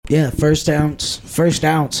Yeah, first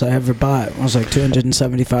ounce I ever bought was like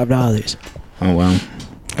 $275. Oh wow!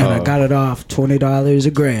 And I got it off $20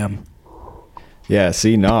 a gram. Yeah,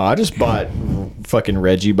 see, no, I just bought fucking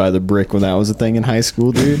Reggie by the brick when that was a thing in high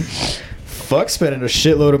school, dude. Fuck spending a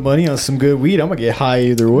shitload of money on some good weed. I'm gonna get high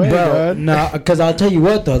either way, bro. No, because I'll tell you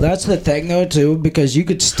what, though. That's the thing, though, too, because you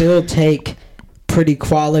could still take pretty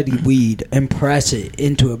quality weed and press it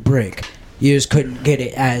into a brick. You just couldn't get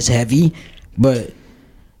it as heavy. But,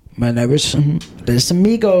 man, there's some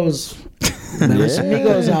Migos. There were some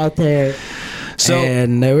Migos out there.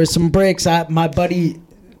 And there were some bricks. My buddy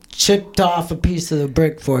chipped off a piece of the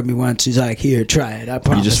brick for me once. He's like, "Here, try it. I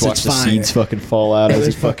promise." You just watch the seeds fucking fall out as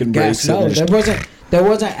he fucking breaks it. No, there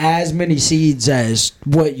wasn't as many seeds as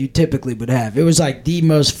what you typically would have. It was like the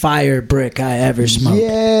most fire brick I ever smoked.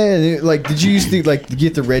 Yeah, like did you used to like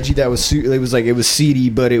get the Reggie that was it was seedy,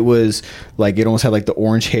 but it was like it almost had like the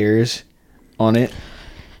orange hairs on it.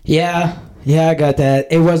 Yeah, I got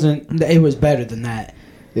that. It was better than that.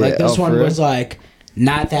 Like this one was like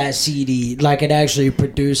not that seedy. Like it actually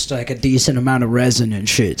produced like a decent amount of resin and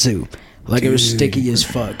shit too. Like it was sticky as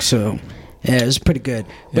fuck. So yeah, it was pretty good.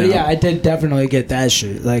 But yeah, I did definitely get that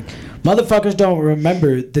shit. Like motherfuckers don't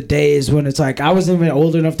remember the days when it's like I wasn't even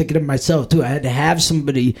old enough to get it myself too. I had to have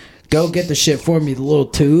somebody go get the shit for me. The little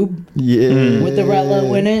tube, with the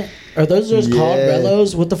Rello in it. Are those just called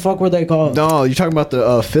Rellos? What the fuck were they called? No, you're talking about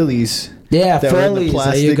the Phillies. Yeah, Phillies.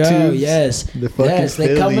 There you go. Tubes. Yes. The fucking yes,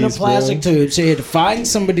 they come in a plastic bro. tube, so you had to find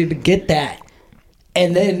somebody to get that.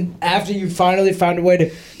 And then after you finally found a way to...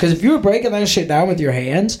 Because if you were breaking that shit down with your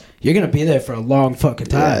hands, you're going to be there for a long fucking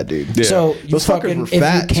time. Yeah, dude. Yeah. So you fucking... If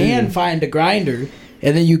you can find a grinder,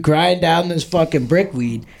 and then you grind down this fucking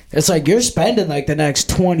brickweed, it's like you're spending like the next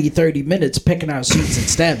 20, 30 minutes picking out seeds and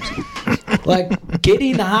stems. Like,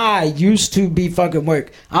 getting high used to be fucking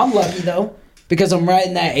work. I'm lucky, though. Because I'm right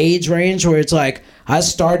in that age range where it's like, I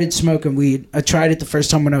started smoking weed. I tried it the first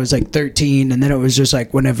time when I was like 13, and then it was just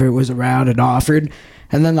like whenever it was around and offered.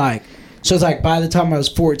 And then like, so it's like by the time I was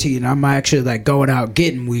 14, I'm actually like going out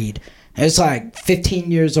getting weed. And it's like 15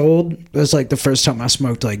 years old. It was like the first time I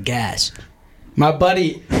smoked like gas. My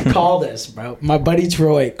buddy called us, bro. My buddy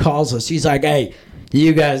Troy calls us. He's like, "Hey,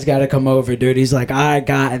 you guys got to come over, dude." He's like, "I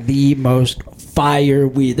got the most fire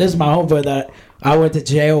weed." This is my homeboy that I went to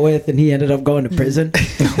jail with, and he ended up going to prison.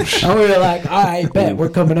 And we were like, all right, bet, we're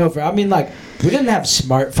coming over. I mean, like, we didn't have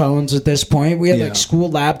smartphones at this point. We had, like, school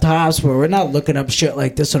laptops where we're not looking up shit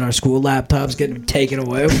like this on our school laptops, getting them taken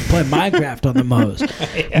away. We're playing Minecraft on the most.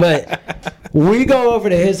 But we go over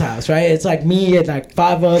to his house, right? It's like me and, like,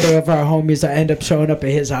 5 other of our homies that end up showing up at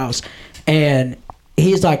his house. And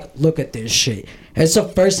he's like, look at this shit. It's the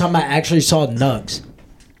first time I actually saw nugs.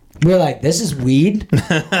 We were like, this is weed?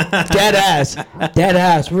 Dead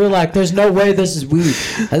ass. We were like, there's no way this is weed.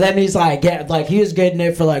 And then he's like, yeah, like he was getting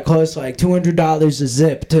it for like close to like $200 a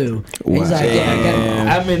zip too. Wow. He's like,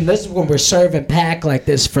 yeah, I mean, this is when we're serving pack like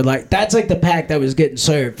this for like, that's like the pack that was getting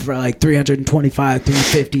served for like $325,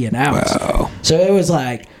 $350 an ounce. Wow. So it was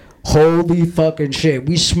like, holy fucking shit.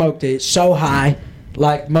 We smoked it so high,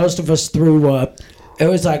 like most of us threw up. It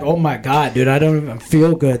was like, oh my God, dude, I don't even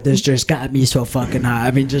feel good. This just got me so fucking high.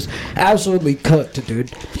 I mean, just absolutely cooked,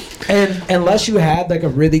 dude. And unless you had like a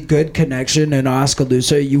really good connection in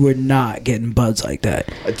Oskaloosa, you were not getting buds like that.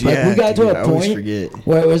 Like we got to a point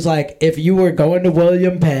where it was like, if you were going to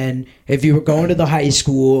William Penn, if you were going to the high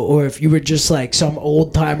school, or if you were just like some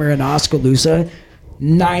old timer in Oskaloosa,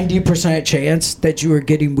 90% chance that you were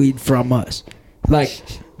getting weed from us. Like,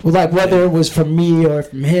 whether it was from me or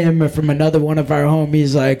from him or from another one of our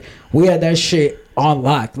homies, like, we had that shit on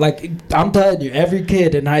lock. Like, I'm telling you, every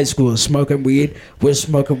kid in high school smoking weed was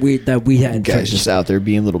smoking weed that we had. You guys just out there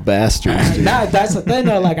being little bastards. Nah, that's the thing,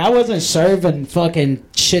 though. Like, I wasn't serving fucking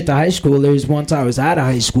shit to high schoolers once I was out of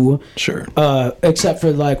high school. Sure. Except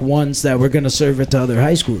for, like, ones that were going to serve it to other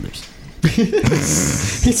high schoolers.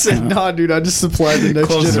 He said, nah, dude, I just supplied the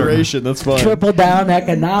next generation. That's fine. Triple down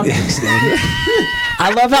economics.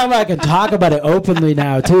 I love how I can talk about it openly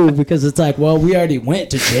now too, because it's like, well, we already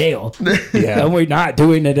went to jail, and we're not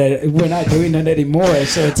doing it. We're not doing it anymore.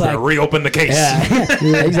 So it's like reopen the case.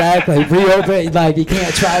 Yeah, exactly. Reopen. Like you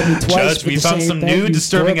can't try me twice. Judge, we found some new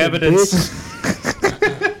disturbing evidence.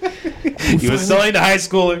 He was selling to high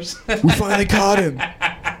schoolers. We finally caught him.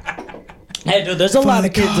 Hey, dude, there's a lot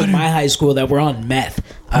of kids in my high school that were on meth.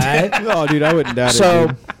 All right? Oh, dude, I wouldn't doubt it. So,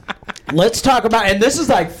 let's talk about, and this is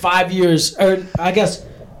like 5 years, or I guess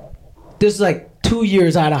this is like 2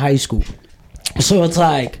 years out of high school. So it's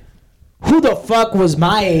like, who the fuck was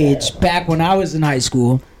my age back when I was in high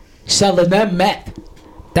school selling them meth?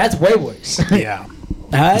 That's way worse. Yeah.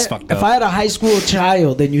 If I had a high school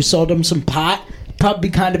child and you sold them some pot, probably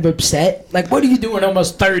be kind of upset. Like, what are you doing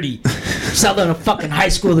almost 30 selling a fucking high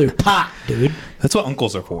schooler pot, dude? That's what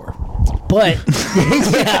uncles are for. But,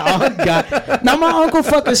 yeah, oh God. Now, my uncle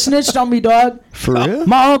fucking snitched on me, dog. For real?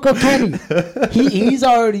 My Uncle Kenny. He's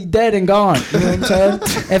already dead and gone. You know what I'm saying?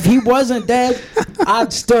 If he wasn't dead,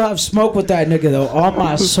 I'd still have smoke with that nigga, though. On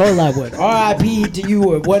my soul, I would. R.I.P. to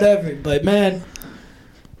you or whatever. But, man,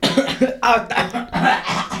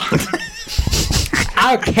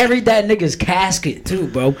 I carried that nigga's casket too,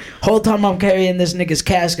 bro. Whole time I'm carrying this nigga's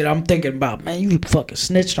casket, I'm thinking about, man, you fucking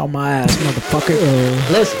snitched on my ass, motherfucker.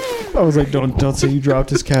 Listen, I was like, don't say you dropped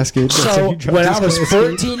his casket. So when I was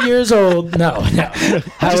 14 years old, no,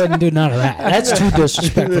 I wouldn't do none of that. That's too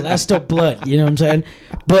disrespectful. That's still blood. You know what I'm saying?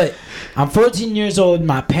 But I'm 14 years old.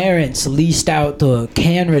 My parents leased out the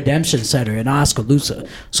Can Redemption Center in Oskaloosa,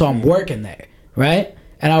 so I'm working there, right?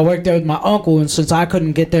 And I worked there with my uncle, and since I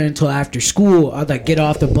couldn't get there until after school, I'd like get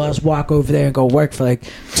off the bus, walk over there, and go work for like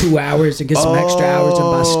 2 hours and get some extra hours in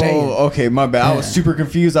my stay. Okay, my bad. I was super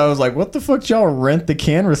confused. I was like, "What the fuck, y'all rent the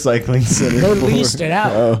can recycling center?" They leased it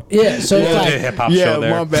out. Oh. Yeah, so it's like hip hop show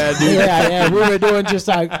there. My bad, dude. Yeah, we were doing just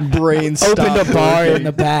like brain. Opened a bar in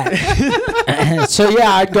the back. So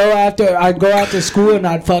yeah, I'd go after school and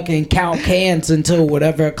I'd fucking count cans until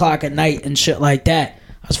whatever o'clock at night and shit like that.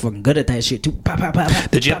 I was fucking good at that shit too.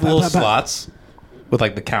 Did you have little slots with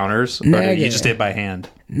like the counters? Or you just did by hand?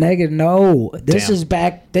 No. This is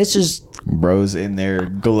bros in their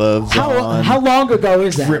gloves on. How long ago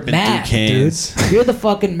is that? Ripping math, through cans. Dude. You're the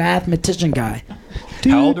fucking mathematician guy.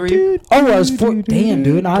 Dude, how old were you? Oh, I was 14. Damn,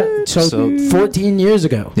 dude. So 14 years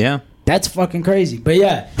ago. Yeah. That's fucking crazy. But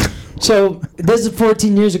yeah. So this is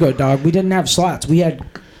 14 years ago, dog. We didn't have slots. We had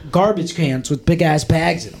garbage cans with big ass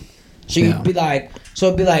bags in them. So you'd be like,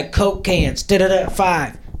 it'd be like Coke cans,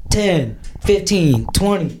 5, 10, 15,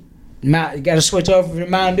 20. You got to switch over to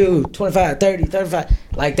Mountain Dew, 25, 30, 35,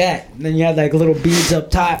 like that. And then you had like little beads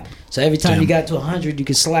up top. So every time you got to 100, you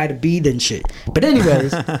could slide a bead and shit. But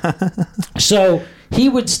anyways, so he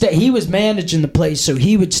was managing the place, so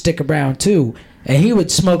he would stick around too. And he would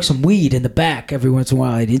smoke some weed in the back every once in a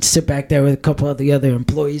while. He'd sit back there with a couple of the other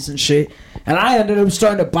employees and shit. And I ended up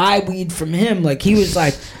starting to buy weed from him. Like, he was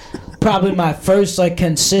like probably my first like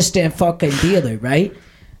consistent fucking dealer, right?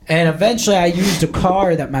 And eventually I used a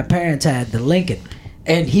car that my parents had, the Lincoln.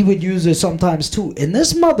 And he would use it sometimes too. And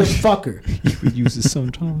this motherfucker, he would use it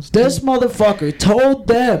sometimes too. This motherfucker told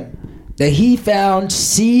them that he found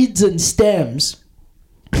seeds and stems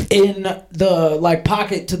in the like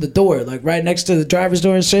pocket to the door, like right next to the driver's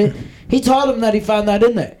door and shit. He told him that he found that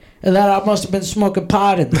in there, and that I must have been smoking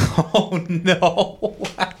pot in there. Oh no!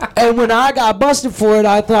 And when I got busted for it,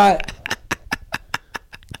 I thought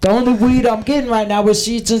the only weed I'm getting right now with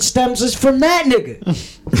seeds and stems is from that nigga.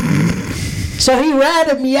 So he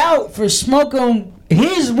ratted me out for smoking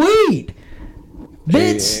his weed.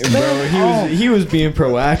 Bitch, bro, he was being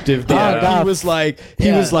proactive.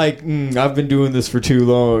 He was like, I've been doing this for too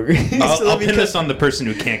long. I'll pin this on the person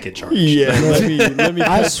who can't get charged. Yeah, let me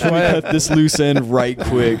cut this loose end right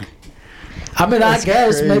quick. I mean, I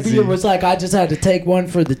guess crazy. Maybe it was like I just had to take one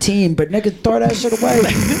for the team, but nigga, throw that shit away.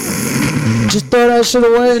 Just throw that shit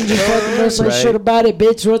away and just fucking say shit about it,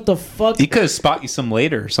 bitch. What the fuck? He could have spot you some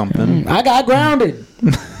later or something. I got grounded.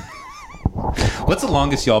 What's the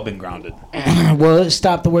longest y'all been grounded? Well, it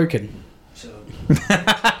stopped working. So.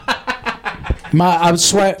 I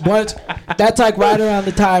swear, once that's like right around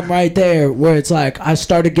the time right there where it's like I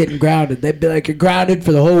started getting grounded. They'd be like, "You're grounded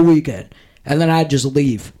for the whole weekend," and then I'd just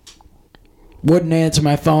leave. Wouldn't answer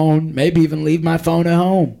my phone. Maybe even leave my phone at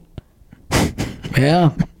home.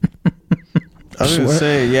 Yeah. I was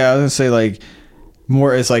gonna say like.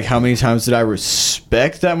 More, it's like, how many times did I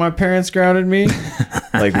respect that my parents grounded me?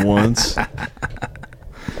 Like once.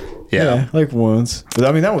 Yeah, like once. But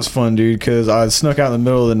I mean, that was fun, dude, because I snuck out in the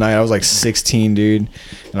middle of the night. I was like 16, dude,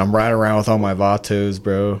 and I'm riding around with all my Vatos,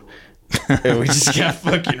 bro. And we just got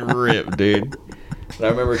fucking ripped, dude. And I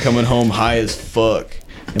remember coming home high as fuck,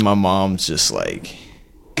 and my mom's just like,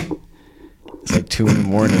 it's like 2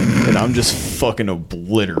 a.m, and I'm just fucking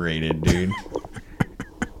obliterated, dude.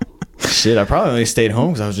 Shit, I probably only stayed home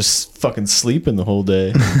because I was just fucking sleeping the whole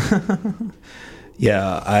day.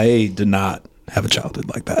 Yeah, I did not have a childhood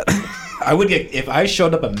like that. I would get, if I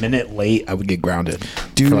showed up a minute late, I would get grounded.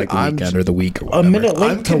 Dude, for like the weekend or the week or whatever. A minute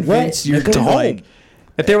late to what? You're to like,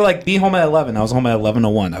 if they were like, be home at 11, I was home at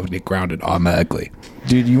 11:01, I would get grounded automatically.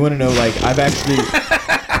 Dude, you want to know, like, I've actually...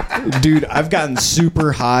 Dude, I've gotten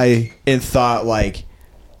super high and thought, like,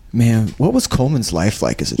 man, what was Coleman's life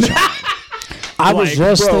like as a child? I was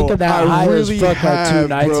just thinking that high as fuck like 2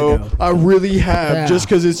 nights ago. I really have, just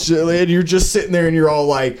because it's and you're just sitting there and you're all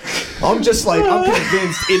like, I'm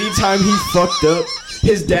convinced anytime he fucked up,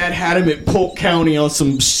 his dad had him at Polk County on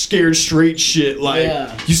some scared straight shit.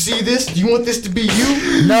 Like, you see this? Do you want this to be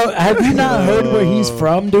you? No, have you not heard where he's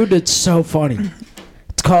from, dude? It's so funny.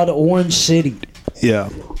 It's called Orange City. Yeah.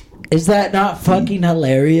 Is that not fucking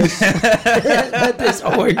hilarious? That this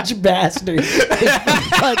orange bastard is from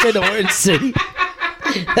fucking Orange City.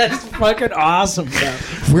 That's fucking awesome,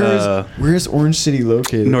 bro. Where's Orange City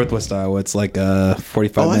located? Northwest Iowa. It's like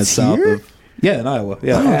 45 minutes south of. Yeah, in Iowa.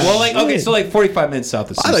 Yeah. Oh, well, like, okay, so like 45 minutes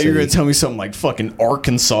south of Sioux I thought City. you were going to tell me something like fucking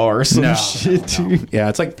Arkansas or some shit, dude. Yeah,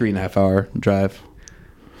 it's like 3.5 hour drive.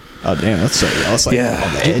 Oh, damn. That's like on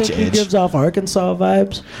the Do you think he gives off Arkansas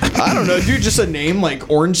vibes? I don't know, dude. Just a name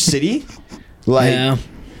like Orange City. Like,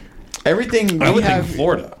 everything I would think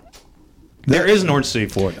Florida. There is an Orange City,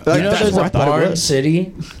 Florida. You know there's a Barn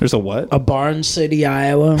City? There's a what? A Barn City,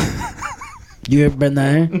 Iowa. You ever been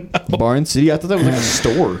there? Barn City? I thought that was like a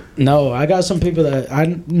store. No, I got some people that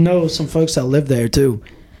I know, some folks that live there too.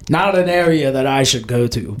 Not an area that I should go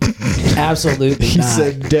to. Absolutely He not.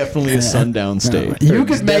 said definitely a sundown state. You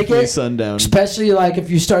could make it, sundown. especially like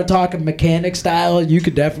if you start talking mechanic style, you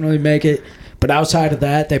could definitely make it. But outside of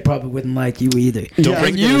that, they probably wouldn't like you either. Don't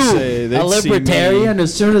bring you, a libertarian,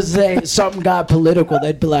 as soon as something got political,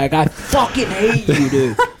 they'd be like, I fucking hate you,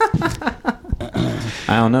 dude.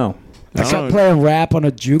 I don't know. I started playing rap on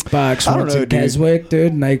a jukebox once in Keswick,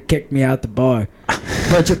 dude, and they kicked me out the bar.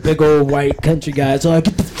 Bunch of big old white country guys are like,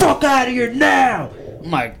 get the fuck out of here now!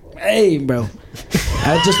 I'm like, hey, bro.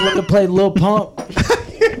 I just wanted to play Lil Pump.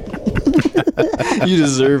 You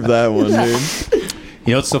deserve that one, dude.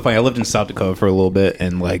 You know, it's so funny. I lived in South Dakota for a little bit,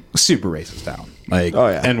 and like super racist town. Like,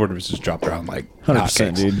 N-word was just dropped around like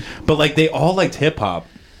 100%, dude. But like, they all liked hip hop.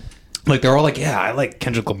 Like, they're all like, yeah, I like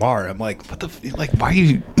Kendrick Lamar. I'm like, what the like? Why are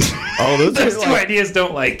you? Oh, those two ideas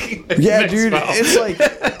don't like. Yeah, dude. It's like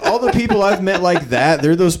all the people I've met like that.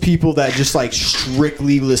 They're those people that just like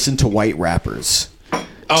strictly listen to white rappers.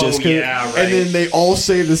 Yeah, right. And then they all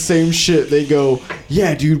say the same shit. They go,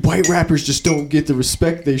 yeah, dude, white rappers just don't get the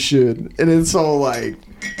respect they should. And it's all like,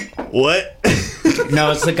 what?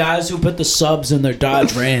 No, it's the guys who put the subs in their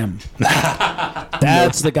Dodge Ram.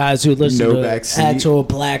 That's the guys who listen to actual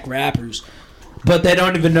black rappers. But they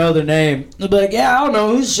don't even know their name. They'll be like, yeah, I don't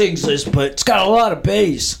know who sings this, but it's got a lot of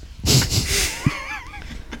bass.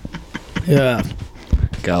 Yeah.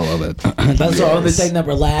 Gotta love it. That's the only thing that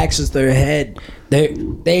relaxes their head.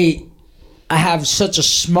 I have such a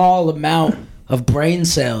small amount of brain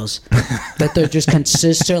cells that they're just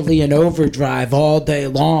consistently in overdrive all day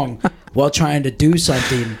long while trying to do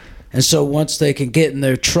something. And so once they can get in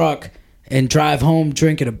their truck and drive home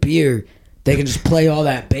drinking a beer, they can just play all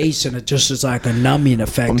that bass and it just is like a numbing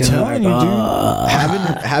effect. I'm telling you,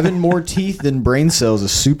 dude. Having more teeth than brain cells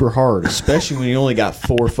is super hard, especially when you only got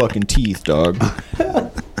 4 fucking teeth, dog.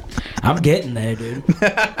 I'm getting there, dude.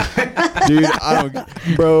 Dude, I don't,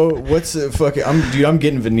 bro. What's the fucking? I'm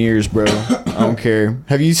getting veneers, bro. I don't care.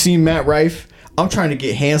 Have you seen Matt Rife? I'm trying to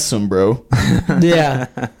get handsome, bro. Yeah,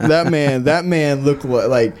 that man looked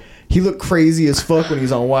like he looked crazy as fuck when he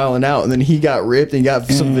was on Wild 'N Out, and then he got ripped and he got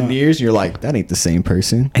some veneers, and you're like, that ain't the same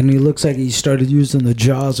person. And he looks like he started using the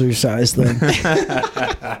Jawser size thing.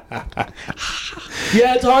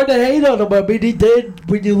 Yeah, it's hard to hate on him, but he did.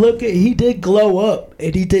 When you look at, he did glow up,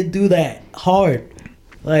 and he did do that hard.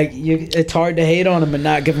 Like it's hard to hate on him and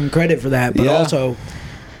not give him credit for that. But also,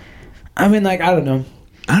 I mean, like I don't know.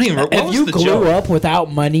 I don't even remember. If you grew up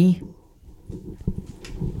without money,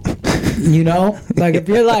 you know, like if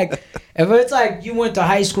you're like, if it's like you went to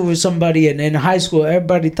high school with somebody and in high school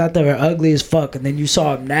everybody thought they were ugly as fuck, and then you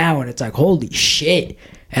saw them now and it's like holy shit,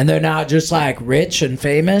 and they're now just like rich and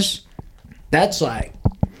famous. That's like,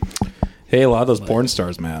 hey, a lot of those porn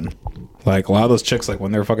stars, man. Like a lot of those chicks, like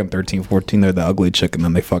when they're fucking 13, 14, they're the ugly chick, and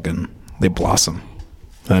then they blossom.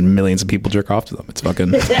 And millions of people jerk off to them. It's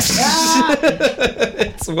fucking...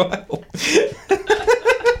 It's wild.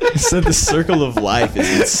 He said the circle of life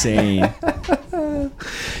is insane.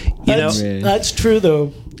 That's true,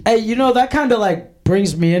 though. Hey, you know, that kind of like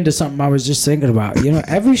brings me into something I was just thinking about. You know,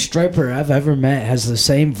 every stripper I've ever met has the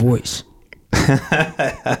same voice.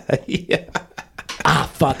 Yeah. Ah,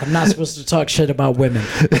 fuck! I'm not supposed to talk shit about women.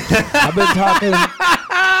 I've been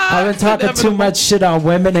talking too much shit on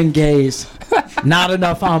women and gays. Not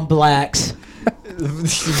enough on blacks.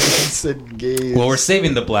 Said gays. Well, we're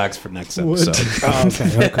saving the blacks for next episode. Oh,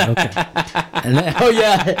 okay. And then,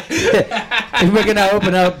 we're gonna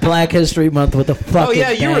open up Black History Month with a fucking. Oh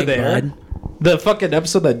yeah, you were there. Bud. The fucking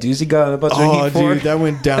episode that Doozy got a bunch of heat for. Dude, that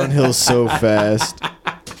went downhill so fast.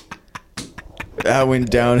 That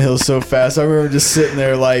went downhill so fast. I remember just sitting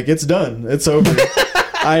there like, it's done. It's over.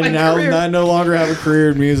 I no longer have a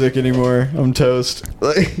career in music anymore. I'm toast.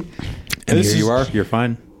 And here you are. You're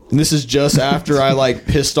fine. This is just after I like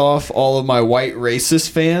pissed off all of my white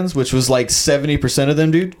racist fans, which was like 70% of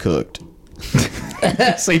them, dude, cooked.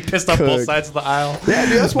 So you pissed off both sides of the aisle? Yeah,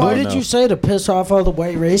 dude, that's why. What did you say to piss off all the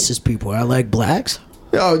white racist people? I like blacks?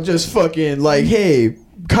 Oh, just fucking like, hey,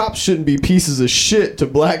 cops shouldn't be pieces of shit to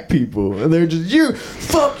black people. And they're just,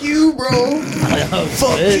 fuck you, bro.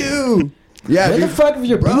 Fuck you. Yeah, Where dude, the fuck have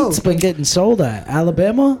your beats been getting sold at?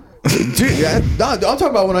 Alabama? Dude, I'm talking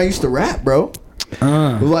about when I used to rap, bro.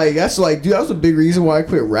 Like, that's like, dude, that was a big reason why I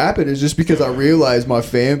quit rapping, is just because I realized my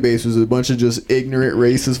fan base was a bunch of just ignorant,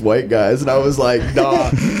 racist white guys. And I was like, nah,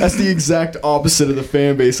 that's the exact opposite of the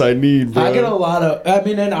fan base I need, bro. I get a lot of,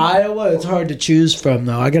 in Iowa, it's hard to choose from,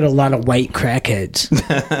 though. I get a lot of white crackheads.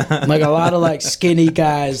 Like, a lot of, like, skinny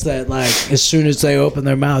guys that, like, as soon as they open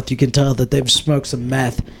their mouth, you can tell that they've smoked some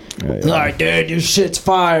meth. Yeah. Like, dude, your shit's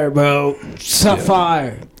fire, bro. It's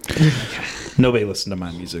fire. Nobody listened to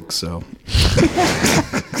my music, so.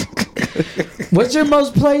 What's your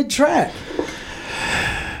most played track?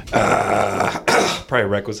 Probably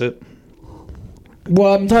Requisite.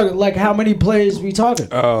 Well, I'm talking, like, how many plays we talking?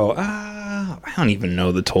 Oh, I don't even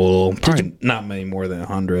know the total. Probably not many more than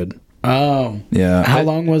 100. Oh. Yeah. How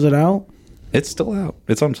long was it out? It's still out.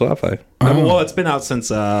 It's on Spotify. Well, it's been out since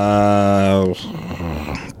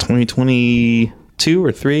 2022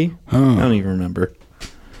 or 3. I don't even remember.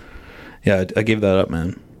 Yeah, I gave that up,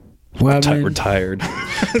 man. Well, we're tired.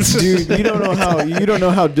 Dude, you don't know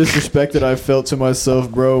how disrespected I felt to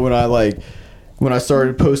myself, bro, when I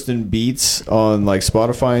started posting beats on like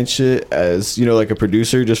Spotify and shit as, like a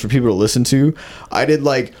producer just for people to listen to. I did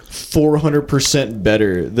like 400%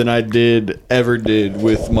 better than I ever did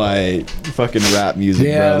with my fucking rap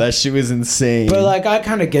music, bro. That shit was insane. But like, I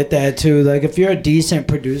kind of get that too. Like, if you're a decent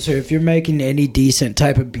producer, if you're making any decent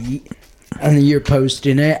type of beat and then you're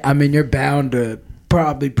posting it, you're bound to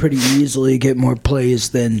probably pretty easily get more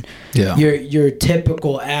plays than your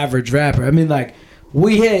typical average rapper. Like,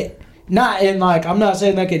 we hit, not in like, I'm not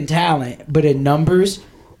saying like in talent, but in numbers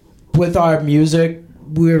with our music,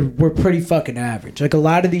 we're pretty fucking average. Like, a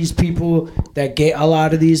lot of these people that get a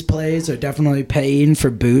lot of these plays are definitely paying for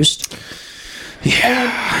boost.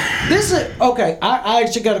 Yeah. And this is okay. I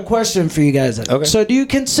actually got a question for you guys. Okay. So, do you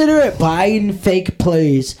consider it buying fake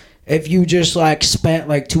plays if you just like spent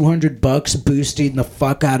like $200 boosting the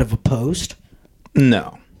fuck out of a post?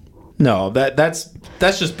 No, that's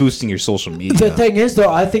just boosting your social media. The thing is,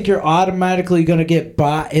 though, I think you're automatically going to get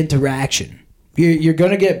bot interaction. You're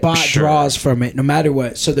going to get bot draws from it no matter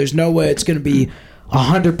what. So there's no way it's going to be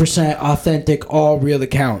 100% authentic, all real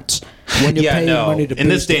accounts. When you're paying money to in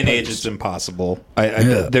this day and age, it's impossible.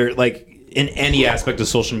 They're like, in any aspect of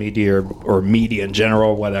social media or media in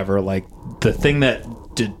general, whatever, like the thing that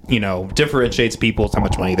differentiates people is how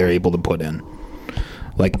much money they're able to put in.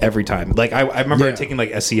 Like, every time. Like, I remember taking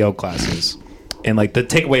like SEO classes, and like the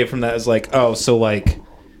takeaway from that is like, oh, so like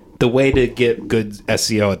the way to get good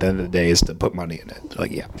SEO at the end of the day is to put money in it.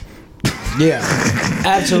 Like, yeah,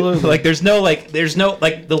 absolutely. Like, there's no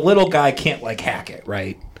the little guy can't like hack it,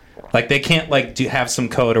 right? Like, they can't like have some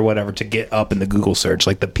code or whatever to get up in the Google search.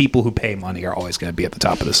 Like, the people who pay money are always going to be at the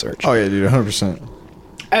top of the search. Oh yeah, dude, 100%.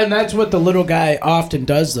 And that's what the little guy often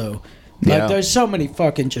does, though. Like, there's so many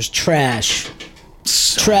fucking just trash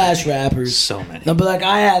rappers. So many. They'll be like,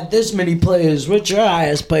 I had this many plays. What's your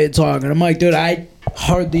highest played song? And I'm like, dude, I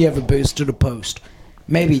hardly ever boosted a post.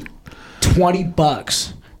 Maybe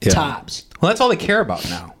 $20 tops. Well, that's all they care about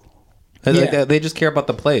now. They just care about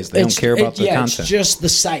the plays. They don't care about the content. It's just the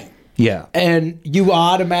site. Yeah. And you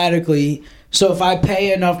automatically... So if I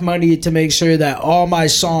pay enough money to make sure that all my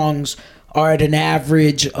songs are at an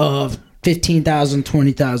average of 15,000,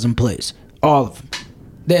 20,000 plays, all of them,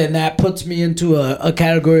 then that puts me into a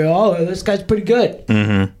category of, oh, this guy's pretty good.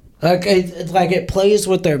 Mm-hmm. Like, it plays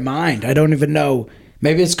with their mind. I don't even know.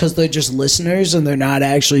 Maybe it's because they're just listeners and they're not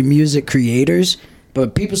actually music creators.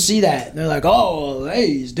 But people see that. And they're like, oh, hey,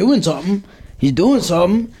 he's doing something.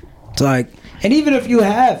 It's like... And even if you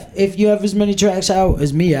have as many tracks out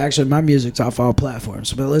as me, actually, my music's off all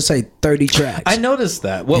platforms. But let's say 30 tracks. I noticed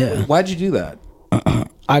that. Why'd you do that?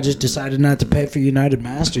 I just decided not to pay for United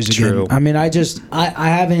Masters again. True. I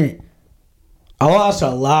lost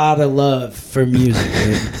a lot of love for music,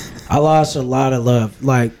 dude. I lost a lot of love.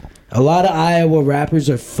 Like, a lot of Iowa rappers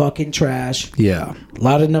are fucking trash. Yeah. A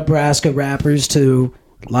lot of Nebraska rappers, too.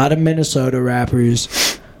 A lot of Minnesota rappers.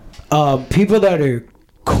 People that are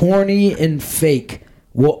corny and fake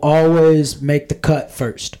will always make the cut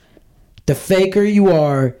first. The faker you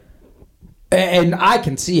are, and I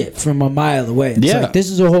can see it from a mile away. It's like, this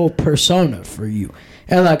is a whole persona for you.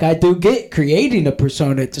 And like, I do get creating a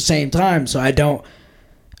persona at the same time, so I don't,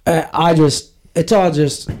 it's all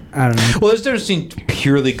just, I don't know. Well, there's a difference between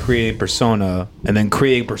purely creating persona and then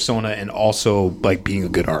creating persona and also like being a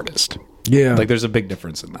good artist. Yeah. Like there's a big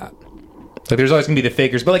difference in that. Like there's always gonna be the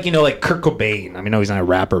fakers, but like, you know, like Kurt Cobain. I mean, no, he's not a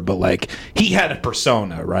rapper, but like he had a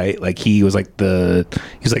persona, right? Like he was like the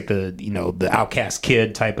you know, the outcast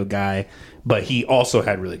kid type of guy, but he also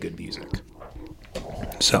had really good music.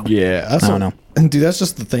 So yeah, I don't know, dude. That's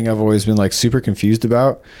just the thing I've always been like super confused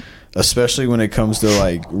about, especially when it comes to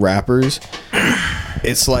like rappers.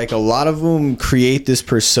 It's like a lot of them create this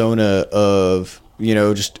persona of, you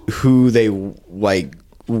know, just who they like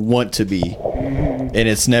want to be, and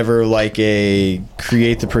it's never like a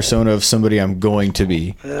create the persona of somebody I'm going to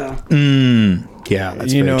be. Yeah,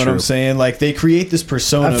 that's you know what true. I'm saying? Like they create this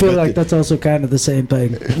persona. I feel like that's also kind of the same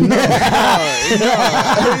thing. No.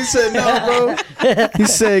 He said no, bro. He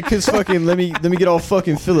said, "Cause fucking let me get all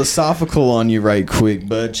fucking philosophical on you right quick,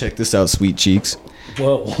 bud. Check this out, sweet cheeks."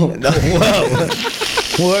 Whoa.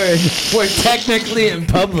 We're technically in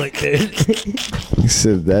public, dude. He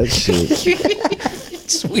said that shit.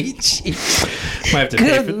 Sweet cheeks. Might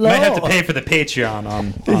have to pay for the Patreon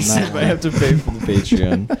on He said, I have to pay for the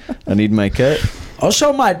Patreon. I need my cut. I'll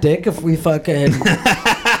show my dick if we fucking...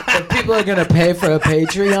 if people are going to pay for a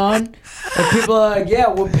Patreon. If people are like, yeah,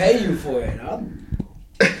 we'll pay you for it.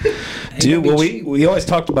 Dude, well, we always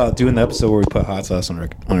talked about doing the episode where we put hot sauce on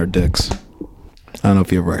our dicks. I don't know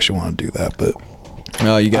if you ever actually want to do that, but...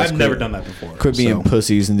 Oh, you guys! I've never done that before. Quit being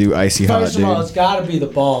pussies and do icy hot, First of all, it's got to be the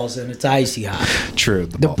balls, and it's icy hot. True.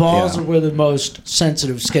 The balls are where the most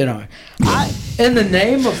sensitive skin are. In the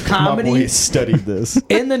name of comedy, my boy studied this.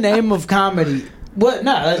 In the name of comedy, what?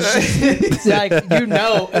 No, it's like you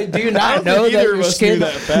know. Do you not know that your skin?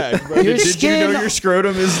 That fact, bro. Did you know your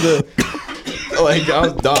scrotum is the? Like,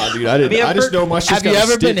 dude, I didn't. I just know my shit's got a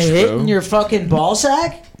stitch, Have you ever been hit in your fucking ball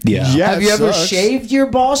sack? Yeah. Have you ever shaved your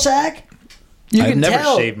ball sack? You can never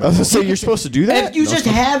tell. shaved my I was gonna say you're supposed to do that. If you just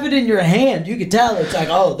have it in your hand, you can tell. It's like,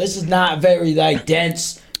 oh, this is not very like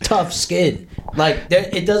dense, tough skin. Like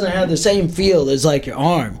it doesn't have the same feel as like your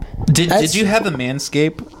arm. Did you have a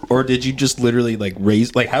manscape, or did you just literally like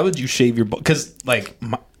raise? Like, how would you shave your ball? Because like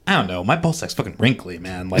I don't know, my ball sack's fucking wrinkly,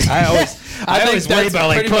 man. Like I always worry about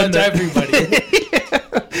like putting everybody.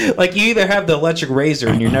 Like you either have the electric razor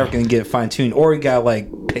and you're never gonna get fine tuned, or you gotta like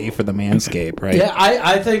pay for the manscape, right? Yeah,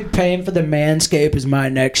 I think paying for the manscape is my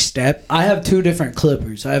next step. I have two different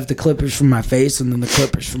clippers. I have the clippers from my face and then the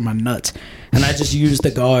clippers from my nuts, and I just use the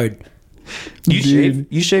guard.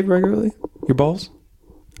 You shave regularly? Your balls?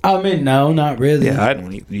 I mean, no, not really. Yeah, I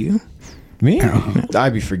don't. You? Me?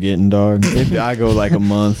 I'd be forgetting, dog. I go like a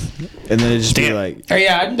month, and then it just be like... Oh,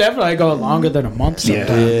 yeah, I can definitely go longer than a month sometimes.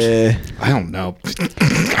 Yeah. I don't know.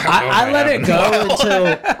 I let it go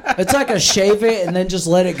until... It's like a shave it and then just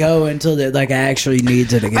let it go until it like actually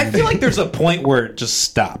needs it again. I feel like there's a point where it just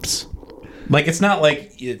stops. Like, it's not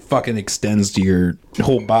like it fucking extends to your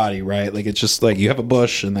whole body, right? Like, it's just like you have a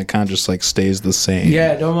bush and that kind of just like stays the same.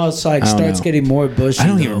 Yeah, it almost like starts getting more bushy. I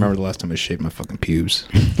don't even remember the last time I shaved my fucking pubes.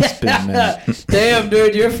 It's been a minute. Damn,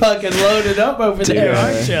 dude, you're fucking loaded up over there,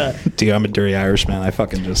 aren't you? Dude, I'm a dirty Irishman. I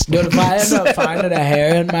fucking just... Dude, if I end up finding a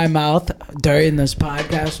hair in my mouth during this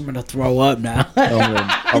podcast, I'm going to throw up now.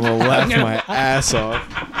 I'm gonna laugh my ass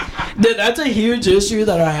off. Dude, that's a huge issue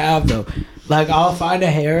that I have, though. Like, I'll find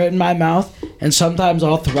a hair in my mouth, and sometimes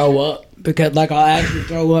I'll throw up. Because, like, I'll actually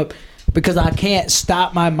throw up because I can't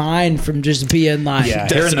stop my mind from just being like,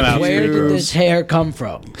 hair in the mouth. where did this hair come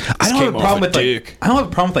from? I don't have a problem with like, I don't have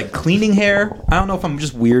a problem with like cleaning hair. I don't know if I'm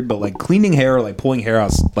just weird, but like cleaning hair or like pulling hair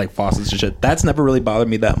out like faucets and shit, that's never really bothered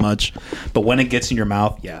me that much. But when it gets in your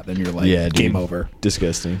mouth, then you're like, game over.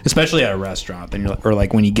 Disgusting. Especially at a restaurant, then you're like, or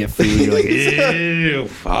like when you get food, you're like, ew,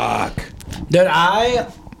 fuck. Dude,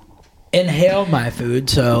 I inhale my food,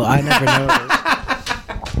 so I never notice.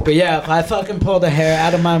 But yeah, if I fucking pulled a hair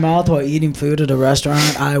out of my mouth while eating food at a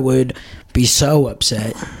restaurant, I would be so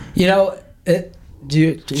upset. You know, did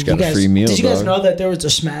you guys know that there was a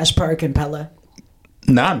Smash Park in Pella?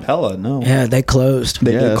 Not in Pella, no. Yeah, they closed.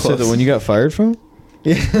 They did close. So the one you got fired from?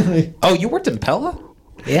 Yeah. Oh, you worked in Pella?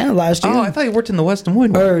 Yeah, last year. Oh, I thought you worked in the Weston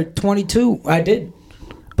Wood. Or 22, I did.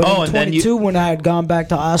 But in 22, when I had gone back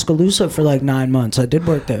to Oskaloosa for like 9 months, I did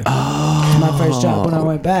work there. Oh. My first job when I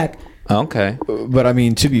went back. Okay. But I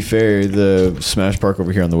mean, to be fair, the Smash Park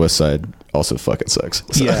over here on the west side also fucking sucks.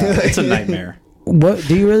 So. Yeah, it's a nightmare. What?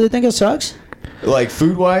 Do you really think it sucks? Like,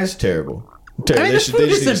 food-wise, terrible. I mean, this food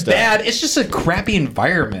isn't bad. It's just a crappy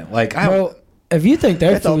environment. Like, if you think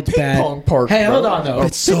their food's bad, park, hey, bro. hold on though.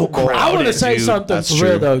 It's so crowded. I want to say something That's for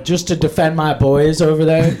real though, just to defend my boys over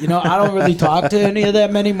there. You know, I don't really talk to any of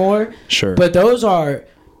them anymore. Sure, but those are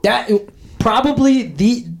probably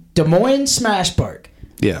the Des Moines Smash Park.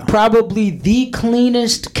 Yeah, probably the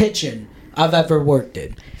cleanest kitchen I've ever worked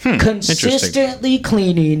in. Consistently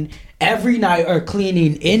cleaning every night, or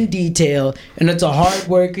cleaning in detail, and it's a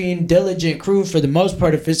hardworking, diligent crew for the most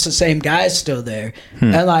part if it's the same guys still there.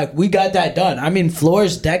 And like, we got that done. I mean,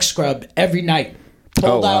 floors deck scrubbed every night,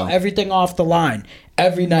 pulled out everything off the line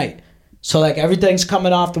every night. So like, everything's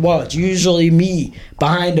coming off the wall. It's usually me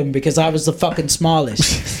behind them because I was the fucking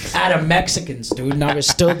smallest out of Mexicans, dude, and I was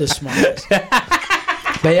still the smallest.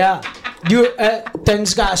 But yeah,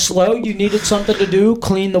 things got slow. You needed something to do.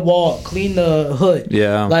 Clean the wall. Clean the hood.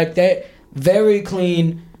 Yeah. Like, they very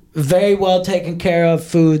clean, very well taken care of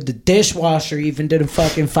food. The dishwasher even did a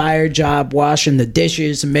fucking fire job washing the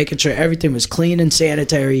dishes and making sure everything was clean and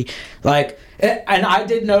sanitary. Like, and I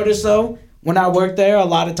did notice, though, when I worked there, a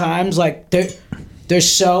lot of times, like, they're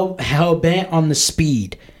so hell-bent on the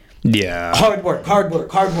speed. Yeah. Hard work,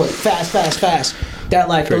 fast. That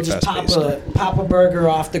like they'll just pop a burger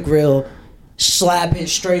off the grill, slap it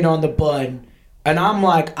straight on the bun, and I'm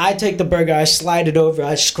like, I take the burger, I slide it over,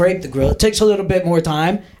 I scrape the grill. It takes a little bit more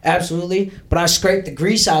time, absolutely, but I scrape the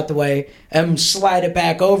grease out the way and slide it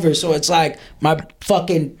back over, so it's like my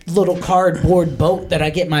fucking little cardboard boat that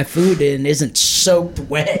I get my food in isn't soaked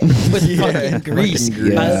wet with fucking grease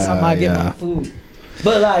by the time I get my food.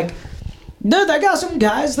 But like, dude, I got some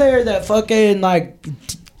guys there that fucking like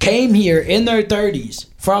came here in their 30s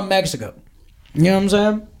from Mexico. You know what I'm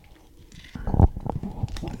saying?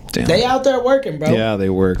 Damn. They out there working, bro. Yeah, they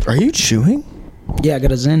work. Are you chewing? Yeah, I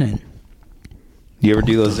got a Zen in. You ever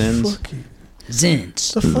do those Zins?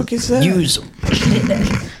 Zins. The fuck is that? Use them.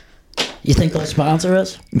 You think they'll sponsor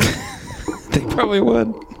us? They probably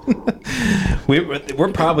would.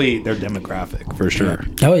 We're probably their demographic for sure.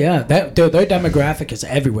 Oh yeah, dude, their demographic is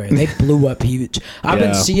everywhere. They blew up huge. I've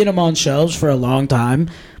been seeing them on shelves for a long time,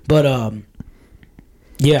 but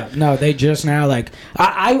yeah, no, they just now like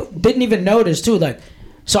I didn't even notice too. Like,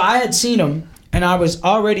 so I had seen them, and I was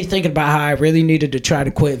already thinking about how I really needed to try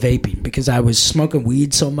to quit vaping because I was smoking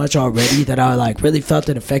weed so much already that I like really felt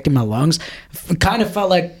it affecting my lungs. Kind of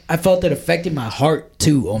felt like I felt it affecting my heart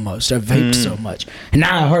too, almost. I vaped so much, and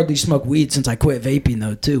now I hardly smoke weed since I quit vaping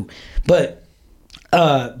though too. But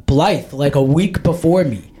Blythe, like a week before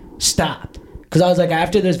me, stopped. Because I was like,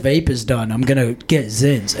 after this vape is done, I'm going to get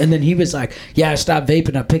Zins. And then he was like, yeah, I stopped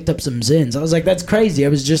vaping. I picked up some Zins. I was like, that's crazy. I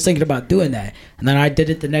was just thinking about doing that. And then I did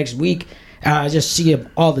it the next week. And I just see him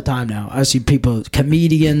all the time now. I see people,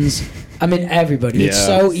 comedians. I mean, everybody. Yeah. It's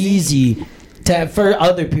so easy for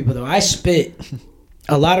other people, though. I spit.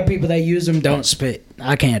 A lot of people that use them don't spit.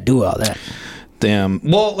 I can't do all that. Damn.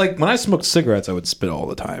 Well, like when I smoked cigarettes, I would spit all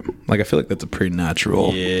the time. Like I feel like that's a pretty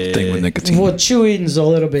natural thing with nicotine. Well, chewing's a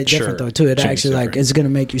little bit different though too. It actually like it's gonna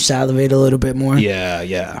make you salivate a little bit more. Yeah,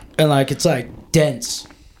 yeah. And like it's like dense,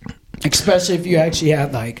 especially if you actually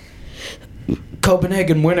have like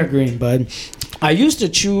Copenhagen wintergreen, bud. I used to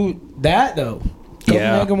chew that though.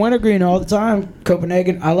 Copenhagen wintergreen all the time.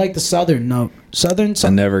 Copenhagen. I like the southern. No, southern. I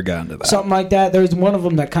never got into that. Something like that. There's one of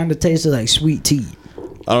them that kind of tasted like sweet tea.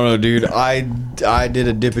 I don't know, dude. I did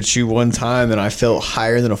a dip and chew one time, and I felt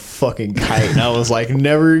higher than a fucking kite. And I was like,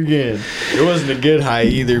 never again. It wasn't a good high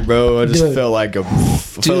either, bro. I just felt like a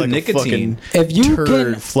nicotine. If you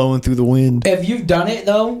turd flowing through the wind. If you've done it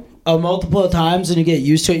though, multiple times and you get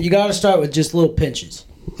used to it, you got to start with just little pinches.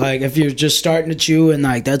 Like if you're just starting to chew and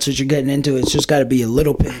like that's what you're getting into, it's just got to be a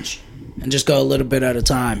little pinch and just go a little bit at a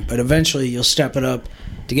time. But eventually you'll step it up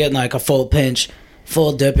to getting like a full pinch.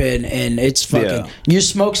 Full dip in, and it's fucking. You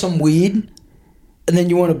smoke some weed, and then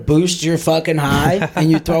you want to boost your fucking high, and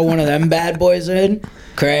you throw one of them bad boys in.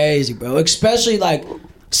 Crazy, bro. Especially like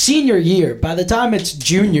senior year. By the time it's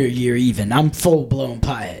junior year, even I'm full blown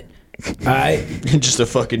piehead. All right, just a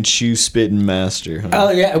fucking chew spitting master. Huh?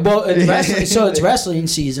 Oh yeah. Well, it's wrestling, so it's wrestling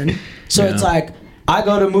season. So it's like I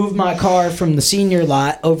go to move my car from the senior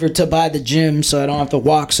lot over to by the gym, so I don't have to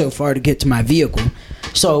walk so far to get to my vehicle.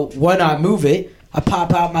 So when I move it, I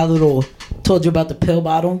pop out my little, told you about the pill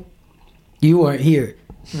bottle? You weren't here.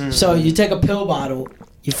 So you take a pill bottle,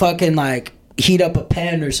 you fucking like heat up a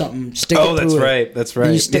pen or something, stick it through that's right. That's right.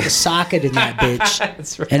 And you stick a socket in that bitch.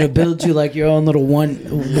 That's right. And it builds you like your own little one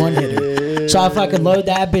hitter. So I fucking load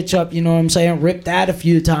that bitch up, you know what I'm saying? Rip that a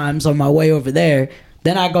few times on my way over there.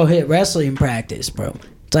 Then I go hit wrestling practice, bro.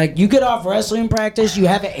 It's like you get off wrestling practice, you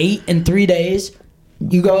haven't ate in 3 days,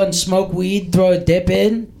 you go and smoke weed, throw a dip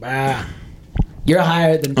in, You're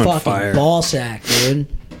higher than On fucking fire. ball sack, dude.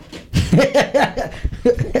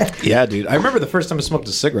 Yeah, dude. I remember the first time I smoked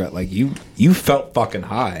a cigarette. Like you felt fucking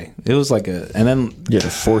high. It was like and then You had to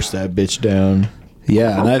force that bitch down.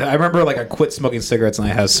 yeah, and I remember like I quit smoking cigarettes and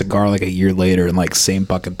I had a cigar like a year later and like same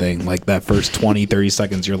fucking thing. Like that first 20, 30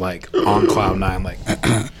 seconds, you're like on cloud nine. Like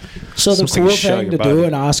So the Something to cool show thing your to do body.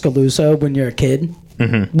 in Oskaloosa when you're a kid,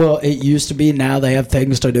 well, it used to be. Now they have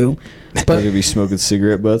things to do, You're but gonna be smoking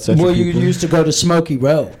cigarette butts. After well, you people? used to go to Smoky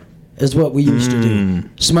Row, is what we used to do.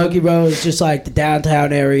 Smoky Row is just like the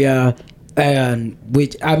downtown area, and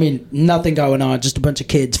nothing going on, just a bunch of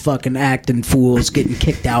kids fucking acting fools, getting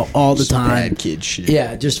kicked out all the time. Bad kid shit.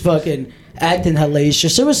 Yeah, just fucking acting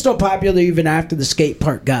hellacious. It was still popular even after the skate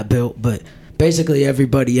park got built, but basically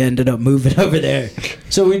everybody ended up moving over there.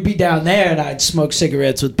 So we'd be down there and I'd smoke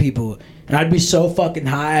cigarettes with people. And I'd be so fucking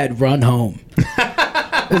high I'd run home.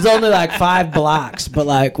 It was only like 5 blocks, but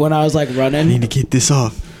like when I was like I running, need to get this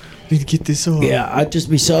off. I need to get this off. yeah, I'd just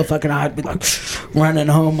be so fucking high. I'd be like running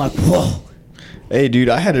home like, whoa. Hey, dude,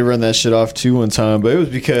 I had to run that shit off too one time, but it was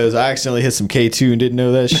because I accidentally hit some K2 and didn't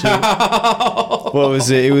know that shit. What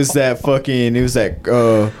was it? It was that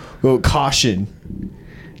caution.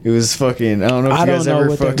 It was fucking, I don't know if I you don't guys know ever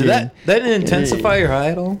what they're fucking... that didn't intensify your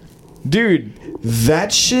high at all? Dude,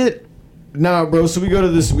 that shit... Nah, bro, so we go to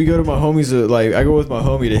my homie's, I go with my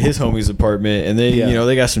homie to his homie's apartment, and they,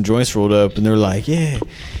 they got some joints rolled up, and they're like, yeah,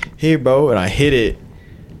 here, bro, and I hit it,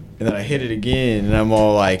 and then I hit it again, and I'm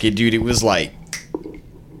all like, dude, it was like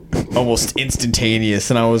almost instantaneous,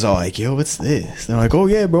 and I was all like, yo, what's this? And they're like, oh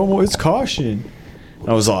yeah, bro, it's caution. And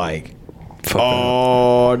I was like,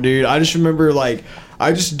 oh, dude, I just remember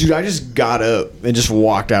I just got up and just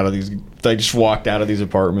walked out of these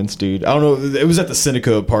apartments, dude. I don't know, it was at the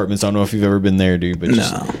Seneca Apartments. I don't know if you've ever been there, dude, but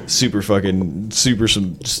just super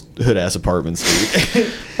some hood ass apartments,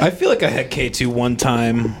 dude. I feel like I had K2 one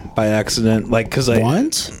time by accident, like because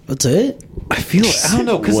Once? That's it? I don't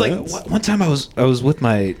know, because like What? one time I was with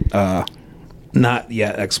my not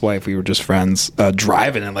yet ex-wife, we were just friends,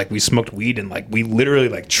 driving, and like we smoked weed and like we literally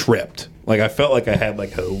like tripped. Like I felt like I had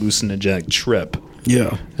like a hallucinogenic trip.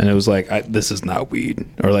 Yeah. And it was like, this is not weed.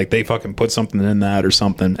 Or like they fucking put something in that or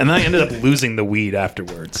something. And then I ended up losing the weed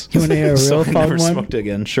afterwards. You want to hear a So real I fun never one? smoked it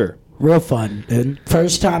again. Sure. Real fun, dude.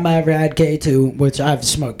 First time I ever had K2, which I've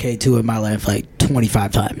smoked K2 in my life like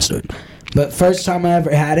 25 times, dude. But first time I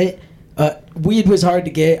ever had it, weed was hard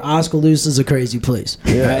to get. Oskaloosa's a crazy place.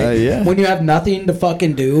 Yeah, yeah. When you have nothing to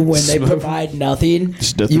fucking do, when they provide nothing,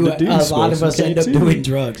 Just nothing to do, a smoke lot of some us end up K2. doing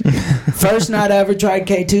drugs. First night I ever tried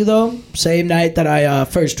K2, though, same night that I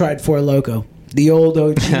first tried Four Loko. The old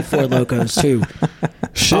OG Four Lokos, too.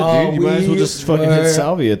 Shit, Oh, dude, you might as well just fucking we hit were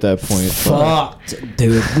Salvi at that point. Fucked,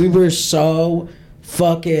 dude. We were so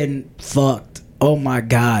fucking fucked. Oh my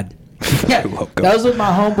god. Yeah, that was with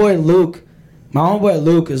my homeboy Luke. My homeboy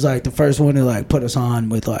Luke is like the first one to like put us on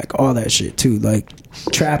with like all that shit too, like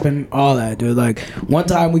trapping, all that, dude. Like one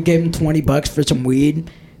time we gave him $20 for some weed,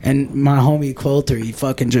 and my homie Quilter, he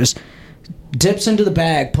fucking just dips into the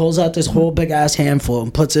bag, pulls out this whole big ass handful,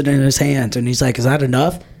 and puts it in his hands, and he's like, "Is that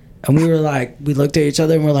enough?" And we were like, we looked at each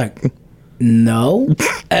other and we're like, "No."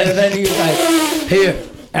 And then he was like, "Here,"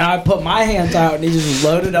 and I put my hands out, and he just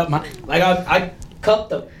loaded up I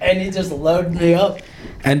cupped him, and he just loaded me up.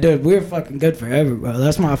 And dude, we were fucking good forever, bro.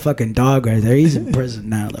 That's my fucking dog right there. He's in prison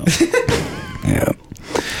now, though. Yeah.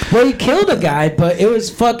 Well, he killed a guy, but it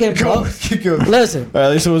was fucking. Keep going. Listen.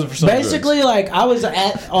 At least it wasn't for some Basically, like I was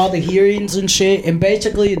at all the hearings and shit, and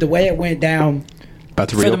basically the way it went down. About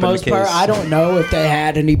to For the reopen most case. part, I don't know if they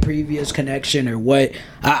had any previous connection or what.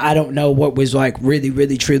 I don't know what was like really,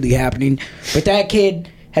 really, truly happening. But that kid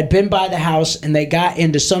had been by the house, and they got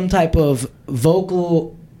into some type of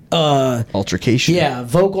vocal. altercation. Yeah,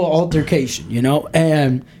 vocal altercation,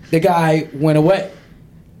 and the guy went away.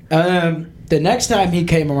 The next time he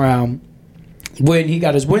came around, when he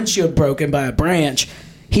got his windshield broken by a branch,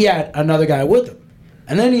 he had another guy with him.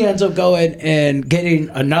 And then he ends up going and getting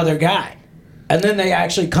another guy. And then they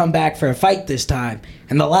actually come back for a fight this time.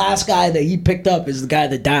 And the last guy that he picked up is the guy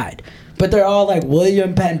that died. But they're all like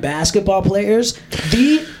William Penn basketball players.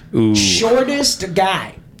 The shortest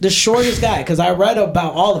guy. The shortest guy, because I read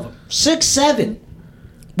about all of them. 6'7"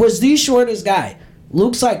 was the shortest guy.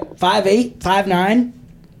 Luke's like 5'8", 5'9".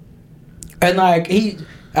 And like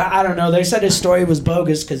I don't know, they said his story was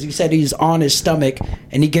bogus because he said he's on his stomach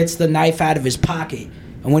and he gets the knife out of his pocket.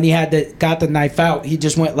 And when he got the knife out, he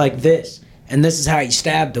just went like this. And this is how he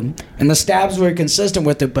stabbed him. And the stabs were consistent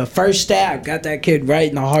with it, but first stab got that kid right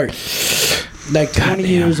in the heart. like 20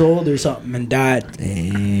 years old or something and died.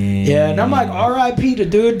 Yeah, and I'm like, R.I.P. to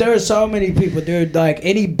dude. There are so many people, dude. Like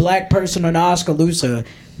any black person in Oskaloosa,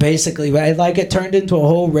 basically, right? Like it turned into a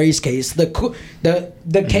whole race case. The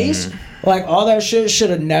case, like all that shit,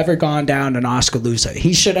 should have never gone down in Oskaloosa.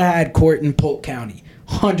 He should have had court in Polk County,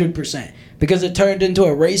 100%, because it turned into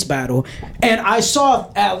a race battle. And I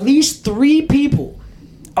saw at least 3 people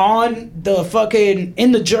on the fucking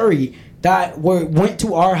in the jury that went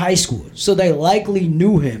to our high school, so they likely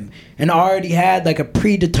knew him and already had like a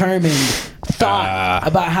predetermined thought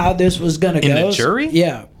about how this was gonna go. In the jury?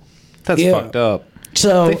 Yeah, that's fucked up.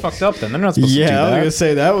 So they fucked up. Then they're not supposed to do that. Yeah, I was gonna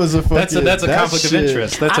say that was a fucking, that's a conflict of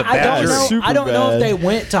interest. That's a bad jury. I don't know if they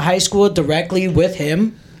went to high school directly with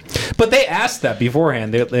him. But they asked that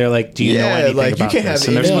beforehand. They're like, "Do you know anything like, about you can't this?" have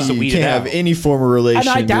And they're supposed to you weed can't it have out. any form of relation And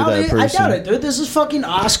I to doubt that it. person. I doubt it, dude. This is fucking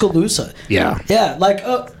Oskaloosa. Yeah. Yeah, like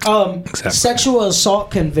Exactly. sexual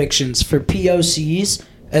assault convictions for POCs.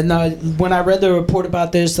 And when I read the report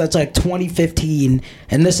about this, that's like 2015,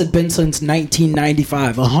 and this had been since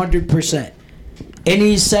 1995, 100%.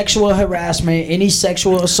 Any sexual harassment, any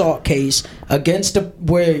sexual assault case against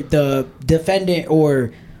where the defendant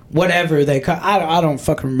or whatever they call, I don't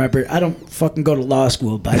fucking remember. I don't fucking go to law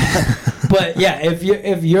school, but but yeah, if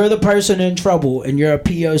you're the person in trouble and you're a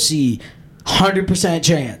POC, 100%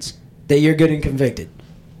 chance that you're getting convicted.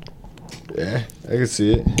 Yeah, I can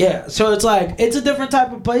see it. Yeah, so it's like it's a different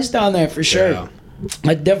type of place down there for sure. Yeah.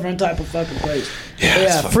 A different type of fucking place.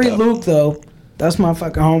 Yeah, Free Luke though. That's my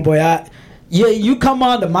fucking homeboy. You come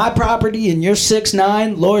onto my property and you're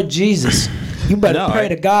 6'9", Lord Jesus. You better pray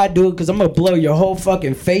to God, dude, because I'm going to blow your whole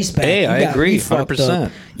fucking face back. Hey, I agree, 100%.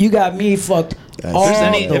 You got me fucked all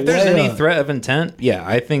If there's any up. threat of intent, yeah,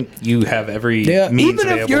 I think you have every means even if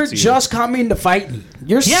available you're to you. just coming to fight me.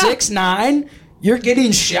 You're 6'9", you're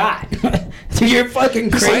getting shot. You're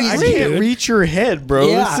fucking crazy, I can't reach your head, bro.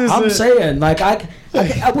 Yeah, I'm saying, like,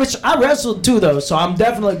 which I wrestled too, though, so I'm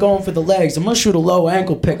definitely going for the legs. I'm gonna shoot a low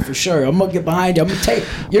ankle pick for sure. I'm gonna get behind you. I'm gonna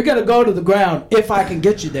you're gonna go to the ground if I can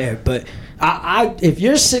get you there. But if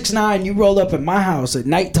you're 6'9", you roll up at my house at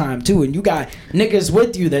nighttime too, and you got niggas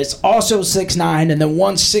with you that's also 6'9", and then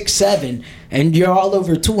one's 6'7", and you're all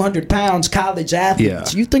over 200 pounds, college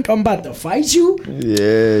athletes. Yeah. You think I'm about to fight you?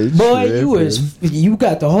 Yeah, Boy, you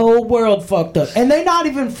got the whole world fucked up, and they not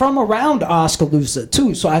even from around Oskaloosa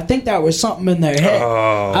too. So I think that was something in their head.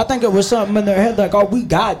 I think it was something in their head, like, oh, we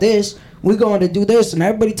got this. We're going to do this, and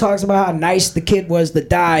everybody talks about how nice the kid was that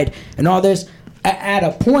died and all this. At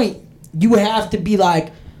a point, you have to be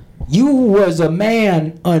like, you was a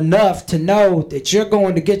man enough to know that you're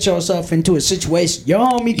going to get yourself into a situation. Your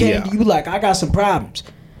homie came to you like, I got some problems.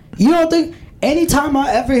 You don't think anytime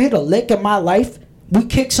I ever hit a lick in my life, we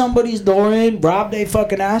kick somebody's door in, rob their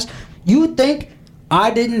fucking ass, you think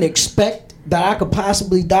I didn't expect that I could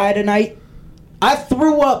possibly die tonight? I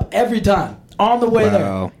threw up every time on the way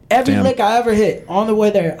there. Every lick I ever hit on the way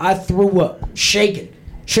there, I threw up, shaking,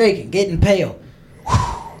 getting pale.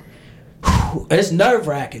 It's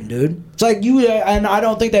nerve-wracking, dude. It's like and I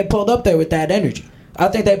don't think they pulled up there with that energy. I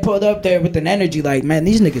think they pulled up there with an energy like, man,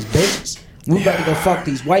 these niggas bitches. We better go fuck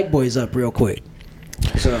these white boys up real quick.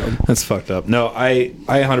 So that's fucked up. No, I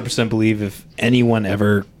 100% believe if anyone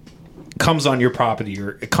ever comes on your property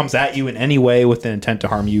or it comes at you in any way with an intent to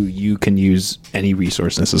harm you, you can use any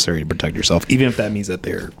resource necessary to protect yourself, even if that means that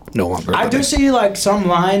they're no longer. I do see like some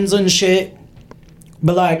lines and shit,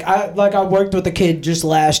 but I worked with a kid just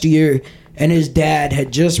last year, and his dad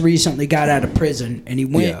had just recently got out of prison, and he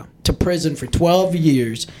went to prison for 12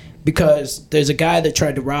 years because there's a guy that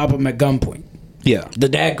tried to rob him at gunpoint. Yeah, the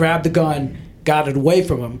dad grabbed the gun, got it away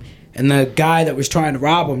from him. And the guy that was trying to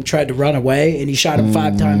rob him tried to run away, and he shot him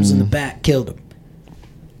 5 times in the back, killed him.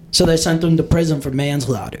 So they sent him to prison for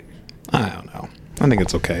manslaughter. I don't know. I think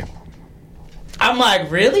it's okay. I'm like,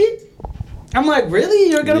 really?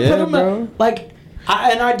 You're going to put him in? Like,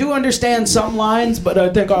 I do understand some lines, but I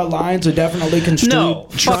think our lines are definitely construed. No,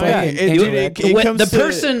 fuck that. The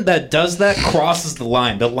person that does that crosses the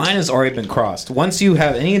line. The line has already been crossed. Once you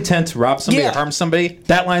have any intent to rob somebody or harm somebody,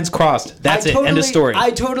 that line's crossed. That's it. End of story.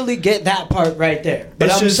 I totally get that part right there. But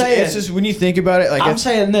it's just when you think about it, like I'm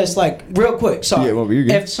saying this, like, real quick. Sorry. Yeah, well, you're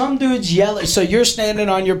good. If some dude's yelling, so you're standing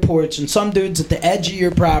on your porch, and some dude's at the edge of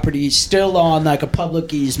your property, still on like a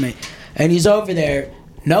public easement, and he's over there.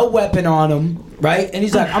 No weapon on him, right? And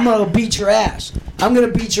he's like, I'm going to beat your ass. I'm going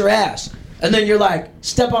to beat your ass. And then you're like,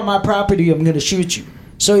 step on my property, I'm going to shoot you.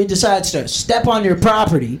 So he decides to step on your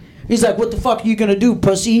property. He's like, what the fuck are you going to do,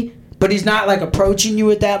 pussy? But he's not like approaching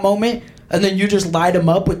you at that moment. And then you just light him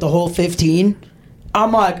up with the whole 15.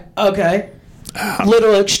 I'm like, okay.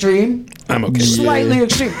 Little extreme. I'm okay. Slightly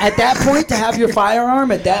extreme. At that point, to have your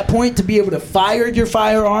firearm, at that point, to be able to fire your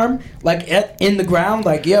firearm, like in the ground,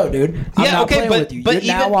 like, yo, dude, I'm not playing with you. You're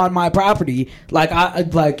now on my property. Like,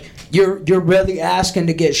 you're really asking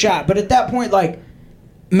to get shot. But at that point, like,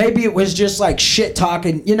 maybe it was just like shit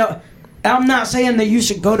talking. You know, I'm not saying that you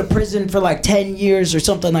should go to prison for like 10 years or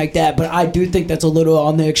something like that, but I do think that's a little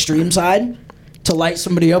on the extreme side to light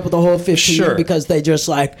somebody up with a whole 15 because they just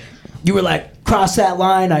like. You were like, cross that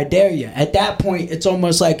line, I dare you. At that point, it's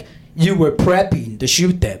almost like you were prepping to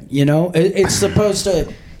shoot them, you know? It's supposed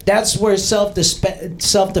to... That's where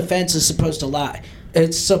self-defense is supposed to lie.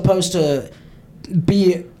 It's supposed to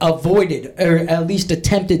be avoided, or at least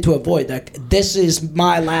attempted to avoid. Like, this is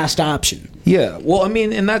my last option. Yeah, well, I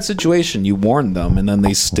mean, in that situation, you warned them, and then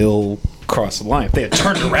they still crossed the line. If they had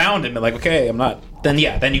turned around and been like, okay, I'm not... Then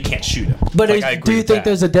you can't shoot him. But do you think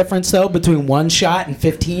there's a difference, though, between one shot and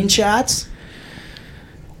 15 shots?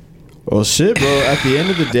 Well, shit, bro. At the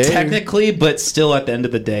end of the day... Technically, but still at the end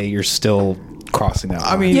of the day, you're still crossing that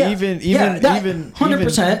line. I mean, even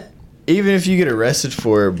 100%. Even if you get arrested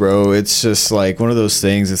for it, bro, it's just like one of those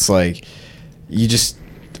things. It's like you just...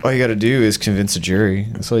 All you got to do is convince a jury.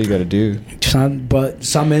 That's all you got to do. But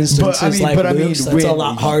some instances, that's a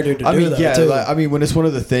lot harder to do, too. Like, I mean, when it's one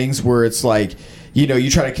of the things where it's like... You know,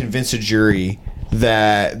 you try to convince a jury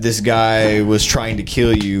that this guy was trying to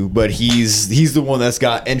kill you, but he's the one that's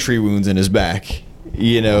got entry wounds in his back.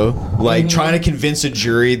 You know, like trying to convince a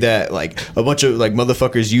jury that like a bunch of like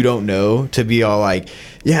motherfuckers you don't know to be all like,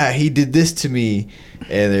 yeah, he did this to me,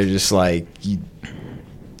 and they're just like, you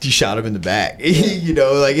shot him in the back. You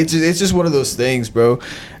know, like it's just one of those things, bro.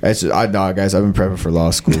 Guys, I've been prepping for law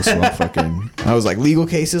school, so I was like, legal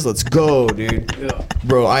cases, let's go, dude. Yeah.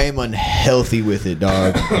 Bro, I am unhealthy with it,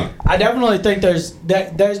 dog. I definitely think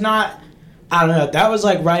there's not. I don't know. That was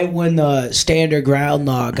like right when the standard ground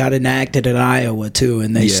law got enacted in Iowa too,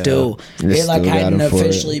 and they hadn't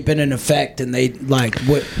officially been in effect, and they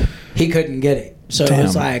he couldn't get it, so it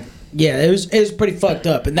was like. Yeah, it was pretty fucked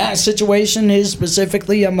up. In that situation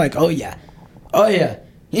specifically, I'm like, oh yeah, I'd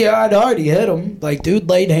already hit him. Like, dude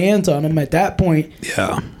laid hands on him at that point.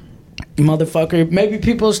 Yeah, motherfucker. Maybe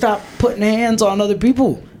people stop putting hands on other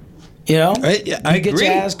people. You know, I agree. Get your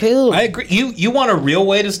ass killed. I agree. You want a real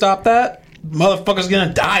way to stop that? Motherfucker's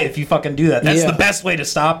gonna die if you fucking do that. That's the best way to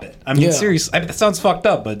stop it. I mean, seriously. That sounds fucked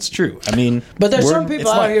up, but it's true. I mean, but there's some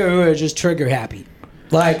people out here who are just trigger happy.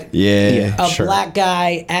 Like, black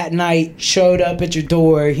guy at night showed up at your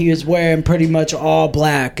door. He was wearing pretty much all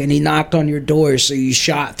black, and he knocked on your door, so you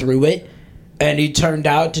shot through it. And he turned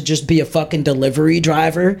out to just be a fucking delivery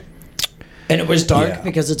driver. And it was dark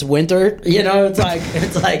because it's winter. You know, it's like,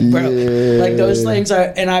 bro, like those things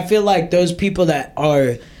are. And I feel like those people that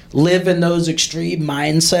live in those extreme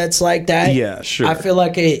mindsets like that. Yeah, sure. I feel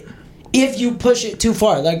like if you push it too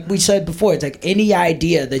far, like we said before, it's like any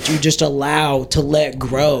idea that you just allow to let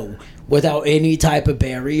grow without any type of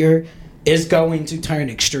barrier is going to turn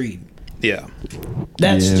extreme. Yeah.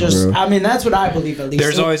 That's bro. I mean, that's what I believe, at least.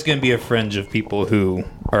 There's always going to be a fringe of people who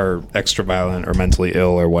are extra violent or mentally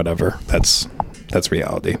ill or whatever. That's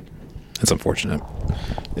reality. It's unfortunate.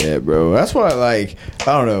 Yeah, bro. That's why, like,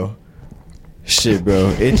 I don't know. Shit, bro.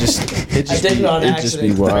 It just I did it on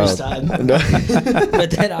accident the first time.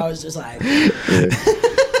 But then I was just like...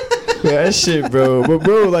 Yeah, that shit, bro. But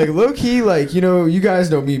bro, like low key, like, you know, you guys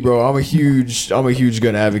know me, bro. I'm a huge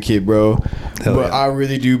gun advocate, bro. But I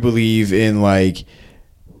really do believe in like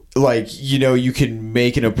you know, you can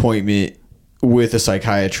make an appointment with a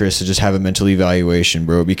psychiatrist to just have a mental evaluation,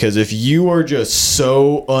 bro. Because if you are just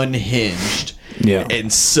so unhinged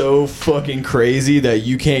and so fucking crazy that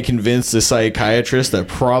you can't convince the psychiatrist that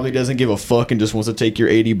probably doesn't give a fuck and just wants to take your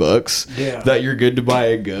 $80 that you're good to buy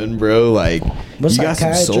a gun, bro. Like, you got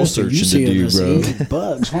some soul searching to do, bro.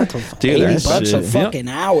 $80, what the fuck? Dude, $80 a fucking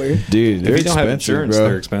hour. Dude, if you don't have insurance, bro.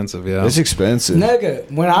 They're expensive. Yeah, it's expensive.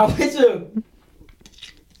 Nigga, when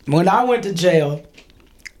I went to jail,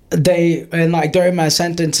 during my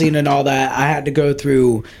sentencing and all that, I had to go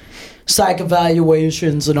through psych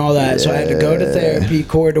evaluations and all that. So I had to go to therapy,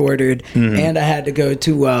 court ordered, and I had to go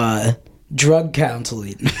to drug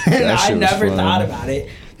counseling. And I never thought about it.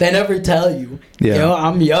 They never tell you. Yeah. You know,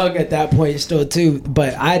 I'm young at that point still too,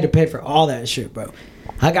 but I had to pay for all that shit, bro.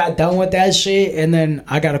 I got done with that shit, and then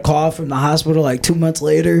I got a call from the hospital like 2 months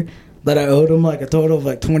later that I owed them like a total of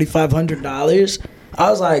like $2,500. I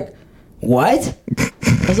was like, what?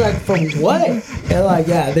 I was like, from what? And like,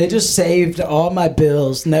 yeah, they just saved all my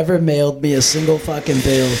bills, never mailed me a single fucking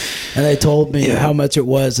bill, and they told me how much it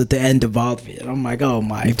was at the end of all of it. I'm like, oh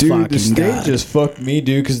my fucking God. Dude, the state just fucked me,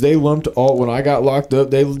 dude, because they lumped when I got locked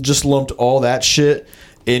up, they just lumped all that shit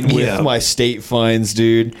in with my state fines,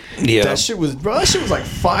 dude. Yeah, that shit was like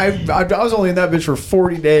 $5. I was only in that bitch for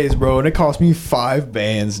 40 days, bro, and it cost me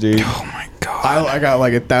 $5 dude. Oh my god, I got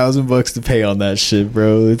like $1,000 to pay on that shit,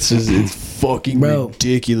 bro. It's fucking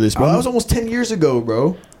ridiculous, bro. That was almost 10 years ago,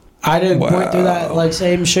 bro. I didn't went through that like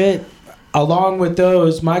same shit. Along with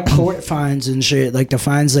those, my court fines and shit, like the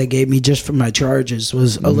fines they gave me just for my charges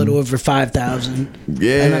was a little over $5,000.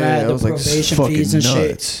 Yeah, and then I had the probation fees and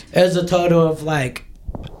shit. It was a total of like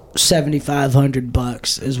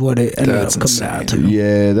 $7,500 is what it ended up coming out to.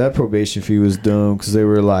 Yeah, that probation fee was dumb because they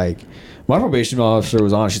were like, my probation officer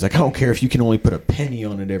was on. She's like, I don't care if you can only put a penny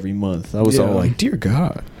on it every month. I was all like, dear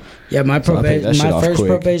God. Yeah, my first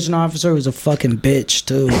probation officer was a fucking bitch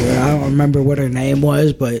too. Dude. I don't remember what her name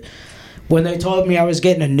was, but when they told me I was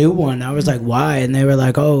getting a new one, I was like, why? And they were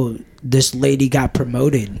like, oh, this lady got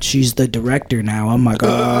promoted. She's the director now. I'm like,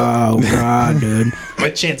 oh, God, dude. My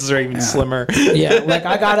chances are even slimmer. Yeah, like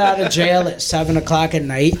I got out of jail at 7 o'clock at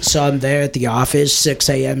night, so I'm there at the office 6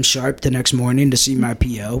 a.m. sharp the next morning to see my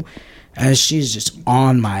PO. And she's just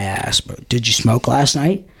on my ass, bro. Did you smoke last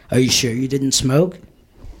night? Are you sure you didn't smoke?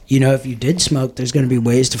 You know, if you did smoke, there's going to be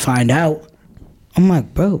ways to find out. I'm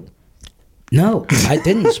like, bro. No, I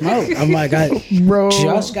didn't smoke. I'm like, I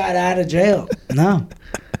just got out of jail. No.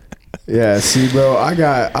 Yeah, see, bro,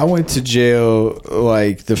 I went to jail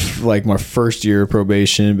like my first year of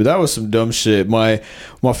probation, but that was some dumb shit. My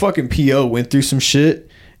fucking PO went through some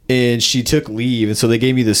shit, and she took leave, and so they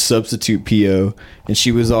gave me this substitute PO, and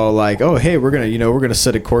she was all like, "Oh, hey, we're gonna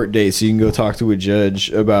set a court date so you can go talk to a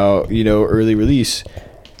judge about early release,"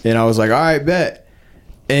 and I was like, "All right, bet."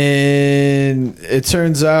 And it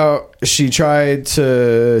turns out she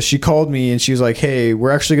called me and she was like, hey,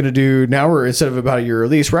 we're actually going to instead of about your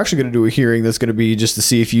release, we're actually going to do a hearing that's going to be just to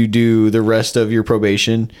see if you do the rest of your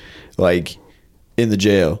probation, like, in the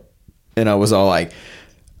jail. And I was all like,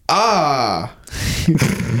 yeah,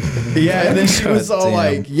 and then she was all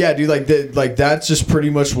like, yeah, dude, like that's just pretty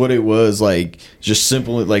much what it was, like, just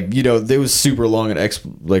simple, like, it was super long and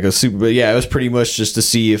but yeah, it was pretty much just to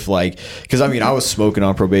see if, like, because I mean, I was smoking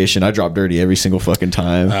on probation, I dropped dirty every single fucking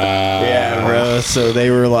time, yeah, bro. So they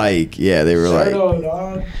were like, Serto,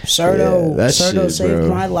 dog. Serto saved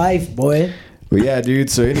my life, boy. But yeah, dude.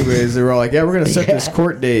 So, anyways, they were all like, "Yeah, we're gonna set this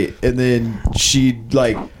court date," and then she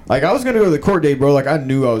like I was gonna go to the court date, bro. Like I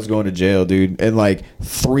knew I was going to jail, dude. And like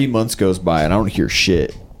 3 months goes by, and I don't hear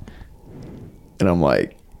shit. And I'm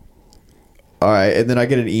like, all right. And then I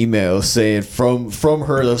get an email saying from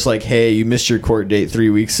her that's like, "Hey, you missed your court date 3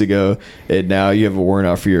 weeks ago, and now you have a warrant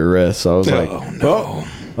out for your arrest." So I was like, "Oh,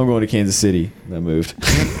 I'm going to Kansas City." And I moved.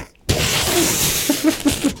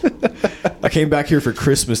 I came back here for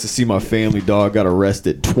Christmas to see my family. Dog got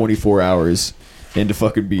arrested 24 hours into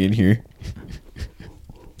fucking being here.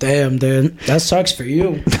 Damn, dude. That sucks for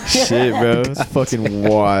you. Shit, bro. It's fucking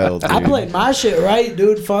wild, dude. I played my shit right,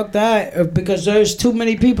 dude. Fuck that. Because there's too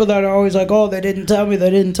many people that are always like, oh, they didn't tell me.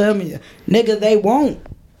 Nigga, they won't.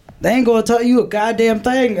 They ain't gonna tell you a goddamn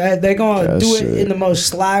thing. They gonna do it in the most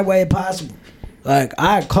sly way possible. Like,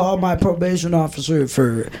 I called my probation officer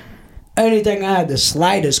for anything I had the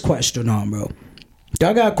slightest question on, bro.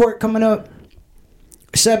 Y'all got court coming up?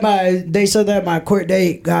 They said that my court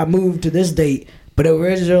date got moved to this date, but it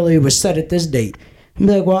originally was set at this date. I'm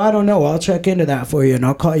like, well, I don't know. I'll check into that for you, and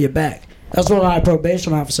I'll call you back. That's why my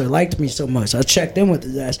probation officer liked me so much. I checked in with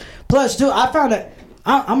his ass. Plus, too, I found that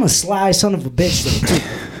I'm a sly son of a bitch, though, too.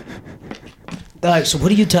 They're like, so what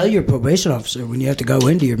do you tell your probation officer when you have to go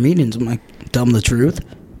into your meetings? I'm like, tell him the truth.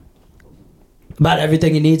 About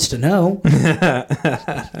everything he needs to know.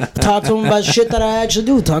 Talk to him about shit that I actually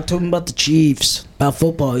do. Talk to him about the Chiefs, about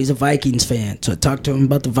football. He's a Vikings fan, so talk to him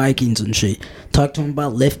about the Vikings and shit. Talk to him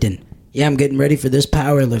about lifting. Yeah, I'm getting ready for this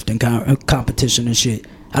powerlifting competition and shit.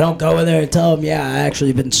 I don't go in there and tell him, yeah, I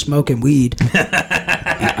actually been smoking weed.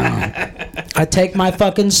 I take my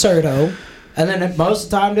fucking Serto, and then most of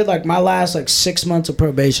the time, dude, like my last 6 months of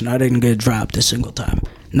probation, I didn't get dropped a single time.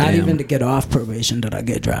 Not even to get off probation did I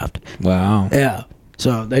get dropped. Wow. Yeah.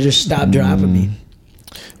 So they just stopped dropping me.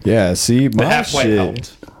 Yeah, see, my halfway shit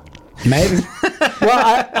helped. Maybe.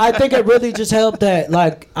 Well, I think it really just helped that,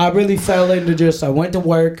 I really fell into I went to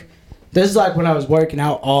work. This is when I was working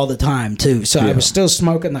out all the time, too. So I was still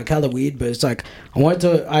smoking hella weed, but it's I'd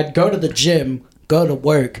go to the gym, go to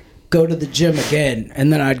work, go to the gym again,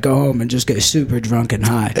 and then I'd go home and just get super drunk and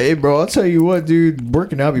high. Hey, bro, I'll tell you what, dude.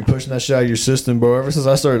 Working out be pushing that shit out of your system, bro. Ever since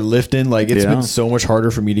I started lifting, it's been so much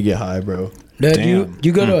harder for me to get high, bro. Dude,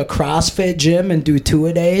 you go to a CrossFit gym and do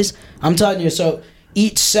 2-a-days? I'm telling you, so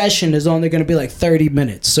each session is only going to be 30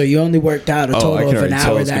 minutes. So you only worked out a total of an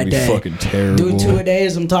hour that day. Fucking terrible. Do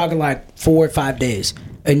 2-a-days, I'm talking 4 or 5 days.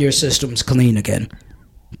 and your system's clean again.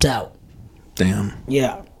 It's out. Damn.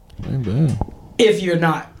 Yeah. If you're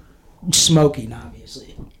not smoking,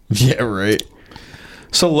 obviously. Yeah, right.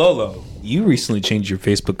 So Lolo, you recently changed your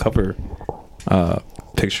Facebook cover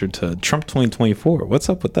picture to Trump 2024. What's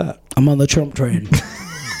up with that? I'm on the Trump train.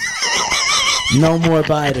 No more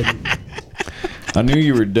Biden. I knew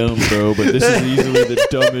you were dumb, bro, but this is easily the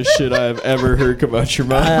dumbest shit I have ever heard come out your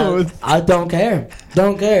mouth. I don't care.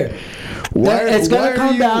 Don't care. It's going to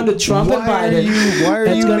come down to Trump and Biden.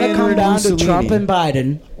 It's going to come down to Trump and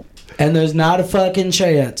Biden, and there's not a fucking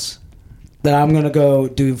chance that I'm going to go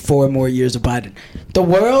do 4 more years of Biden. The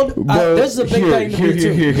world, this is a big thing to me,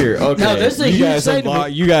 too. Here. Okay. No, this is a huge thing to me.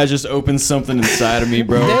 You guys just opened something inside of me,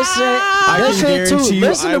 bro. I can guarantee you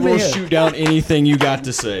I will shoot down anything you got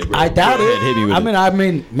to say, bro. I doubt Go it. ahead, hit me with it. I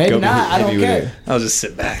mean, maybe not. I don't care. I'll just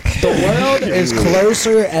sit back. The world is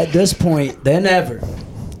closer at this point than ever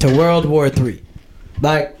to World War III.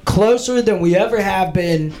 Like, closer than we ever have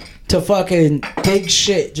been to fucking big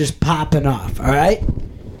shit just popping off, all right?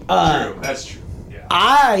 True. That's true.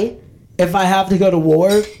 Yeah. If I have to go to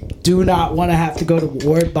war, do not want to have to go to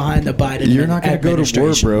war behind the Biden You're not going to go to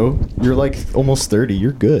war, bro. You're like almost 30.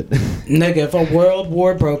 You're good. Nigga, if a world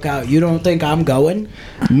war broke out, you don't think I'm going?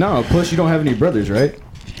 No, plus you don't have any brothers, right?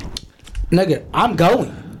 Nigga, I'm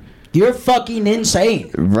going. You're fucking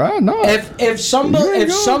insane. Right? No. If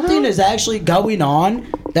something is actually going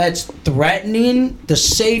on that's threatening the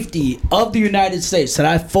safety of the United States, that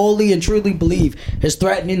I fully and truly believe is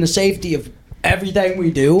threatening the safety of everything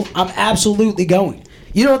we do, I'm absolutely going.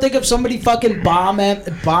 You don't think if somebody fucking bomb?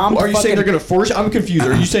 Are you saying they're gonna force? I'm confused.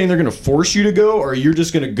 Are you saying they're gonna force you to go, or you're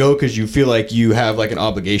just gonna go because you feel like you have like an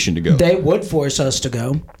obligation to go? They would force us to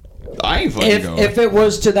go. I ain't fucking going. If it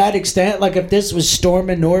was to that extent, like if this was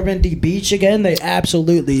storming Normandy Beach again, they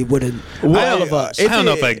absolutely wouldn't. All of us. I don't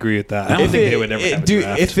know if I agree with that. I don't think they would ever have a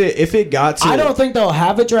draft. If it got to, I don't think they'll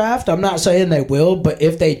have a draft. I'm not saying they will, but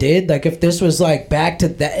if they did, like if this was like back to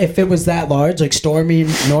that, if it was that large, like storming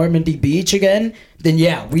Normandy Beach again, then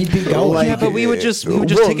yeah, we'd be going. Like, yeah, but we would just take an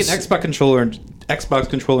Xbox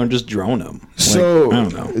controller and just drone them. So like, I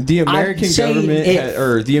don't know. The American government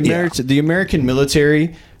the American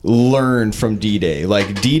military learned from D-Day.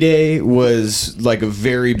 Like D-Day was like a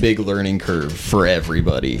very big learning curve for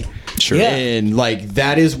everybody. Sure. Yeah. And like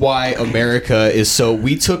that is why America is so.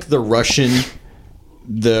 We took the Russian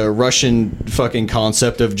fucking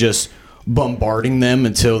concept of just bombarding them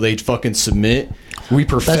until they fucking submit. We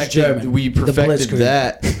perfected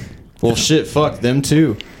that. Well, shit, fuck them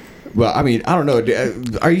too. Well, I mean, I don't know.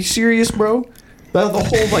 Are you serious, bro? The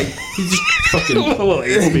whole like he's just fucking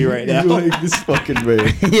it's me right now. Like this fucking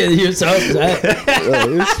man. Yeah, you're so upset.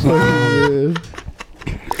 This fucking man.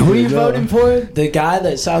 Who are you voting for? The guy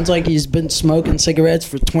that sounds like he's been smoking cigarettes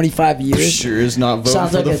for 25 years? Sure is not voting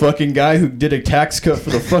for the fucking guy who did a tax cut for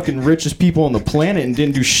the fucking richest people on the planet and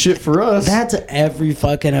didn't do shit for us. That's every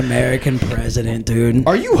fucking American president, dude.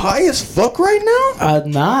 Are you high as fuck right now?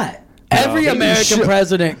 I'm not. Every American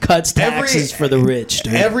president cuts taxes for the rich,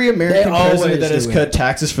 dude. Every American president that has cut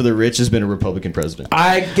taxes for the rich has been a Republican president.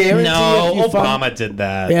 I guarantee. No, Obama did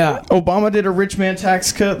that. Yeah, Obama did a rich man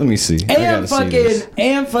tax cut. Let me see. And fucking.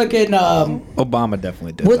 Obama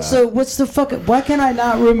definitely did. What's the fucking? Why can I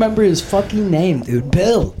not remember his fucking name, dude?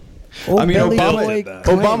 Bill. I mean,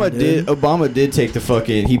 Obama did take the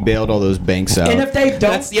fucking. He bailed all those banks out. And if they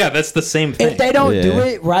don't, that's the same thing. If they don't do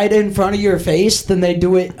it right in front of your face, then they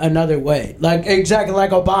do it another way. Like exactly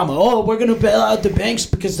like Obama. Oh, we're gonna bail out the banks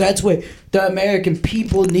because that's what the American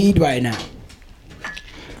people need right now.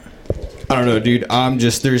 I don't know, dude.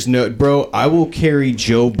 Bro, I will carry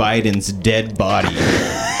Joe Biden's dead body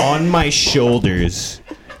on my shoulders.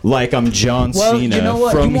 Like I'm John Cena, you know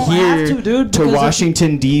what? from here to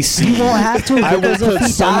Washington, D.C. You won't have to. I will put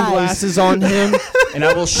sunglasses on him, and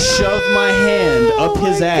I will shove my hand up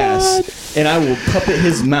his ass, and I will puppet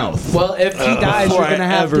his mouth. Well, if he dies, you're going to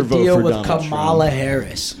have to deal with Kamala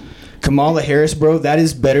Harris. Kamala Harris, bro, that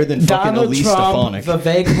is better than fucking Elise Stefanik.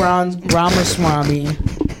 Vivek Ramaswamy.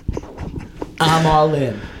 I'm all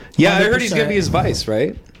in. Yeah, 100%. I heard he's going to be his vice,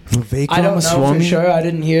 right? I don't know for sure. I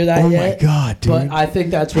didn't hear that yet. Oh my god, dude! But I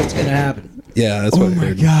think that's what's gonna happen. Yeah, that's what I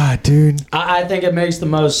heard. Oh my god, dude! I think it makes the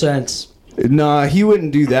most sense. Nah, he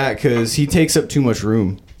wouldn't do that because he takes up too much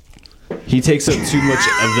room. He takes up too much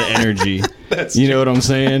of the energy. You know what I'm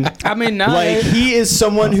saying? I mean, he is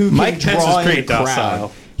someone who Mike can Pence draw is pretty in a crowd.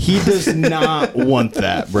 docile. He does not want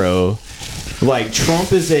that, bro. Like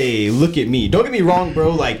Trump is look at me. Don't get me wrong,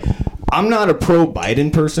 bro. Like I'm not a pro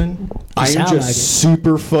Biden person. I am just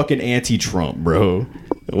super fucking anti-Trump, bro.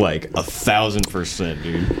 Like 1,000%,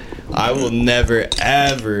 dude. I will never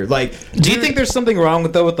ever like. Do you think there's something wrong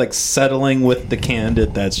with like settling with the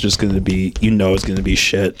candidate that's just going to be, is going to be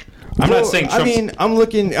shit? I'm not saying Trump's...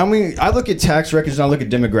 I look at tax records and I look at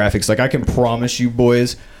demographics. Like, I can promise you,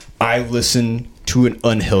 boys, I listen to an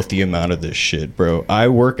unhealthy amount of this shit, bro. I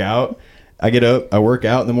work out. I get up, I work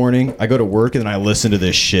out in the morning, I go to work, and then I listen to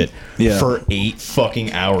this shit for 8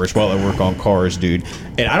 fucking hours while I work on cars, dude.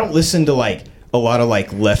 And I don't listen to, like, a lot of, like,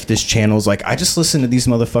 leftist channels. Like, I just listen to these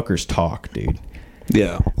motherfuckers talk, dude.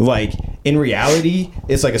 Yeah. Like, in reality,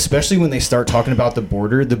 it's like, especially when they start talking about the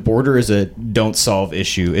border is a don't solve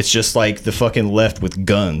issue. It's just like the fucking left with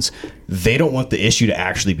guns. They don't want the issue to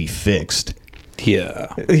actually be fixed.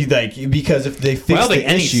 Yeah. Like, because if they fix the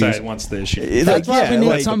any issues... side wants the issue. That's why we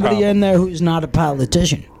need somebody in there who's not a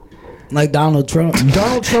politician. Like Donald Trump.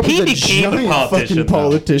 Donald Trump is a giant fucking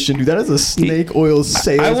politician, dude. That is a snake oil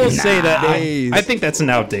salesman. I will say that I think that's an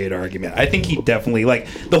outdated argument. I think he definitely, like,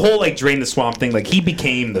 the whole, like, drain the swamp thing, like, he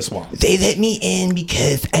became the swamp. They let me in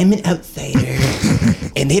because I'm an outsider.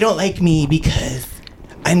 And they don't like me because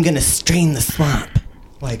I'm gonna strain the swamp.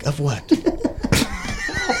 Like, of what?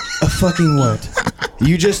 Of fucking what?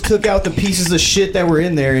 You just took out the pieces of shit that were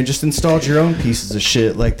in there and just installed your own pieces of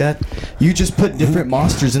shit like that. You just put different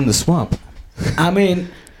monsters in the swamp. I mean,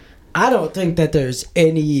 I don't think that there's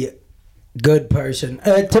any good person.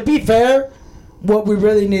 To be fair, what we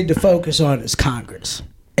really need to focus on is Congress.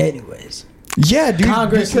 Anyways. Yeah, dude.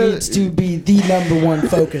 Congress needs to be the number one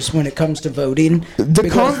focus when it comes to voting.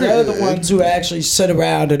 Because they're the ones who actually sit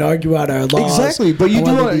around and argue out our laws. Exactly, but you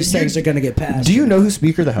do these things are going to get passed. Do you know who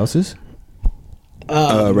Speaker of the House is?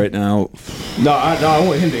 Right now. No, I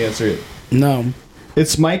want him to answer it. No.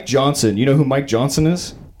 It's Mike Johnson. You know who Mike Johnson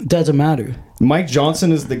is? Doesn't matter. Mike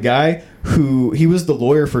Johnson is the guy he was the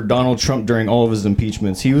lawyer for Donald Trump during all of his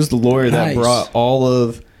impeachments. He was the lawyer that brought all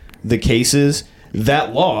of the cases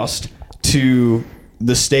that lost to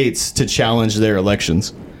the states to challenge their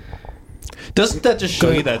elections. Doesn't that just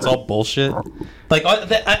show you that it's all bullshit? Like, I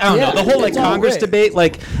don't know, the whole, like, Congress debate,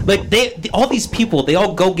 like all these people, they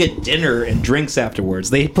all go get dinner and drinks afterwards.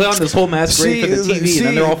 They put on this whole masquerade for the TV, and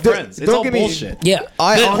then they're all friends. It's all bullshit. Yeah.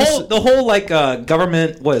 The whole like,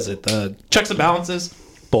 government, what is it, the checks and balances?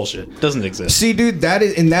 Bullshit. Doesn't exist. See, dude, that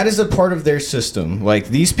is a part of their system. Like,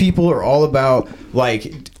 these people are all about,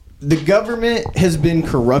 like... The government has been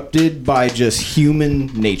corrupted by just human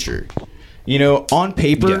nature. You know, on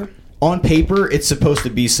paper, it's supposed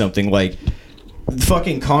to be something like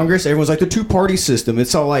fucking Congress. Everyone's like the two-party system.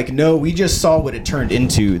 It's all like, no, we just saw what it turned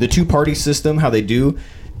into. The two-party system, how they do,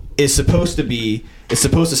 is supposed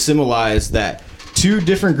to symbolize that two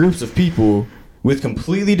different groups of people with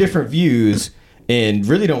completely different views and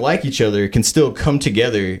really don't like each other can still come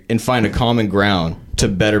together and find a common ground to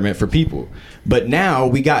betterment for people. But now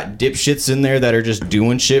we got dipshits in there that are just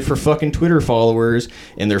doing shit for fucking Twitter followers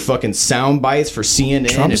and their fucking sound bites for CNN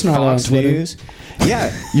Trump's and not Fox on Twitter. News.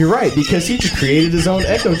 Yeah, you're right, because he just created his own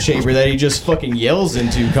echo chamber that he just fucking yells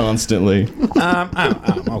into constantly.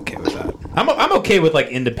 I'm okay with that. I'm okay with, like,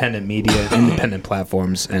 independent media, independent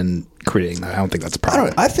platforms, and creating that. I don't think that's a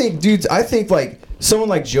problem. I think like someone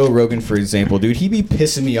like Joe Rogan, for example, dude, he be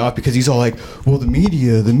pissing me off because he's all like, well, the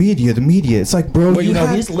media. It's like, bro,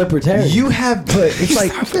 well, he's libertarian. You have, but it's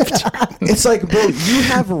like, bro, you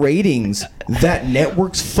have ratings that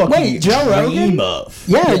networks fucking Joe dream Rogan? of.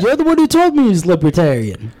 Yeah, you're the one who told me he's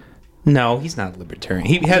libertarian. No, he's not libertarian.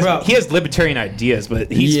 He has libertarian ideas,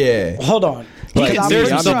 but he's Hold on. He considers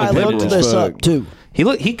himself a liberal. I looked this up too.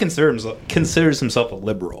 He considers himself a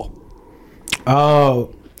liberal.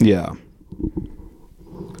 Oh, yeah.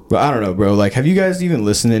 But I don't know, bro. Like, have you guys even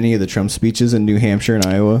listened to any of the Trump speeches in New Hampshire and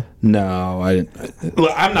Iowa? No, I didn't.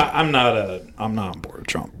 Look, I'm not on board with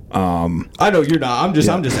Trump. I know you're not. I'm just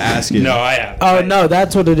asking. No, I have. Oh no,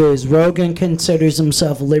 that's what it is. Rogan considers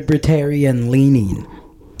himself libertarian leaning.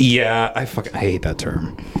 Yeah, I hate that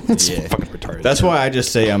term. It's fucking retarded. That's why I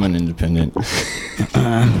just say I'm an independent.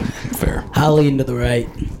 Fair. I lean to the right.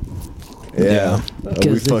 Yeah.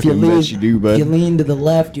 Because if you lean to the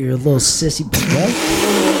left, you're a little sissy. What?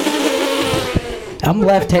 I'm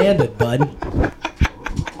left-handed, bud.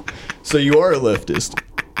 So you are a leftist?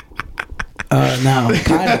 No,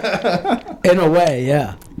 kind of. In a way,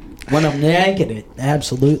 yeah. When I'm yanking it,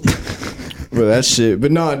 absolutely. But that shit.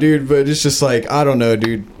 But nah, dude. But it's just like, I don't know,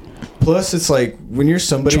 dude. Plus, it's like when you're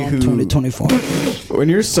somebody Trump 2024. When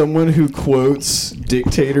you're someone who quotes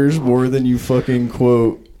dictators more than you fucking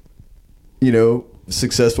quote, you know,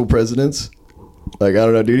 successable presidents. Like, I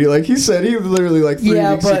don't know, dude. He said, he literally, like, 3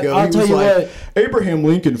 weeks ago, I'll he tell was you like, what. Abraham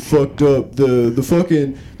Lincoln fucked up. The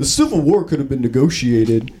Civil War could have been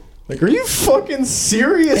negotiated. Like, are you fucking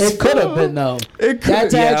serious? It could have been though.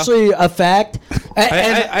 That's yeah. actually a fact.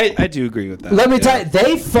 I do agree with that. Let me tell you,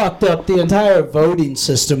 they fucked up the entire voting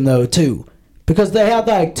system though too, because they had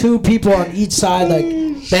like two people on each side. Like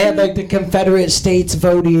they had like the Confederate states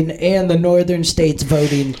voting and the Northern states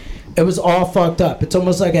voting. It was all fucked up. It's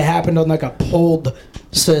almost like it happened on like a polled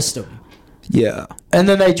system. Yeah. And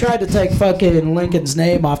then they tried to take fucking Lincoln's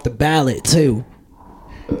name off the ballot too.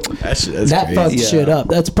 That's That fucked shit up.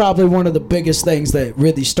 That's probably one of the biggest things that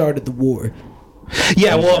really started the war.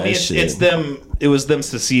 Yeah, well, I mean, it's them. It was them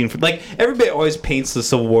seceding. Like everybody always paints the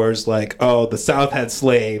Civil War as like, oh, the South had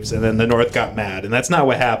slaves, and then the North got mad, and that's not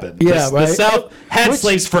what happened. Yeah, the right. South had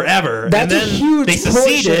slaves forever, That's and then a huge they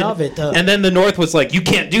seceded, portion of it, though. and then the North was like, you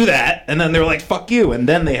can't do that, and then they were like, fuck you, and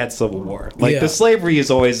then they had Civil War. Like the slavery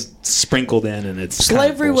is always sprinkled in, and it's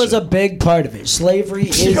slavery was a big part of it. Slavery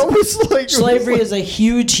is a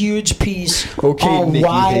huge piece on Nikki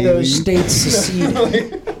why Haley. those states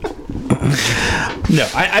seceded. No,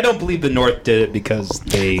 I don't believe the North did it because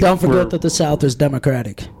they Don't forget were, that the South is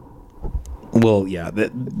democratic. well, yeah,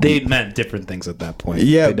 they meant different things at that point.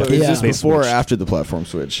 Yeah, They but definitely- is this they before or switched. after the platform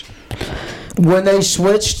switch? When they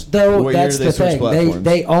switched, though, What year that's did the they switch thing. platforms?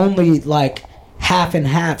 They only like half and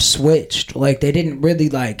half switched. Like they didn't really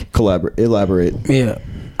like. Elaborate. Yeah,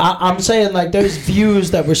 I'm saying like there's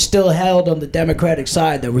views that were still held on the Democratic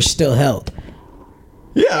side that were still held.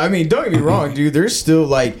 Yeah, I mean, don't get me wrong, dude. There's still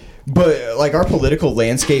like, but like our political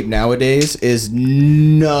landscape nowadays is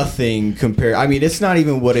nothing compared. I mean, it's not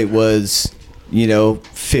even what it was,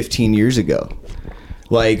 15 years ago.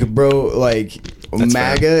 Like, bro, like That's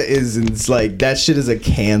MAGA is like that shit is a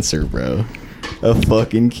cancer, bro. A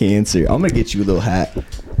fucking cancer. I'm gonna get you a little hat.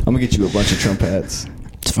 I'm gonna get you a bunch of Trump hats.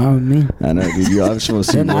 It's fine with me. I know, dude. I just want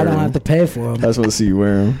to see you Then wear I don't them. have to pay for I them. just want to see you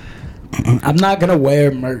wear them. I'm not gonna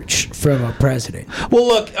wear merch from a president. Well,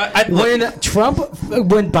 look, When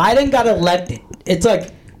Biden got elected, it's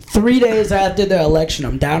like 3 days after the election.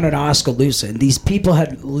 I'm down in Oskaloosa, and these people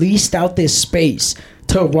had leased out this space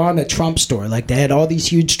to run a Trump store. Like they had all these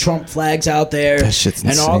huge Trump flags out there, That shit's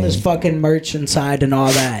and all this insane. fucking merch inside and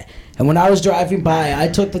all that. And when I was driving by, I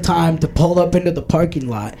took the time to pull up into the parking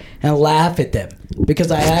lot and laugh at them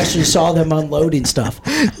because I actually saw them unloading stuff.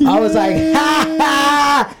 I was like, ha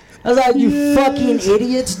ha! I was like, you fucking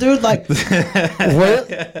idiots, dude. Like,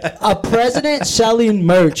 a president selling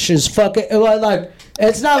merch is fucking, like,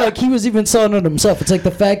 it's not like he was even selling it himself. It's like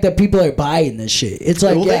the fact that people are buying this shit. It's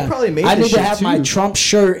like, Well, they probably made I this need to shit have my too. Trump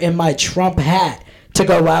shirt and my Trump hat to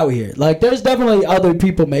go out here. Like, there's definitely other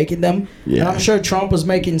people making them. Yeah. And I'm sure Trump was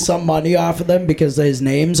making some money off of them because his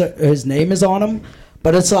name is on them.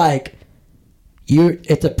 But it's like,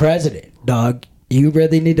 it's a president, dog. You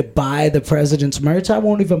really need to buy the president's merch? I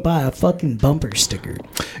won't even buy a fucking bumper sticker.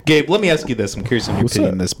 Gabe, let me ask you this. I'm curious in your What's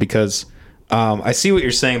opinion on up? this because I see what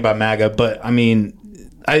you're saying about MAGA, but I mean,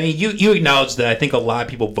 you acknowledge that I think a lot of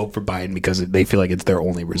people vote for Biden because they feel like it's their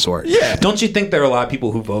only resort. Yeah. Don't you think there are a lot of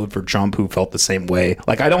people who voted for Trump who felt the same way?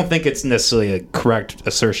 Like, I don't think it's necessarily a correct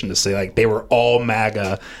assertion to say like they were all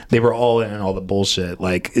MAGA, they were all in and all the bullshit.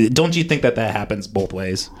 Like, don't you think that happens both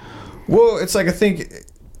ways? Well, it's like I think.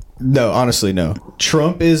 No, honestly, no.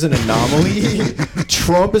 Trump is an anomaly.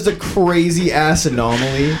 Trump is a crazy ass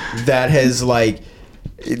anomaly that has like.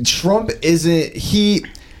 Trump isn't he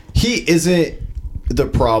isn't the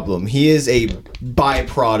problem. He is a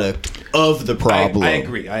byproduct of the problem. I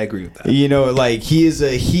agree with that. Like he is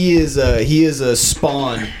a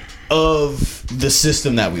spawn of the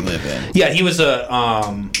system that we live in. Yeah, he was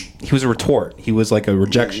a retort. He was like a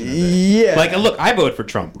rejection of it. Yeah. Like, look, I voted for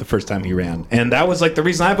Trump the first time he ran, and that was like the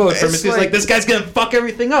reason I voted for him. It's Is like- this guy's gonna fuck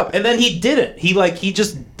everything up, and then he didn't. He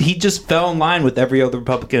just fell in line with every other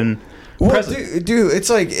Republican Well, president. dude, it's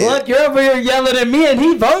like Look, you're over here yelling at me, and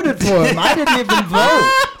he voted for him. I didn't even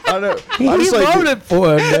vote. I know. He I just like voted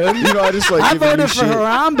for him, dude. I just like I giving you voted for shit.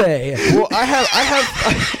 Harambe. Well,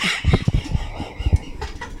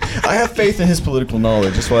 I have faith in his political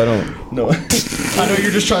knowledge. That's why I don't. No, I know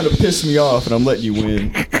you're just trying to piss me off, and I'm letting you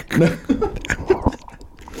win.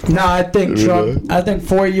 No, I think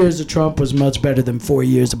 4 years of Trump was much better than 4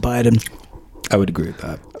 years of Biden. I would agree with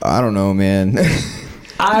that. I don't know, man.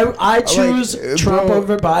 I choose Trump bro.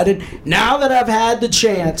 over Biden. Now that I've had the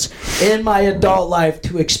chance in my adult life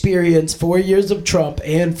to experience 4 years of Trump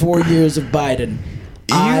and 4 years of Biden,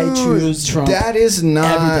 I choose Trump. That is every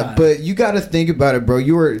not. time. But you got to think about it, bro.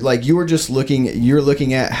 You're just looking. You're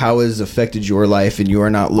looking at how it has affected your life, and you are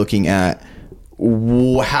not looking at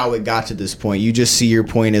how it got to this point. You just see your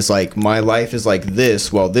point as like my life is like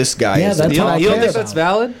this, while this guy Yeah, is. that's what I You don't care think that's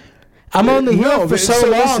about. valid? I'm only here for but so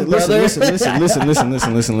long, brother.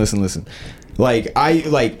 listen. Like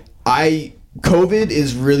COVID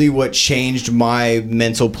is really what changed my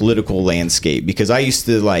mental political landscape, because I used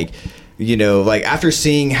to after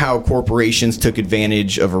seeing how corporations took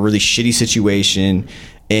advantage of a really shitty situation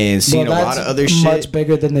and seeing a lot of other shit. Much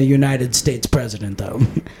bigger than the United States president, though.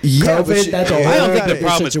 Yeah, COVID, that's I don't think the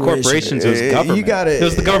problem is corporations. It was government. It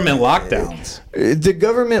was the government lockdowns. The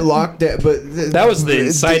government lockdown, but that was the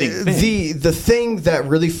inciting thing. The thing that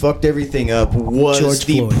really fucked everything up was George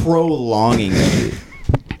Floyd. Prolonging of it.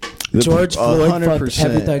 George Floyd fucked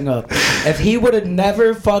everything up. If he would have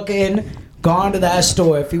never fucking gone to that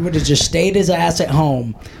store, if he would have just stayed his ass at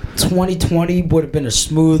home, 2020 would have been a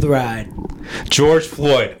smooth ride. George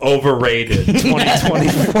Floyd, overrated.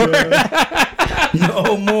 2024.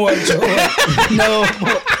 No more, George. No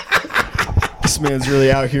more. This man's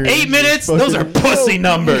really out here. 8 minutes? Those are pussy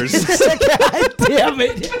numbers. God damn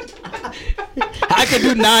it. I could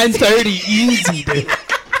do 9:30 easy, dude.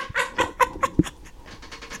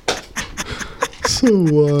 So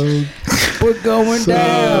wild. We're going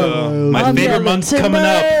down. My favorite month's coming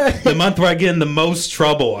up. The month where I get in the most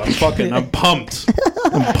trouble. I'm pumped.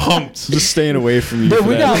 I'm pumped. Just staying away from you. Dude,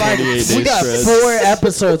 we got 4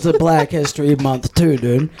 episodes of Black History Month too,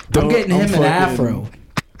 dude. I'm getting him an afro.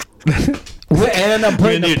 And I'm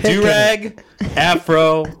putting a do-rag,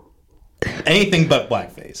 afro, anything but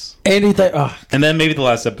blackface. Anything. And then maybe the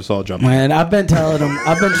last episode I'll jump in. Man, I've been telling him.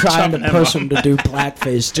 I've been trying to push him to do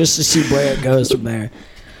blackface just to see where it goes from there.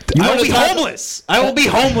 I will be homeless. I will be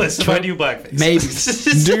homeless if I do blackface. Maybe.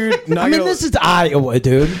 Dude, I mean, this is Iowa,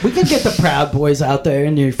 dude. We can get the Proud Boys out there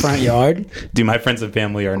in your front yard. Dude, my friends and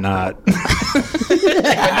family are not. They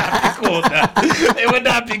would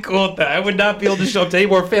not be cool with that. I would not be able to show up to any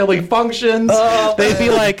more family functions. They'd be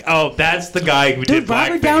like, "Oh, that's the guy who did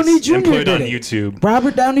Robert blackface Downey Jr. and put it on did YouTube."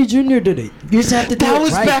 Robert Downey Jr. did it. You just have to do That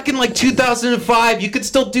was right. back in like 2005. You could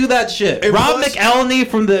still do that shit. It Rob was- McElhenney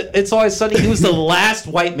from the It's Always Sunny, he was the last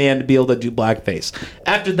white man to be able to do blackface.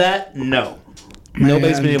 After that, no.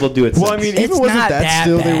 Nobody's been able to do it since. Well, I mean, It's even wasn't not that that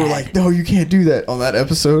still, they were bad. like, no, you can't do that on that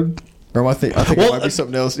episode. Or I think it might be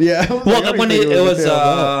something else. Yeah. Well, when it was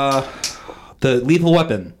the Lethal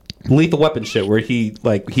Weapon shit, where he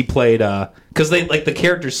played because they like the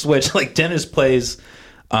characters switch. Like Dennis plays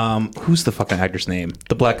who's the fucking actor's name?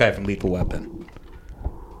 The black guy from Lethal Weapon.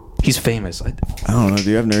 He's famous. I don't know,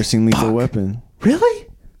 dude. I've never seen Lethal Weapon. Really?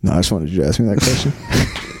 No, I just wanted you to ask me that question.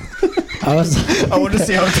 I wanted to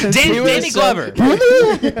see how Danny Glover.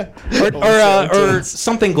 or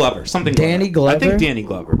something Glover. Danny Glover? I think Danny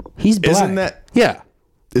Glover. He's black. Isn't that? Yeah.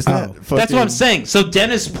 Isn't that fucking, That's what I'm saying. So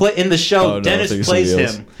Dennis in the show. Oh, no, Dennis I think plays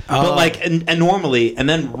somebody him, but like and normally, and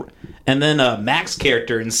then Mac's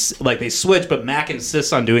character and like they switch, but Mac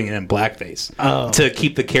insists on doing it in blackface to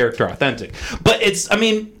keep the character authentic. But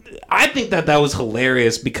I think that was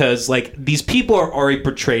hilarious because like these people are already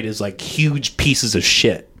portrayed as like huge pieces of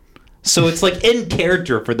shit. So it's like in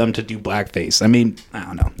character for them to do blackface. I mean, I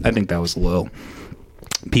don't know. I think that was a little.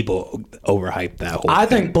 People overhyped that whole I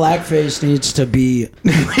thing. think blackface needs to be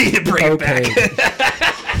Bring it back.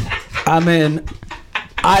 I mean,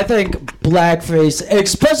 I think blackface,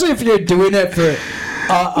 especially if you're doing it for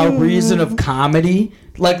a reason of comedy,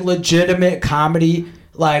 like legitimate comedy,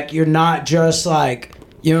 like you're not just like,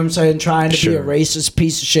 you know what I'm saying, trying to be a racist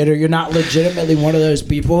piece of shit, or you're not legitimately one of those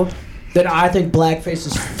people, then I think blackface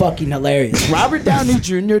is fucking hilarious. Robert Downey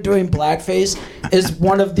Jr. doing blackface is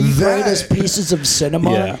one of the greatest pieces of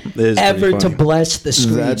cinema ever to bless the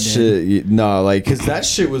screen. That shit, no, like, because that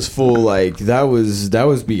shit was full, like, that was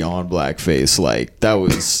beyond blackface. Like, that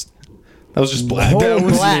was just black. That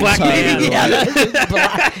was black man. Yeah, that was just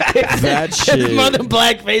black. that shit. It's more than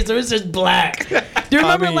blackface. It was just black. Do you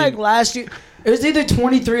remember like last year? It was either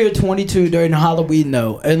 23 or 22 during Halloween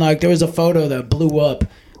though, and like there was a photo that blew up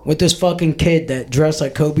with this fucking kid that dressed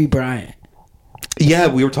like Kobe Bryant. Yeah,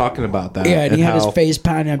 we were talking about that. Yeah, and he had his face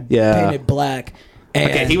painted black. And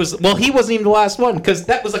okay, he wasn't even the last one because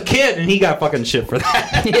that was a kid and he got fucking shit for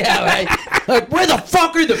that. Yeah, right. Like, where the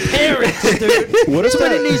fuck are the parents, dude?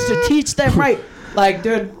 Somebody needs to teach them right. Like,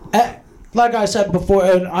 dude, like I said before,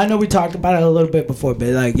 and I know we talked about it a little bit before, but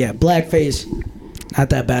like, yeah, blackface, not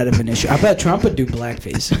that bad of an issue. I bet Trump would do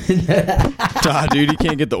blackface. Nah, dude, he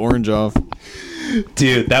can't get the orange off.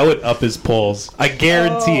 Dude, that would up his polls. I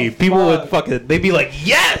guarantee people would fucking. They'd be like,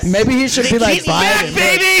 yes. Maybe he should be like Biden, back,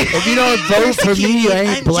 baby. If you don't vote for me, you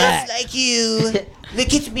ain't I'm black. just like you.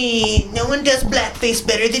 Look at me. No one does blackface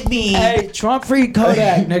better than me. Hey, Trump free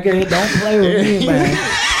Kodak, nigga. Don't play with me, man.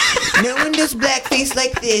 No one does blackface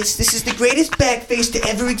like this. This is the greatest blackface to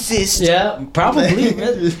ever exist. Yeah, probably.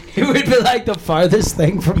 It would be like the farthest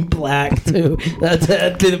thing from black, too.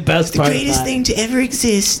 That'd be the best The part. greatest about it. thing to ever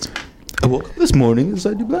exist. I woke up this morning as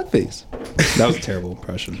I do blackface. That was a terrible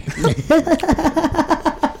impression.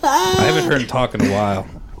 I haven't heard him talk in a while.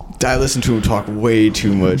 I listen to him talk way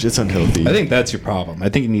too much. It's unhealthy. I think that's your problem. I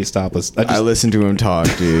think you need to stop us. I listen to him talk,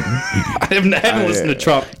 dude. I haven't listened to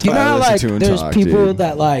Trump. You know how, like, there's people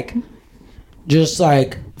that, like, just,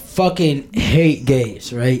 like, fucking hate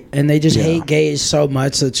gays, right? And they just hate gays so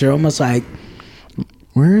much that you're almost like,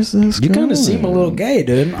 where is this you kind of seem a little gay,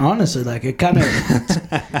 dude. Honestly, like, it kind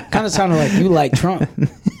of sounded like you like Trump.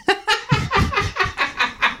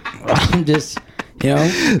 I'm just... You know,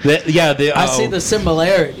 I see the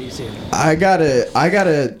similarities here. I'm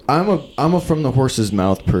a from the horse's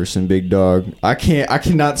mouth person, big dog. I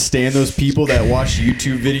cannot stand those people that watch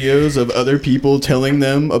YouTube videos of other people telling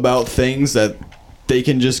them about things that they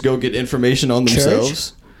can just go get information on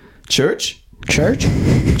themselves. Church? Yeah,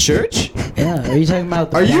 are you talking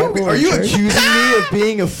about? Are you accusing me of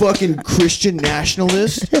being a fucking Christian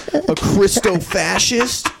nationalist, a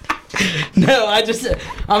Christo-fascist? No,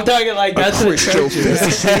 I'm talking like that's a church.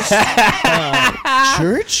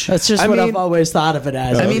 Church? That's just what I've always thought of it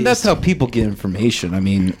as. I mean, that's how people get information. I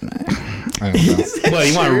mean, I don't know. Well,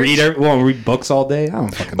 you want to read books all day? I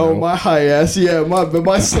don't fucking know. Oh, my high ass, yeah,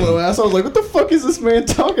 my slow ass. I was like, what the fuck is this man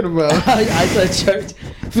talking about? I said church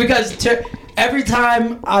because every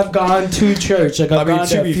time I've gone to church, like I've gone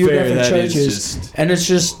to a few different churches, and it's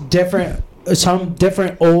just different. Some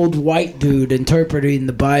different old white dude interpreting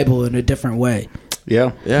the Bible in a different way.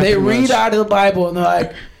 Yeah. They read out of the Bible and they're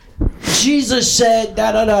like, Jesus said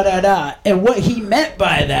da da da da da, and what he meant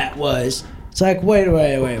by that was, it's like, wait.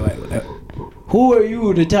 Who are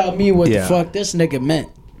you to tell me what the fuck this nigga meant?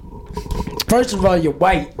 First of all, you're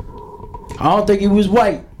white. I don't think he was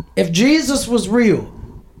white. If Jesus was real,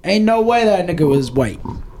 ain't no way that nigga was white.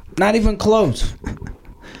 Not even close.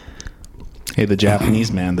 Hey, the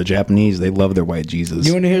Japanese, man. The Japanese, they love their white Jesus.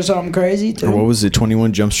 You want to hear something crazy, too? Or what was it,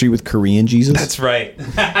 21 Jump Street with Korean Jesus? That's right.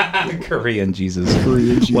 Korean Jesus.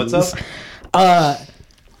 What's up?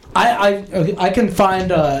 I can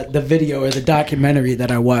find the video or the documentary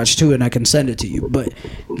that I watched, too, and I can send it to you. But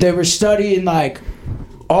they were studying, like,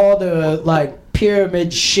 all the, like,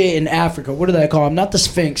 pyramid shit in Africa. What do they call them? Not the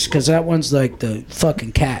Sphinx, because that one's, like, the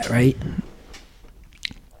fucking cat, right?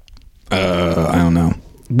 I don't know.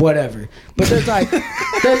 Whatever, but there's like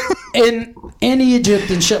in Egypt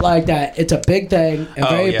and shit like that. It's a big thing and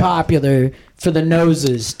very popular for the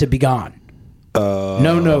noses to be gone.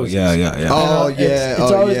 No noses. Yeah. It's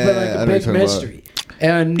always been like a big mystery.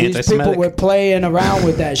 And these people were playing around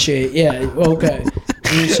with that shit. Yeah, okay.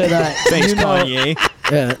 You said that. Thanks, Kanye.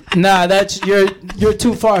 Yeah, nah, that's you're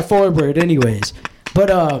too far forward, anyways.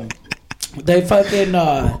 But they fucking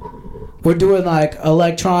were doing like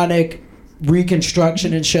electronic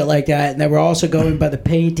reconstruction and shit like that, and they were also going by the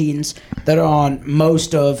paintings that are on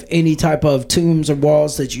most of any type of tombs or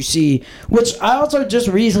walls that you see, which I also just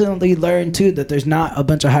recently learned too that there's not a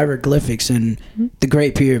bunch of hieroglyphics in the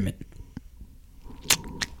Great Pyramid.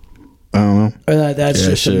 I don't know. Or that's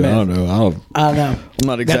just a myth. I don't know. I don't know. I'm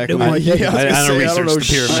not exactly. I don't research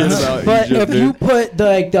the pyramids. But Egypt, if you put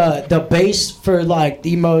the base for like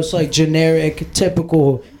the most like generic,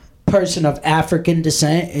 typical person of African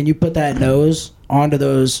descent, and you put that nose onto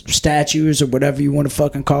those statues or whatever you want to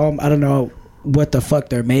fucking call them, I don't know what the fuck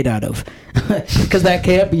they're made out of, because that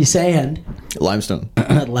can't be sand. Limestone.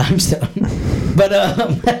 Limestone. But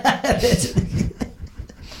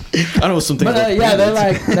I know something. But yeah, they're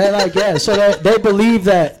like yeah. So they believe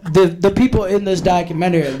that the people in this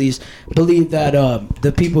documentary at least believe that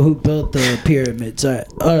the people who built the pyramids are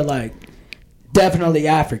like definitely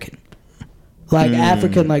African. Like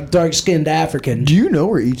African, like dark-skinned African. Do you know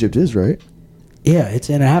where Egypt is, right? Yeah, it's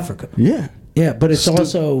in Africa. Yeah. Yeah, but it's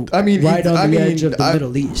also right on the edge of the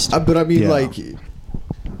Middle East. But I mean, like...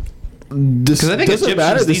 Because I think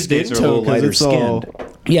Egyptians these days are a little lighter skinned.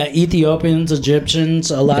 Yeah, Ethiopians,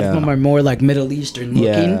 Egyptians, a lot of them are more like Middle Eastern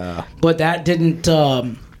looking. Yeah. But that didn't...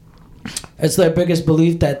 it's their biggest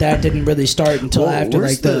belief that didn't really start until after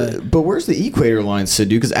like But where's the equator line sit,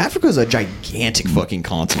 dude? Because Africa's a gigantic fucking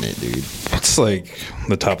continent, dude. It's like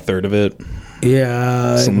the top third of it.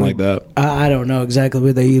 Yeah. Something like that. I don't know exactly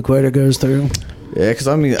where the equator goes through. Yeah, because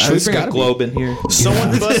I mean... Should we bring a globe in here?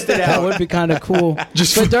 Someone busted out. That would be kind of cool.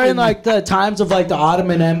 But during like the times of like the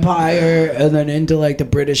Ottoman Empire and then into like the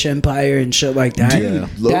British Empire and shit like that, dude,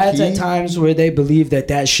 that's at times where they believe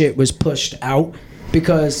that shit was pushed out.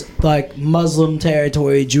 Because, like, Muslim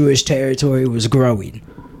territory, Jewish territory was growing.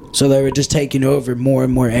 So they were just taking over more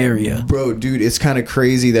and more area. Bro, dude, it's kind of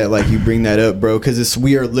crazy that, like, you bring that up, bro. Because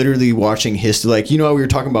we are literally watching history. Like, you know how we were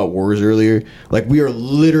talking about wars earlier? Like, we are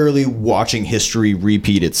literally watching history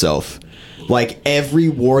repeat itself. Like every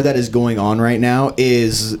war that is going on right now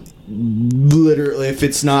is literally, if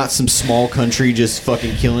it's not some small country just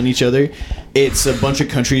fucking killing each other, it's a bunch of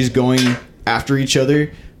countries going after each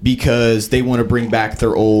other because they want to bring back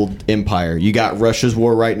their old empire. You got Russia's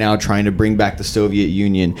war right now trying to bring back the Soviet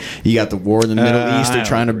Union. You got the war in the Middle East. They're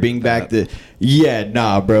trying to bring back the... Yeah,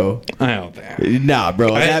 nah, bro. I don't think. Nah,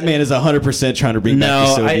 bro. That man is 100% trying to bring back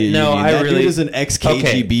the Soviet Union. That dude is an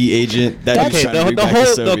ex-KGB agent. That dude's trying to bring back the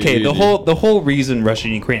Soviet Union. The whole reason Russia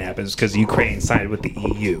and Ukraine happens is because Ukraine sided with the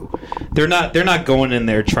EU. They're not going in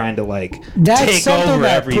there trying to take over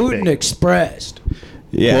everything. Putin expressed.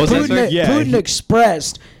 Yeah, Putin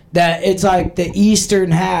expressed that it's like the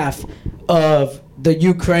eastern half of the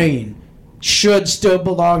Ukraine should still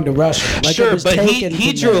belong to Russia. Like sure, but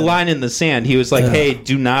he drew a line in the sand. He was like, "Hey,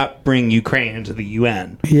 do not bring Ukraine into the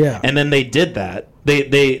UN." Yeah, and then they did that.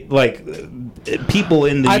 They like people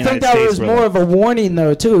in the United States. I think that was more of a warning,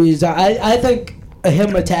 though. Too, I think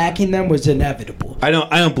him attacking them was inevitable. I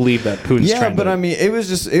don't believe that Putin's trying to... Yeah, but I mean,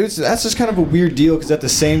 that's just kind of a weird deal because at the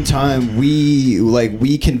same time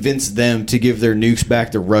we convinced them to give their nukes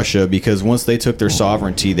back to Russia because once they took their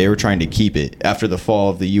sovereignty, they were trying to keep it after the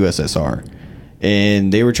fall of the USSR.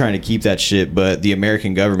 And they were trying to keep that shit, but the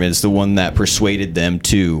American government is the one that persuaded them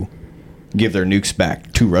to give their nukes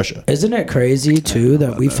back to Russia. Isn't it crazy too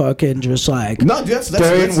that we fucking just like no, that's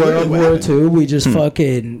during World War II we just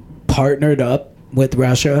fucking partnered up with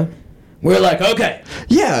Russia? We're like, okay.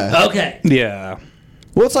 Yeah. Okay. Yeah.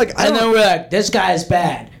 Well, it's like... And then we're like, this guy's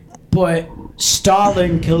bad. But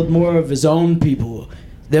Stalin killed more of his own people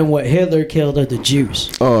than what Hitler killed of the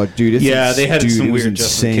Jews. Oh, dude. They had some weird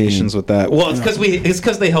justifications with that. Well, it's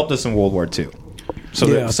because they helped us in World War II.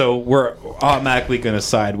 So we're automatically going to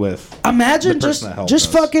side with imagine the person that helped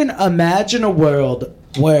just us. Fucking imagine a world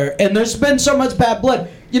where... And there's been so much bad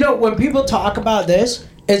blood. You know, when people talk about this...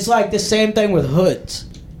 It's like the same thing with hoods.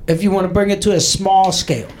 If you want to bring it to a small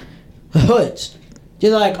scale. Hoods.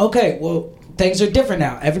 You're like, okay, well, things are different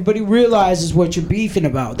now. Everybody realizes what you're beefing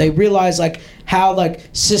about. They realize like how like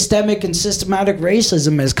systemic and systematic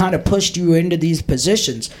racism has kind of pushed you into these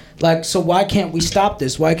positions. Like, so why can't we stop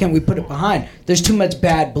this? Why can't we put it behind? There's too much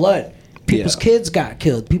bad blood. People's kids got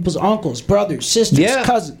killed. People's uncles, brothers, sisters,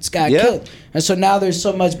 cousins got killed. And so now there's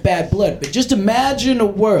so much bad blood. But just imagine a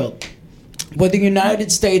world where the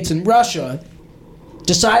United States and Russia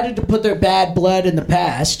decided to put their bad blood in the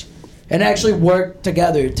past and actually work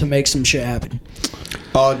together to make some shit happen.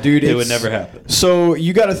 Oh, dude, it would never happen. So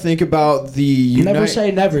you got to think about the never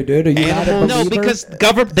say never, dude. Are you not a believer? No, because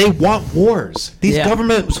they want wars. These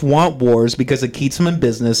governments want wars because it keeps them in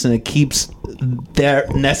business and it keeps their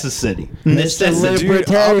necessity.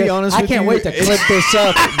 Dude, I'll be honest with you. I can't wait to clip this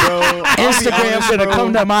up, bro. Instagram's gonna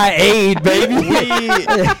come to my aid, baby.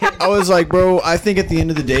 I was like, bro, I think at the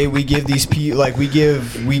end of the day, we give these people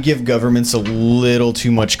we give governments a little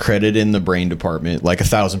too much credit in the brain department, like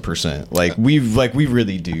 1,000%. Like we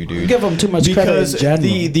really do, dude. Give them too much credit in general.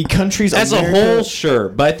 The countries as a whole, sure,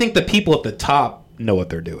 but I think the people at the top know what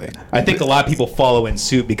they're doing. I think a lot of people follow in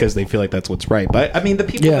suit because they feel like that's what's right. But I mean, the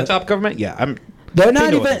people at the top government, they're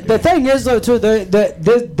not even. The thing is, though, too,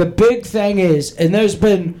 the big thing is, and there's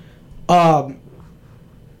been fucking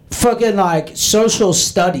like social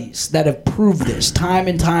studies that have proved this time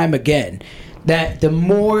and time again, that the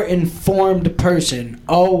more informed person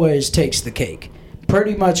always takes the cake.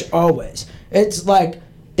 Pretty much always. It's like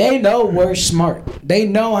they know we're smart. They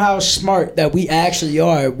know how smart that we actually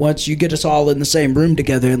are once you get us all in the same room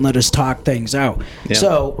together and let us talk things out. Yeah.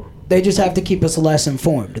 So they just have to keep us less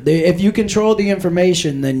informed. If you control the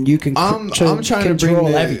information, then you can I'm trying to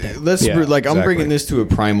control everything. I'm bringing this to a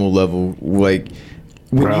primal level. Like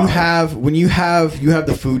when you have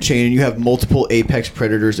the food chain and you have multiple apex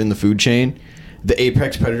predators in the food chain, the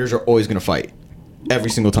apex predators are always going to fight every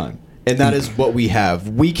single time. And that is what we have.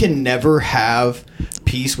 We can never have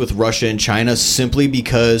peace with Russia and China simply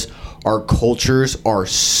because our cultures are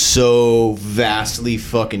so vastly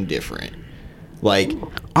fucking different. Like,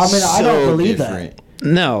 I mean, I don't believe that.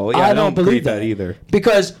 No, I don't believe that either.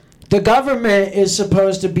 Because the government is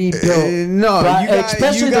supposed to be built.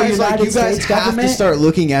 Especially the United States government. Have to start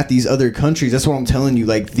looking at these other countries. That's what I'm telling you.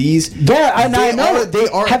 Like these. Yeah, I know. They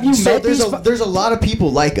are. Have you met these? There's a lot of people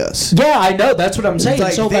like us. Yeah, I know. That's what I'm saying.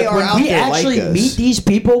 Like, so they when we actually meet these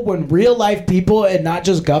people, when real life people and not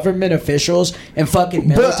just government officials and fucking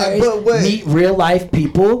militaries meet real life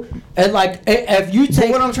people, and like if you take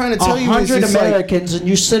what I'm trying to tell you is 100 Americans and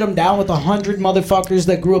you sit them down with 100 motherfuckers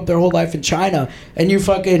that grew up their whole life in China, and you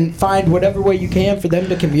fucking find whatever way you can for them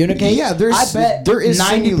to communicate. Yeah, there is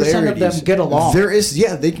 90% of them get along.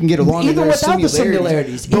 They can get along. Even without the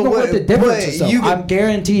similarities, even with the differences, though, I'm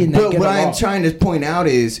guaranteeing they get along. But what I'm trying to point out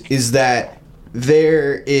is that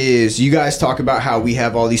you guys talk about how we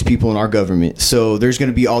have all these people in our government, so there's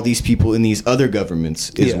going to be all these people in these other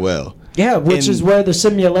governments as well. Yeah, which is where the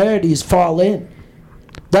similarities fall in.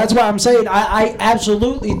 That's why I'm saying I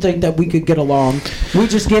absolutely think that we could get along. We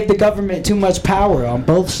just give the government too much power on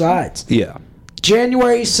both sides. Yeah.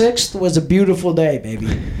 January 6th was a beautiful day,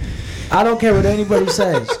 baby. I don't care what anybody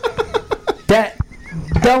says.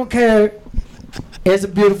 Don't care. It's a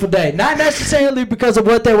beautiful day. Not necessarily because of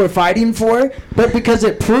what they were fighting for, but because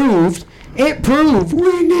it proved that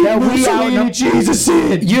we outnumbered Jesus.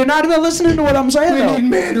 You're not even listening to what I'm saying, though. We need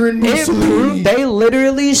Mandarin Mussolini. It proved they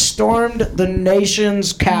literally stormed the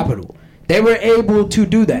nation's capital. They were able to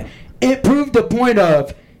do that. It proved the point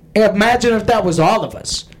of, imagine if that was all of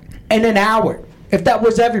us in an hour. If that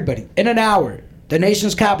was everybody in an hour, the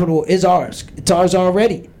nation's capital is ours. It's ours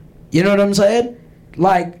already. You know what I'm saying?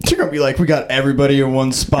 Like, you're gonna be like, we got everybody in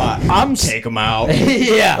one spot. Take them out.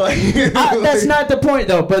 Yeah, that's not the point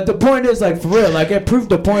though. But the point is, like, for real, like, it proved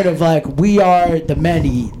the point of, like, we are the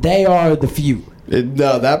many, they are the few.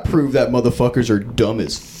 No, that proved that motherfuckers are dumb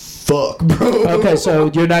as fuck, bro. Okay, so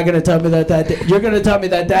you're not gonna tell me that you're gonna tell me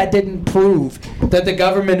that didn't prove that the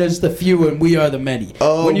government is the few and we are the many.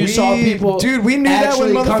 Oh, when you saw people, we knew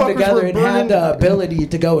actually that when come together and burning, had the ability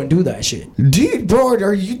to go and do that shit. Dude, bro,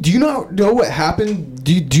 do you not know what happened?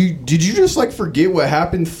 Did you just, like, forget what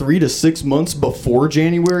happened 3 to 6 months before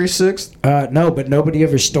January 6th? No, but nobody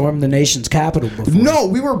ever stormed the nation's capital before. No,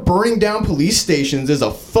 we were burning down police stations as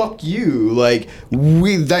a fuck you. Like,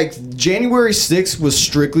 January 6th was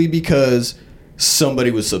strictly because somebody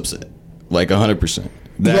was upset. Like, 100%.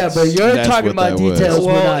 Yeah, but you're talking about details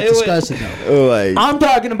we're not discussing, though. Like, I'm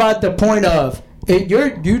talking about the point of,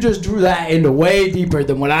 you just drew that into way deeper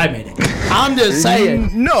than what I made it. I'm just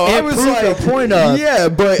saying. No, I was like, the point of. Yeah,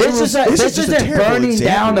 but this isn't burning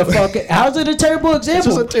down a fucking. How's it a terrible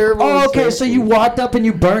example? It's just a terrible okay, example. so you walked up and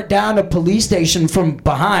you burnt down a police station from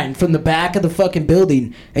behind, from the back of the fucking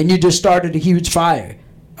building, and you just started a huge fire.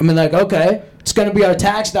 I mean, like, okay, it's going to be our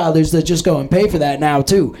tax dollars that just go and pay for that now,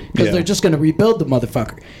 too, because they're just going to rebuild the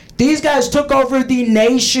motherfucker. These guys took over the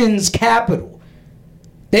nation's capital.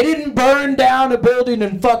 They didn't burn down a building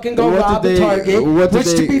and fucking go rob a Target.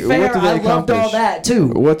 Which, to be fair, I loved all that too.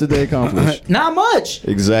 What did they accomplish? Not much.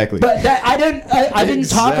 Exactly. But I didn't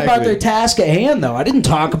talk about their task at hand, though. I didn't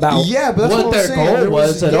talk about what their goal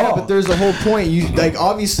was at all. Yeah, but there's a whole point. You, like,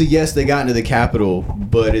 obviously, yes, they got into the Capitol,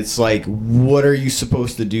 but it's like, what are you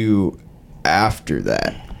supposed to do after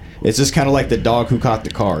that? It's just kind of like the dog who caught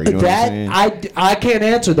the car. You know what I'm saying? I can't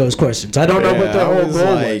answer those questions. I don't know what their whole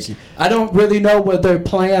goal was. I don't really know what their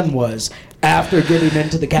plan was after getting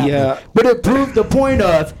into the Capitol. Yeah. But it proved the point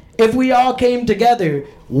of, if we all came together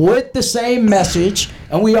with the same message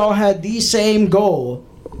and we all had the same goal,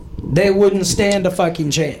 they wouldn't stand a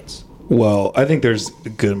fucking chance. Well, I think there's a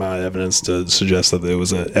good amount of evidence to suggest that it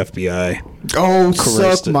was an FBI. Oh,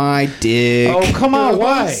 suck my dick. Oh, come on,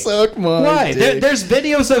 why? Suck my dick. There's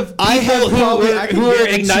videos of people who are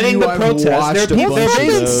igniting the protest. There are people. What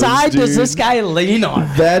fucking side does this guy lean on?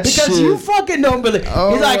 Because you fucking don't believe. He's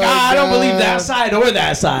like, I don't believe that side or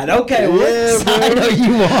that side. Okay, what side are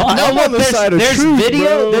you on? No, look, there's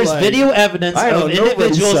video. There's video evidence of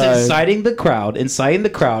individuals inciting the crowd,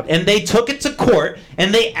 and they took it to court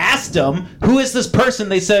and they asked them, who is this person?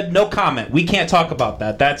 They said, no comment. We can't talk about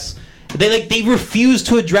that. They refuse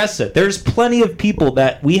to address it. There's plenty of people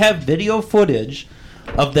that we have video footage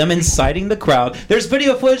of them inciting the crowd. There's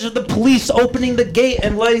video footage of the police opening the gate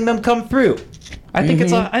and letting them come through. I think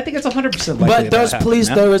it's 100% likely. But those police,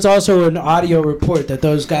 there was also an audio report that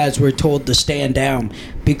those guys were told to stand down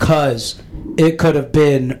because it could have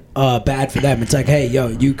been bad for them. It's like, hey, yo,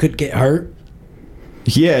 you could get hurt.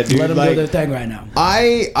 Yeah, dude. Let them do their thing right now.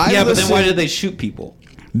 But then why did they shoot people?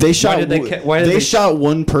 They shot. They shot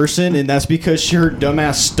one person, and that's because her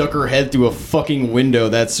dumbass stuck her head through a fucking window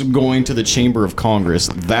that's going to the chamber of Congress.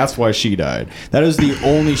 That's why she died. That is the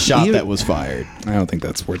only shot that was fired. I don't think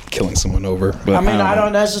that's worth killing someone over. But I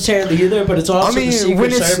don't necessarily either. But it's also the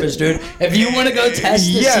Secret Service, dude. If you want to go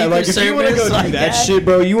test the Secret Service, if you want to go do that shit,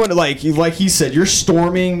 bro, you want to like he said, you're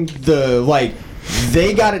storming the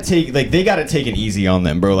They gotta take it easy on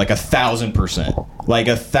them, bro. Like 1,000%. Like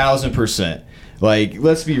 1,000%. Like,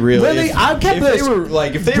 let's be real. Really, the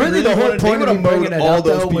whole point of me bringing it up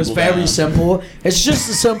though was very simple. It's just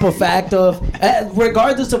a simple fact of,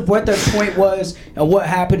 regardless of what their point was and what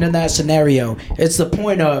happened in that scenario, it's the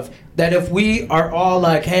point of that if we are all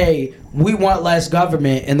like, hey, we want less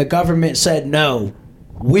government, and the government said no,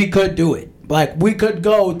 we could do it. Like, we could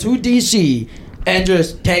go to DC and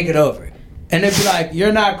just take it over. And it'd be like,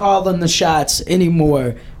 you're not calling the shots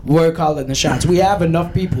anymore. We're calling the shots. We have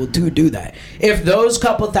enough people to do that. If those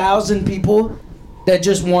couple thousand people that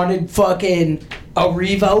just wanted fucking a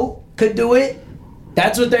revote could do it,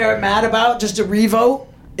 that's what they were mad about, just a revote.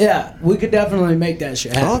 Yeah, we could definitely make that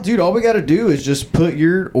shit happen. Oh, dude, all we gotta do is just put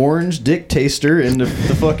your orange dick taster in the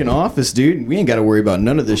fucking office, dude. We ain't gotta worry about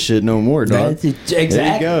none of this shit no more, dog. Exactly.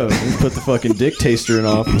 There you go. Just put the fucking dick taster in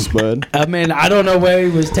office, bud. I mean, I don't know where he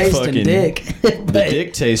was tasting Fucking dick. The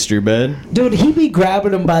dick taster, bud. Dude, he be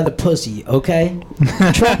grabbing him by the pussy, okay?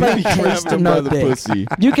 Trump ain't tasting him no by the dick. pussy.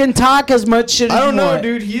 You can talk as much shit as I don't you know, want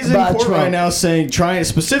dude. He's in about court Trump. right now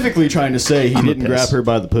specifically trying to say he didn't grab her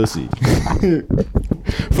by the pussy.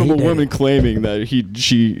 From He a did woman it. claiming that he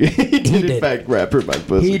did in did fact grab her by the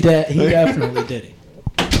pussy. He definitely did it.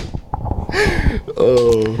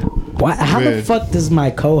 Oh, How the Man. fuck does my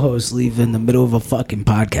co-host leave in the middle of a fucking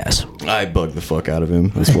podcast? I bugged the fuck out of him.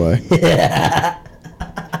 That's why.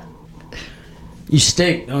 You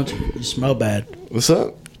stink, don't you? You smell bad. What's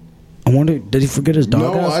up? I wonder, did he forget his dog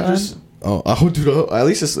No, outside? I just. Oh, dude. At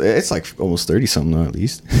least it's like almost 30 something now. At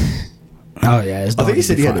least. Oh yeah, his dog I think he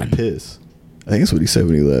said he fine. had to piss. I think that's what he said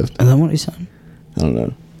when he left. Is that what he said? I don't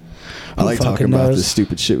know. I Who like talking fucking about knows? this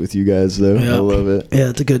stupid shit with you guys, though. Yeah. I love it. Yeah,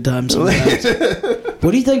 it's a good time sometimes.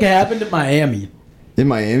 What do you think happened in Miami? In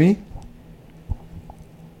Miami?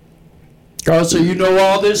 Oh, so you know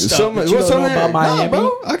all this stuff, but you don't know about Miami? Nah,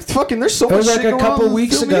 bro. There's so It much was like shit a going couple on.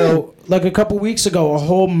 weeks Fill me ago. Like a couple weeks ago, a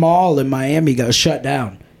whole mall in Miami got shut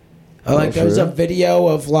down. Like there was for a real? video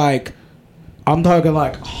of like, I'm talking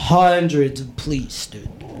like hundreds of police, dude.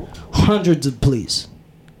 Hundreds of police.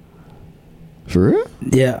 in. For real?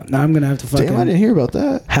 Yeah, now I'm gonna have to Damn, I didn't fucking hear about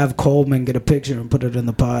that. have Coleman get a picture and put it in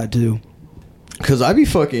the pod too. Cause I be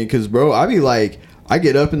fucking, bro, I be like, I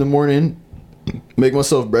get up in the morning, make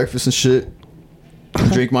myself breakfast and shit,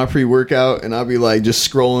 drink my pre-workout, and I be like just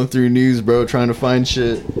scrolling through news, bro, trying to find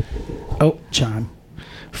shit. Oh, chime.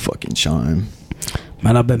 Fucking chime.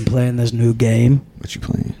 Man, I've been playing this new game. What you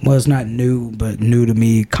playing? Well, it's not new, but new to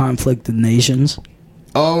me. Conflict of Nations.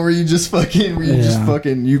 Oh, where you just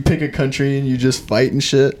fucking, you pick a country and you just fight and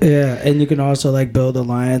shit. Yeah, and you can also like build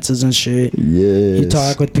alliances and shit. Yes. You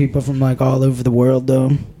talk with people from like all over the world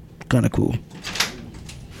though. Kind of cool.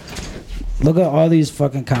 Look at all these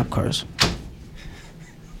fucking cop cars.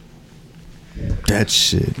 That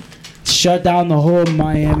shit. Shut down the whole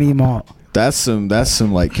Miami mall. That's some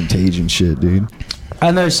like contagion shit, dude.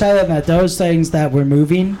 And they're saying that those things that were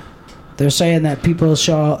moving, they're saying that people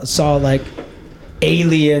saw like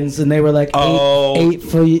aliens and they were like 8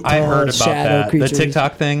 feet tall I heard about shadow that. creatures. The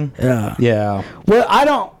TikTok thing. Yeah. Yeah. Well, I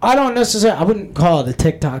don't necessarily. I wouldn't call it a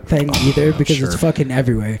TikTok thing either because sure. it's fucking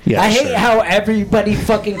everywhere. Yeah, I hate sure. how everybody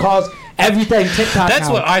fucking calls everything TikTok. That's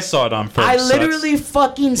now. what I saw it on first. I so literally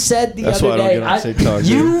fucking said the That's other why I don't day. get on TikTok,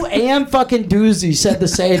 you and fucking Doozy said the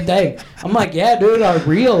same thing. I'm like, yeah, dude, our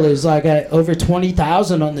reel is like at over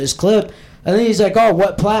 20,000 on this clip. And then he's like, oh,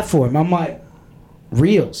 what platform? I'm like,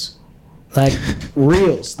 Reels. Like,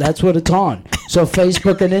 Reels. That's what it's on. So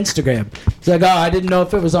Facebook and Instagram. It's like, oh, I didn't know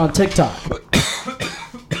if it was on TikTok.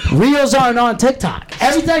 Reels aren't on TikTok.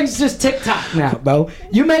 Everything's just TikTok now, bro.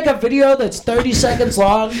 You make a video that's 30 seconds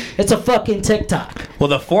long, it's a fucking TikTok. Well,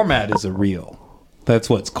 the format is a reel. That's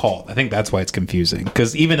what it's called. I think that's why it's confusing.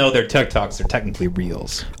 Because even though they're TikToks, they're technically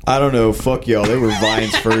reels. I don't know. Fuck y'all. They were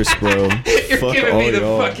Vines first, bro. You're Fuck giving all me the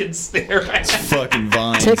y'all. fucking stare right It's now. fucking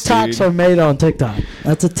Vines, TikToks dude. are made on TikTok.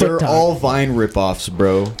 That's a They're TikTok. all Vine ripoffs,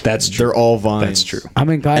 bro. That's true. They're all Vines. That's true. I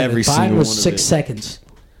mean, guys, Every Vine single was one of 6 it. seconds.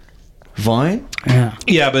 Vine? Yeah.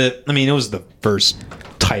 Yeah, but I mean, it was the first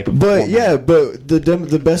type of. But format. yeah, but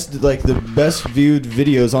the best viewed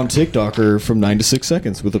videos on TikTok are from 9 to 6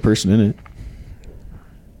 seconds with a person in it.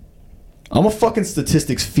 I'm a fucking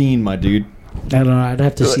statistics fiend, my dude. I don't know. I'd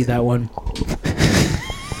have to see that one.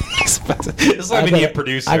 It's like we need a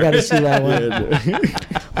producer. I gotta see that one.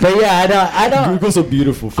 But yeah, I don't. Google's a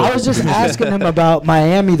beautiful fucking I was just asking him about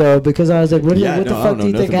Miami though because I was like, what Yeah, the no, I fuck don't do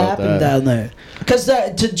you know think nothing about happened that. down there? Because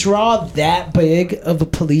to draw that big of a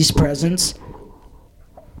police presence,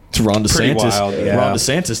 It's Ron DeSantis. Pretty wild, yeah. Ron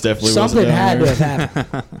DeSantis definitely something wasn't down had there. to have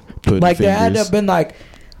happened. Putting Like there had to fingers. have been like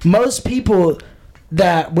most people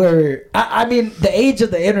that were. I mean, the age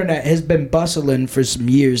of the internet has been bustling for some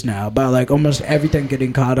years now about like almost everything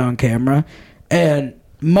getting caught on camera, and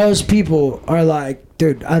most people are like,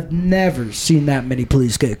 dude, I've never seen that many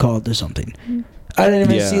police get called or something. I didn't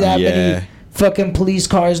even Yeah, see that yeah. many fucking police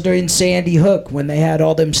cars during Sandy Hook when they had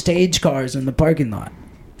all them stage cars in the parking lot.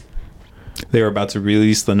 They were about to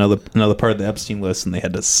release another part of the Epstein list, and they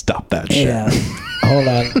had to stop that shit. Yeah. Hold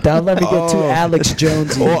on. Don't let me get too Alex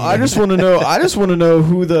Jones. Well, I just want to know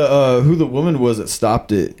who the woman was that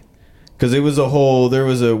stopped it. Because there was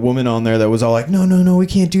a woman on there that was all like, no, we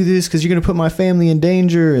can't do this because you're going to put my family in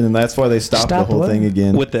danger. And then that's why they stopped the whole thing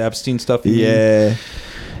again. With the Epstein stuff? Yeah.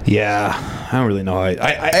 Yeah. I don't really know.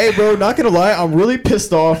 Hey, bro, not going to lie. I'm really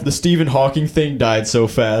pissed off the Stephen Hawking thing died so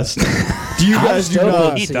fast. Do you guys do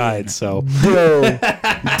not? He died, so. Bro,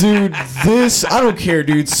 dude, I don't care,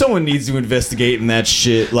 dude. Someone needs to investigate in that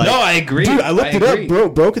shit. Like, no, I agree. Dude, I looked it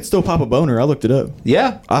up. Bro could still pop a boner. I looked it up.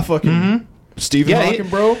 Yeah. I fucking... Stephen Hawking,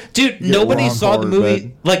 bro. Dude, nobody saw the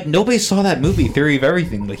movie. Like, nobody saw that movie, Theory of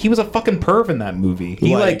Everything. Like, he was a fucking perv in that movie.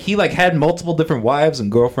 He had multiple different wives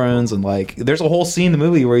and girlfriends, and like, there's a whole scene in the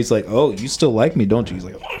movie where he's like, "Oh, you still like me, don't you?"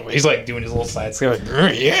 He's like doing his little side stare,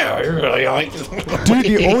 like, "Yeah, I really like you."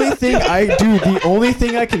 Dude, the only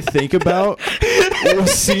thing I can think about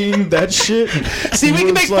was seeing that shit. See, we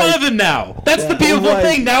can make fun of him now. That's the beautiful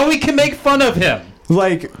thing. Now we can make fun of him.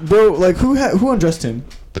 Like, bro, like who undressed him?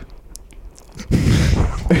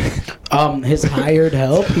 His hired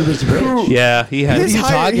help. He was rich. Yeah, he had.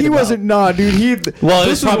 He wasn't. Nah, dude. Well,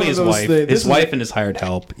 it's probably his wife. His wife and his hired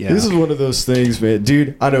help. Yeah. This is one of those things, man.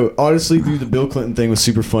 Dude, I know. Honestly, dude, the Bill Clinton thing was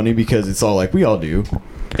super funny because it's all like we all do.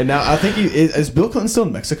 And now I think is Bill Clinton still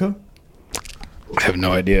in Mexico? I have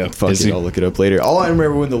no idea. Fuck it, I'll look it up later. All I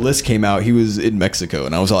remember when the list came out, he was in Mexico,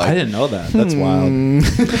 and I was like, I didn't know that. That's wild,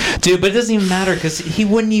 dude. But it doesn't even matter because he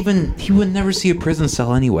would never see a prison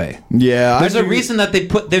cell anyway. Yeah, there's a reason that they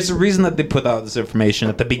put out this information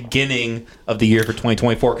at the beginning of the year for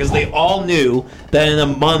 2024 because they all knew that in a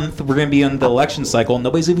month we're gonna be in the election cycle and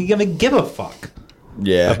nobody's even gonna give a fuck.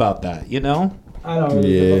 Yeah, about that, you know. I don't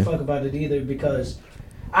really give a fuck about it either because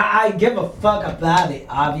I give a fuck about it.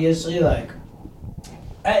 Obviously, like.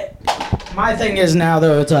 My thing is now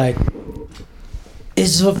though, it's like,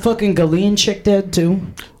 is the fucking Ghislaine chick dead too?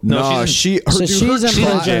 No, she's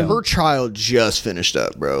in jail. Her trial just finished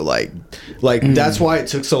up, bro. Like that's why it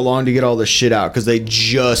took so long to get all this shit out because they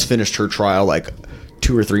just finished her trial like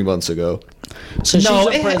 2 or 3 months ago. So no,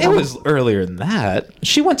 it was earlier than that.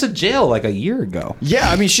 She went to jail like a year ago. Yeah,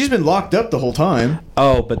 I mean she's been locked up the whole time.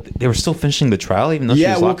 Oh, but they were still finishing the trial even though she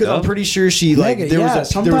was locked up. Yeah, well, because I'm pretty sure she like there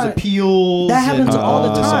was appeals. That happens all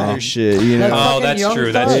the time. Other shit, you know. Like, that's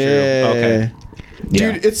true. That's true. Okay.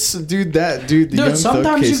 Dude, the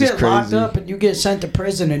sometimes you get locked up and you get sent to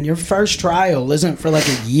prison, and your first trial isn't for like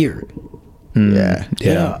a year.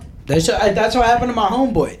 Yeah. That's what happened to my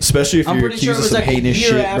homeboy. Especially if you're accused of some heinous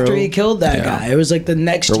shit, bro. A year after he killed that guy. It was like the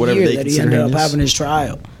next year that he ended up having his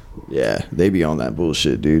trial. Yeah, they be on that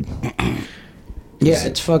bullshit, dude. Yeah,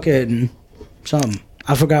 it's fucking something.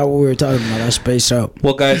 I forgot what we were talking about. I spaced out.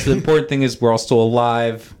 Well, guys, the important thing is we're all still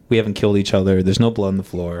alive. We haven't killed each other. There's no blood on the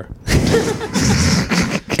floor.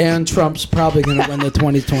 And Trump's probably going to win the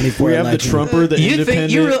 2024 we have election. The Trumper, the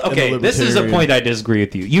independent, okay, this is a point I disagree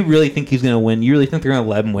with you. You really think he's going to win? You really think they're going to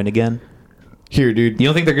let him win again? Here, dude. You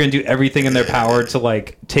don't think they're going to do everything in their power to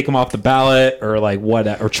like take him off the ballot or like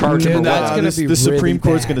what or charge him? That's going to be the Supreme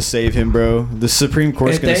Court's going to save him, bro. The Supreme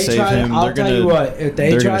Court's going to save him. I'll tell you what. If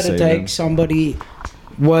they try to take somebody,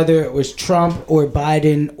 whether it was Trump or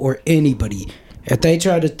Biden or anybody, if they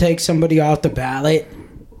try to take somebody off the ballot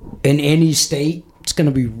in any state, it's going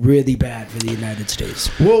to be really bad for the United States.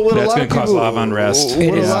 Well, that's going to cause a lot of unrest.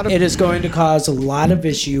 It is going to cause a lot of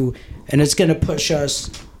issue, and it's going to push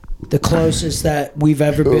us the closest that we've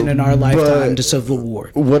ever been in our lifetime to civil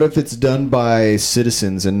war. What if it's done by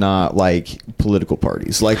citizens and not like political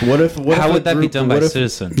parties? Like, how would that be done by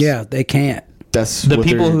citizens? Yeah, they can't. That's the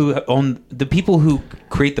people who own the people who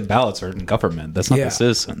create the ballots are in government. That's not the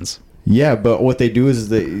citizens. Yeah, but what they do is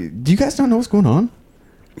do you guys not know what's going on?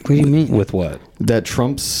 What do you mean? With what? That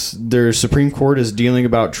their Supreme Court is dealing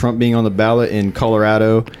about Trump being on the ballot in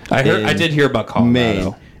Colorado. I did hear about Colorado.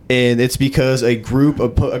 Maine. And it's because a group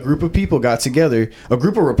of people got together, a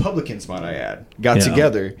group of Republicans, might I add, got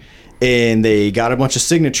together, and they got a bunch of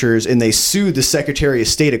signatures, and they sued the Secretary of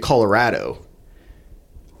State of Colorado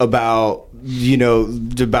about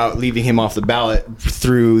leaving him off the ballot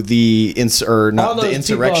through the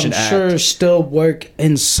Insurrection Act. Sure, still work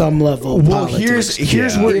in some level. Of politics.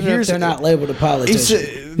 Here's if they're not labeled a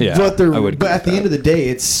politician. But at the end of the day,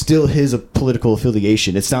 it's still his political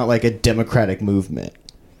affiliation. It's not like a democratic movement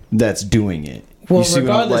that's doing it. Well,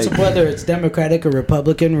 regardless of whether it's Democratic or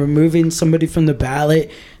Republican, removing somebody from the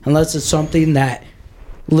ballot, unless it's something that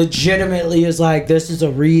legitimately is like, this is a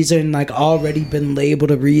reason, like already been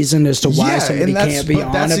labeled a reason as to why somebody can't be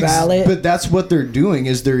on a ballot. But that's what they're doing,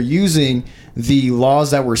 is they're using the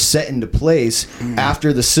laws that were set into place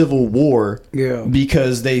after the Civil War,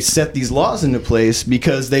 because they set these laws into place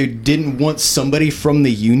because they didn't want somebody from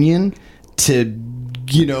the Union to,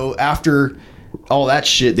 you know, after all that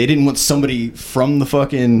shit, they didn't want somebody from the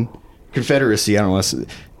fucking Confederacy, I don't know,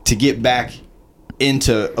 to get back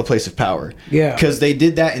into a place of power. Yeah. Because they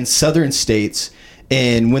did that in southern states,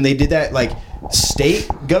 and when they did that, like, state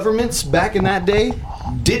governments back in that day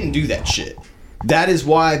didn't do that shit. That is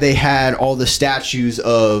why they had all the statues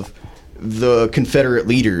of the Confederate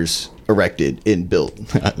leaders erected and built.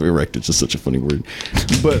 Erected is just such a funny word.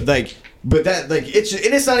 But that, like,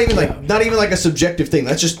 it's not even like a subjective thing.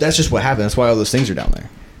 That's just what happened. That's why all those things are down there.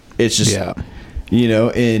 It's just, you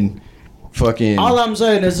know, and fucking. All I'm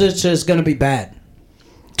saying is it's just gonna be bad.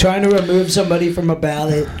 Trying to remove somebody from a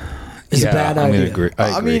ballot is a bad idea.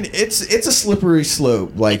 I mean, it's a slippery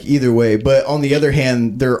slope, like, either way. But on the other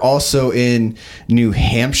hand, they're also in New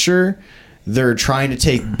Hampshire. They're trying to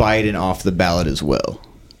take Biden off the ballot as well.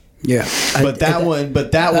 Yeah, but that one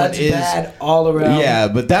is bad all around. Yeah,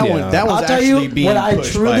 but that one's actually being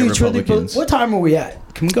pushed by Republicans. What time are we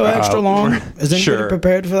at? Can we go extra long? Is anybody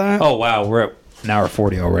prepared for that? Oh wow, we're at an hour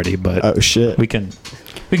 40 already. But oh shit, we can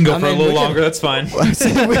go for a little longer. That's fine. I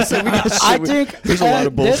think there's a lot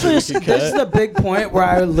of bullshit. This is the big point where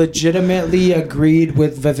I legitimately agreed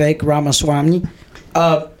with Vivek Ramaswamy.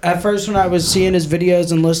 At first, when I was seeing his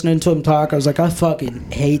videos and listening to him talk, I was like, I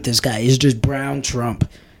fucking hate this guy. He's just brown Trump.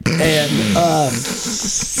 And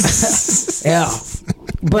yeah,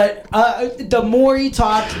 but the more he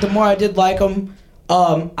talked, the more I did like him.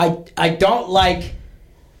 I don't like.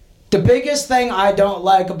 The biggest thing I don't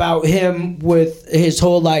like about him with his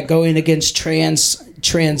whole, like, going against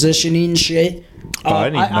transitioning shit. I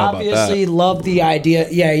didn't even know obviously about that. love the idea.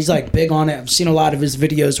 Yeah, he's like big on it. I've seen a lot of his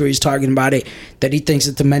videos where he's talking about it, that he thinks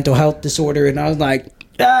it's a mental health disorder, and I was like,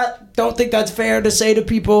 don't think that's fair to say to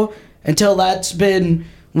people until that's been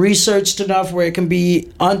researched enough where it can be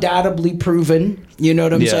undoubtedly proven. You know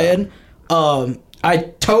what I'm saying?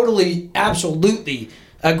 I totally, absolutely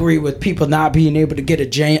agree with people not being able to get a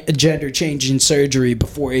gender changing surgery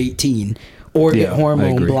before 18 or get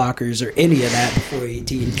hormone blockers or any of that before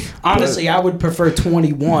 18. Honestly, I would prefer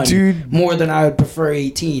 21 more than I would prefer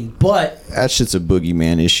 18. But that shit's a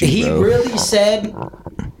boogeyman issue, he bro. really said.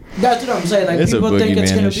 That's what I'm saying. Like, it's people think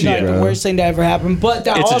it's going to be like the worst thing to ever happen, but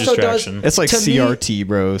that it's also does. It's like CRT,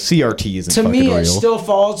 bro. CRT isn't fucking real. To me, it still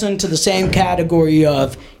falls into the same category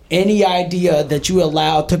of any idea that you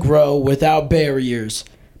allow to grow without barriers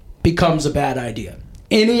becomes a bad idea.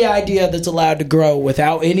 Any idea that's allowed to grow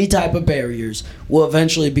without any type of barriers will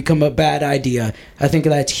eventually become a bad idea. I think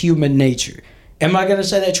that's human nature. Am I going to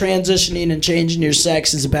say that transitioning and changing your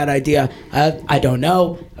sex is a bad idea? I don't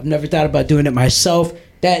know. I've never thought about doing it myself.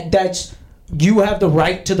 That's you have the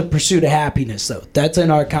right to the pursuit of happiness, though. That's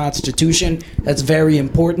in our Constitution. That's very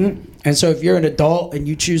important. And so if you're an adult and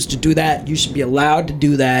you choose to do that, you should be allowed to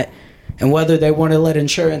do that. And whether they want to let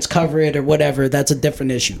insurance cover it or whatever, that's a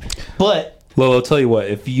different issue. But well, I'll tell you what.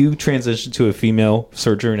 If you transition to a female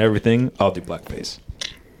surgery and everything, I'll do blackface.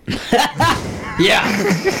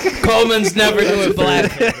 Yeah, Coleman's never doing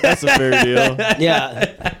blackface. That's a fair deal.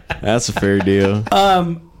 Yeah, that's a fair deal.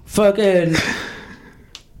 Fucking.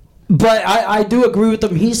 But I do agree with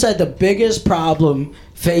him. He said the biggest problem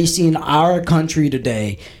facing our country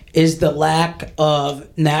today is the lack of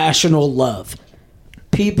national love.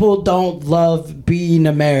 People don't love being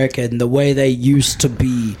American the way they used to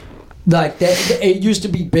be. Like, it used to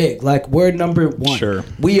be big. Like, we're number one. Sure.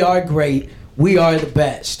 We are great. We are the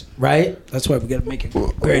best, right? That's why we gotta make it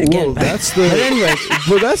great again. Well, that's the. But anyway,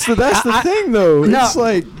 that's the thing, though. No, it's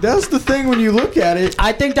like that's the thing when you look at it.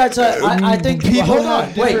 I think that's a. I think people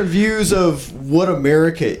have different views of what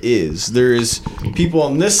America is. There's people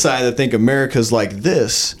on this side that think America's like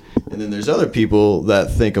this, and then there's other people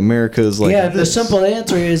that think America's like. Yeah, this. the simple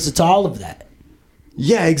answer is it's all of that.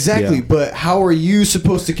 Yeah, exactly. Yeah. But how are you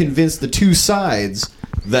supposed to convince the two sides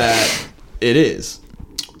that it is?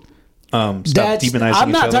 Stop demonizing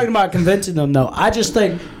I'm not each talking about convincing them, though. I'm just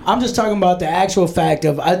talking about the actual fact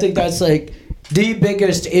of, I think that's like the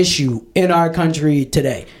biggest issue in our country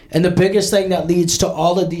today. And the biggest thing that leads to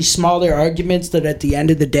all of these smaller arguments that at the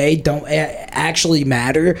end of the day don't actually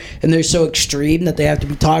matter. And they're so extreme that they have to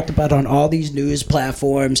be talked about on all these news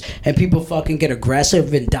platforms. And people fucking get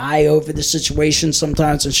aggressive and die over the situation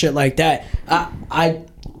sometimes and shit like that.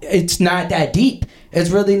 It's not that deep. It's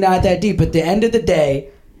really not that deep. At the end of the day,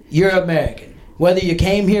 you're American. Whether you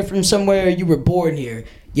came here from somewhere or you were born here,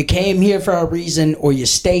 you came here for a reason or you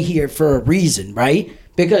stay here for a reason, right?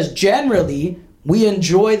 Because generally, we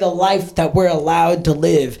enjoy the life that we're allowed to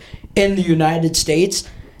live in the United States.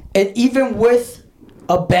 And even with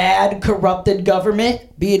a bad, corrupted government,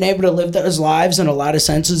 being able to live those lives in a lot of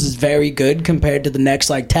senses is very good compared to the next,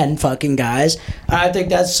 like, 10 fucking guys. I think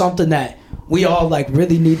that's something that we all, like,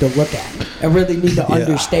 really need to look at and really need to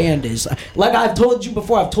understand is, like I've told you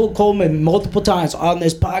before, I've told Coleman multiple times on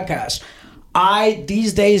this podcast, I,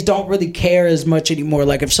 these days, don't really care as much anymore,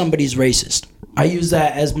 like, if somebody's racist. I use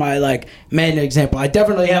that as my, like, main example. I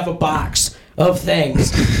definitely have a box of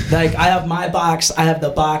things. Like, I have my box, I have the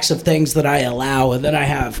box of things that I allow, and then I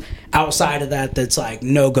have outside of that that's, like,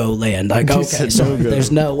 no-go land. Like, okay, so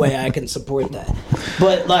there's no way I can support that.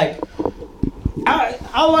 But, like,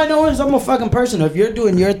 all I know is I'm a fucking person. If you're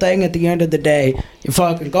doing your thing at the end of the day, you're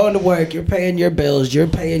fucking going to work, you're paying your bills, you're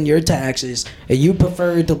paying your taxes, and you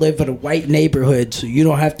prefer to live in a white neighborhood so you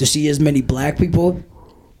don't have to see as many black people,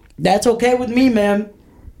 that's okay with me, man.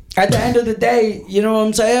 At the end of the day, you know what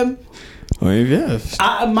I'm saying? I mean, yeah.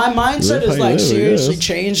 My mindset is, like, seriously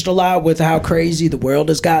changed a lot with how crazy the world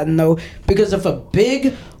has gotten, though. Because if a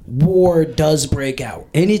big war does break out,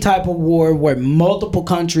 any type of war where multiple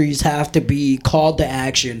countries have to be called to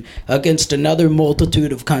action against another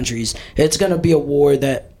multitude of countries, it's going to be a war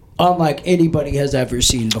that unlike anybody has ever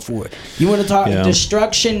seen before. You want to talk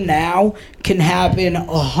destruction now can happen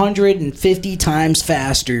 150 times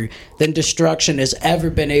faster than destruction has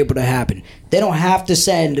ever been able to happen. They don't have to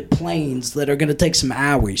send planes that are going to take some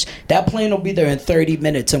hours. That plane will be there in 30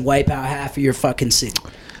 minutes and wipe out half of your fucking city.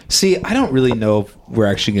 See, I don't really know if we're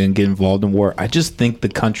actually going to get involved in war. I just think the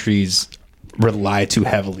countries rely too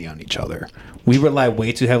heavily on each other. We rely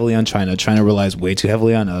way too heavily on China. China relies way too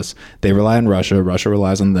heavily on us. They rely on Russia. Russia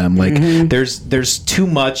relies on them. Like, there's too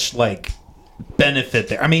much, like, benefit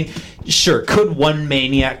there. I mean, sure, could one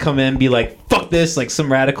maniac come in and be like, fuck this, like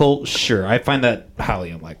some radical? Sure. I find that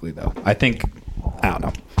highly unlikely, though. I think, I don't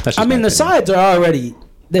know. I mean, the sides are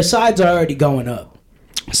already going up.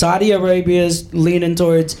 Saudi Arabia is leaning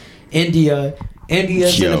towards India.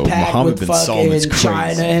 India's in a pact with fucking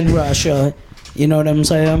China and Russia. You know what I'm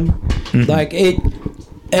saying? Mm-hmm. Like, it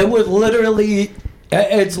would literally,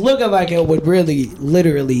 it's looking like it would really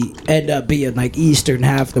literally end up being like eastern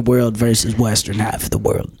half of the world versus western half of the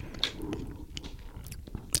world.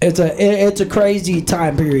 It's a crazy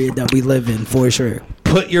time period that we live in, for sure.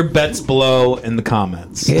 Put your bets below in the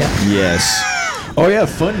comments. Yeah. Yes. Oh yeah,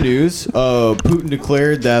 fun news. Putin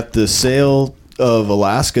declared that the sale of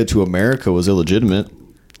Alaska to America was illegitimate.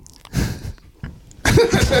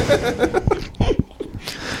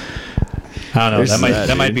 I don't know.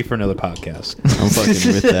 That might be for another podcast. I'm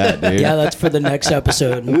fucking with that, dude. Yeah, that's for the next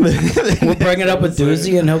episode. We'll bring it up with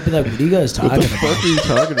Doozy and he'll be like, what are you guys talking about? What the fuck are you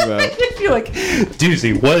talking about? You're like,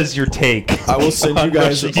 Doozy, what is your take? I will send you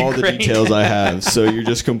guys all the details I have, so you're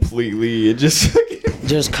just completely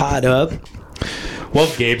just caught up. Well,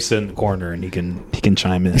 Gabe's in the corner and he can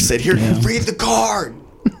chime in. I said, here, read the card.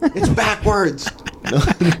 It's backwards.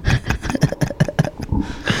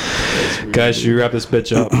 Guys, should we wrap this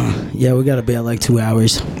bitch up? Yeah, we gotta be at like 2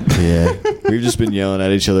 hours. Yeah, we've just been yelling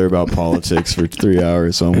at each other about politics for 3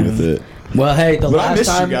 hours, so I'm with it. Well, hey, last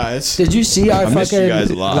time, you guys. Did you see our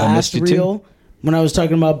fucking last reel when I was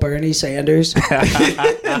talking about Bernie Sanders?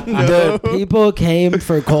 The people came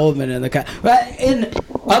for Coleman in the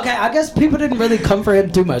okay, I guess people didn't really come for him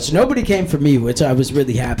too much. Nobody came for me, which I was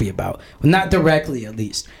really happy about. Not directly, at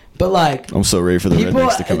least. But, like, I'm so ready for the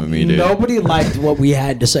rednecks to come at me, dude. Nobody liked what we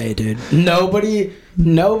had to say, dude. Nobody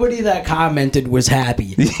that commented was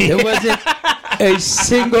happy. There wasn't a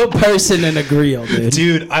single person in agreement, dude.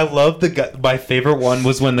 Dude, I love the guy. My favorite one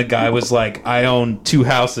was when the guy was like, I own 2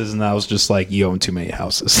 houses, and I was just like, you own too many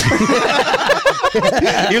houses.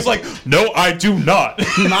 He was like, no, I do not.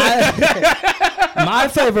 My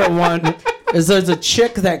favorure one is there's a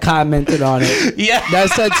chick that commented on it. Yeah. That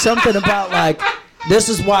said something about, like, this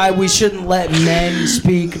is why we shouldn't let men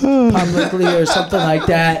speak publicly or something like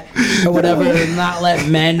that or whatever, and not let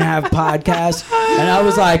men have podcasts. And I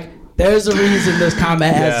was like, there's a reason this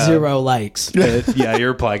comment has 0 likes. Yeah,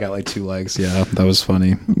 your reply got like 2 likes. Yeah, that was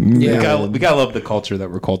funny. Yeah. We gotta love the culture that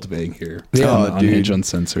we're cultivating here. Yeah, dude.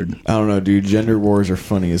 Uncensored. I don't know, dude. Gender wars are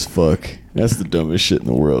funny as fuck. That's the dumbest shit in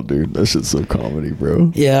the world, dude. That shit's so comedy,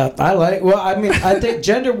 bro. Yeah, I think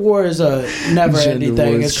gender war is a never-ending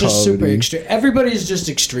thing. It's just super extreme. Everybody's just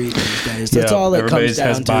extreme these days. That's all it comes down to. Everybody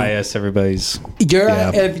has bias. Everybody's...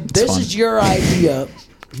 If this is your idea,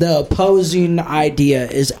 the opposing idea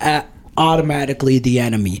is automatically the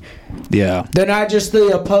enemy. Yeah. They're not just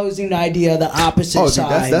the opposing idea, the opposite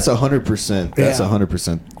side. That's 100%. That's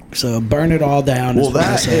 100% So burn it all down. Well,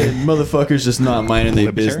 that and motherfuckers just not minding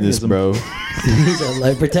their business, bro. He's a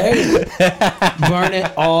libertarian. Burn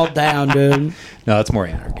it all down, dude. No, that's more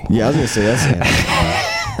anarchy. Yeah, I was gonna say that's anarchy.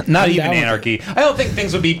 Not even anarchy. I don't think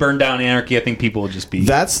things would be burned down in anarchy. I think people would just be.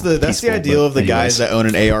 That's the ideal of the guys that own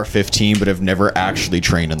an AR-15 but have never actually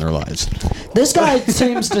trained in their lives. This guy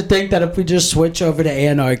seems to think that if we just switch over to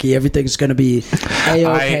anarchy, everything's gonna be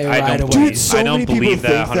A-okay right away. Dude, so I don't many people believe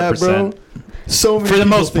that think that, 100%. bro. So many For the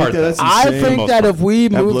people most think part, that. That's I insane. think that if we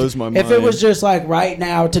That moved, blows my if it mind. was just like right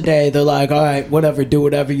now, today, they're like, all right, whatever, do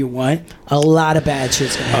whatever you want. A lot of bad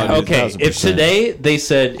shit's gonna happen. Okay, 1000%. if today they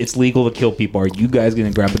said it's legal to kill people, are you guys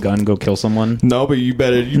gonna grab a gun and go kill someone? No, but you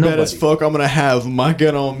bet as fuck I'm gonna have my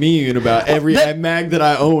gun on me and about every mag that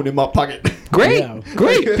I own in my pocket. Great, Yeah.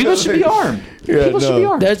 great. People should be armed. Yeah, People should be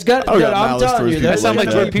armed. There's got, I dude, got I'm malice telling towards you, there's people like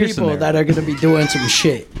gonna Jordan be Peterson people there. that are gonna be doing some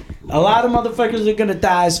shit. A lot of motherfuckers are gonna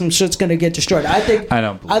die. Some shit's gonna get destroyed. I think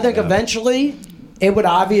don't believe that. eventually it would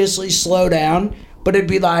obviously slow down, but it'd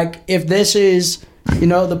be like if this is, you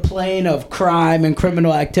know, the plane of crime and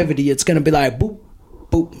criminal activity, it's gonna be like boop,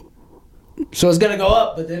 boop. So it's gonna go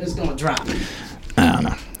up, but then it's gonna drop. I don't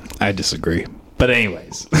know. I disagree. But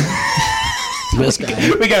anyways, This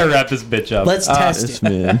guy. we gotta wrap this bitch up. Let's test This it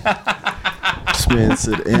man. This man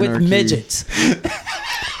said anarchy. with midgets.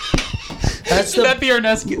 That's Should the that be our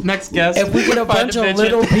next guest? if we get a Find bunch of midget.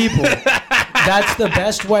 little people, that's the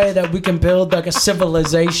best way that we can build like a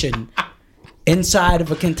civilization inside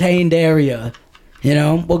of a contained area. You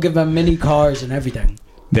know, we'll give them mini cars and everything,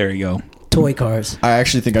 There you go. toy cars. I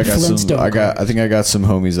actually think I got Flintstone some. I think I got some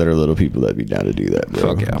homies that are little people that'd be down to do that,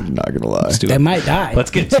 bro. Fuck yeah. I'm not gonna lie. Let's do They it. might die.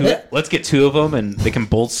 Let's get two of them, and they can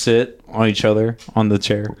both sit on each other on the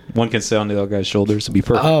chair. One can sit on the other guy's shoulders. It'd be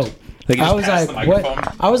perfect. Oh, They can I just was pass like, the what?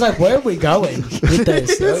 microphone. I was like, where are we going with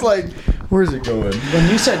this? It's like, where's it going? When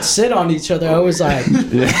you said sit on each other, I was like,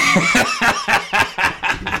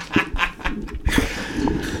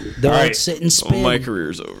 don't right. sit and spin. My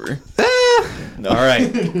career's over. All right.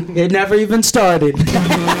 It never even started.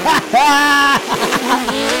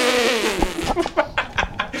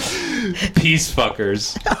 Peace,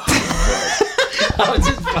 fuckers. I was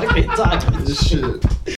just fucking talking. This shit.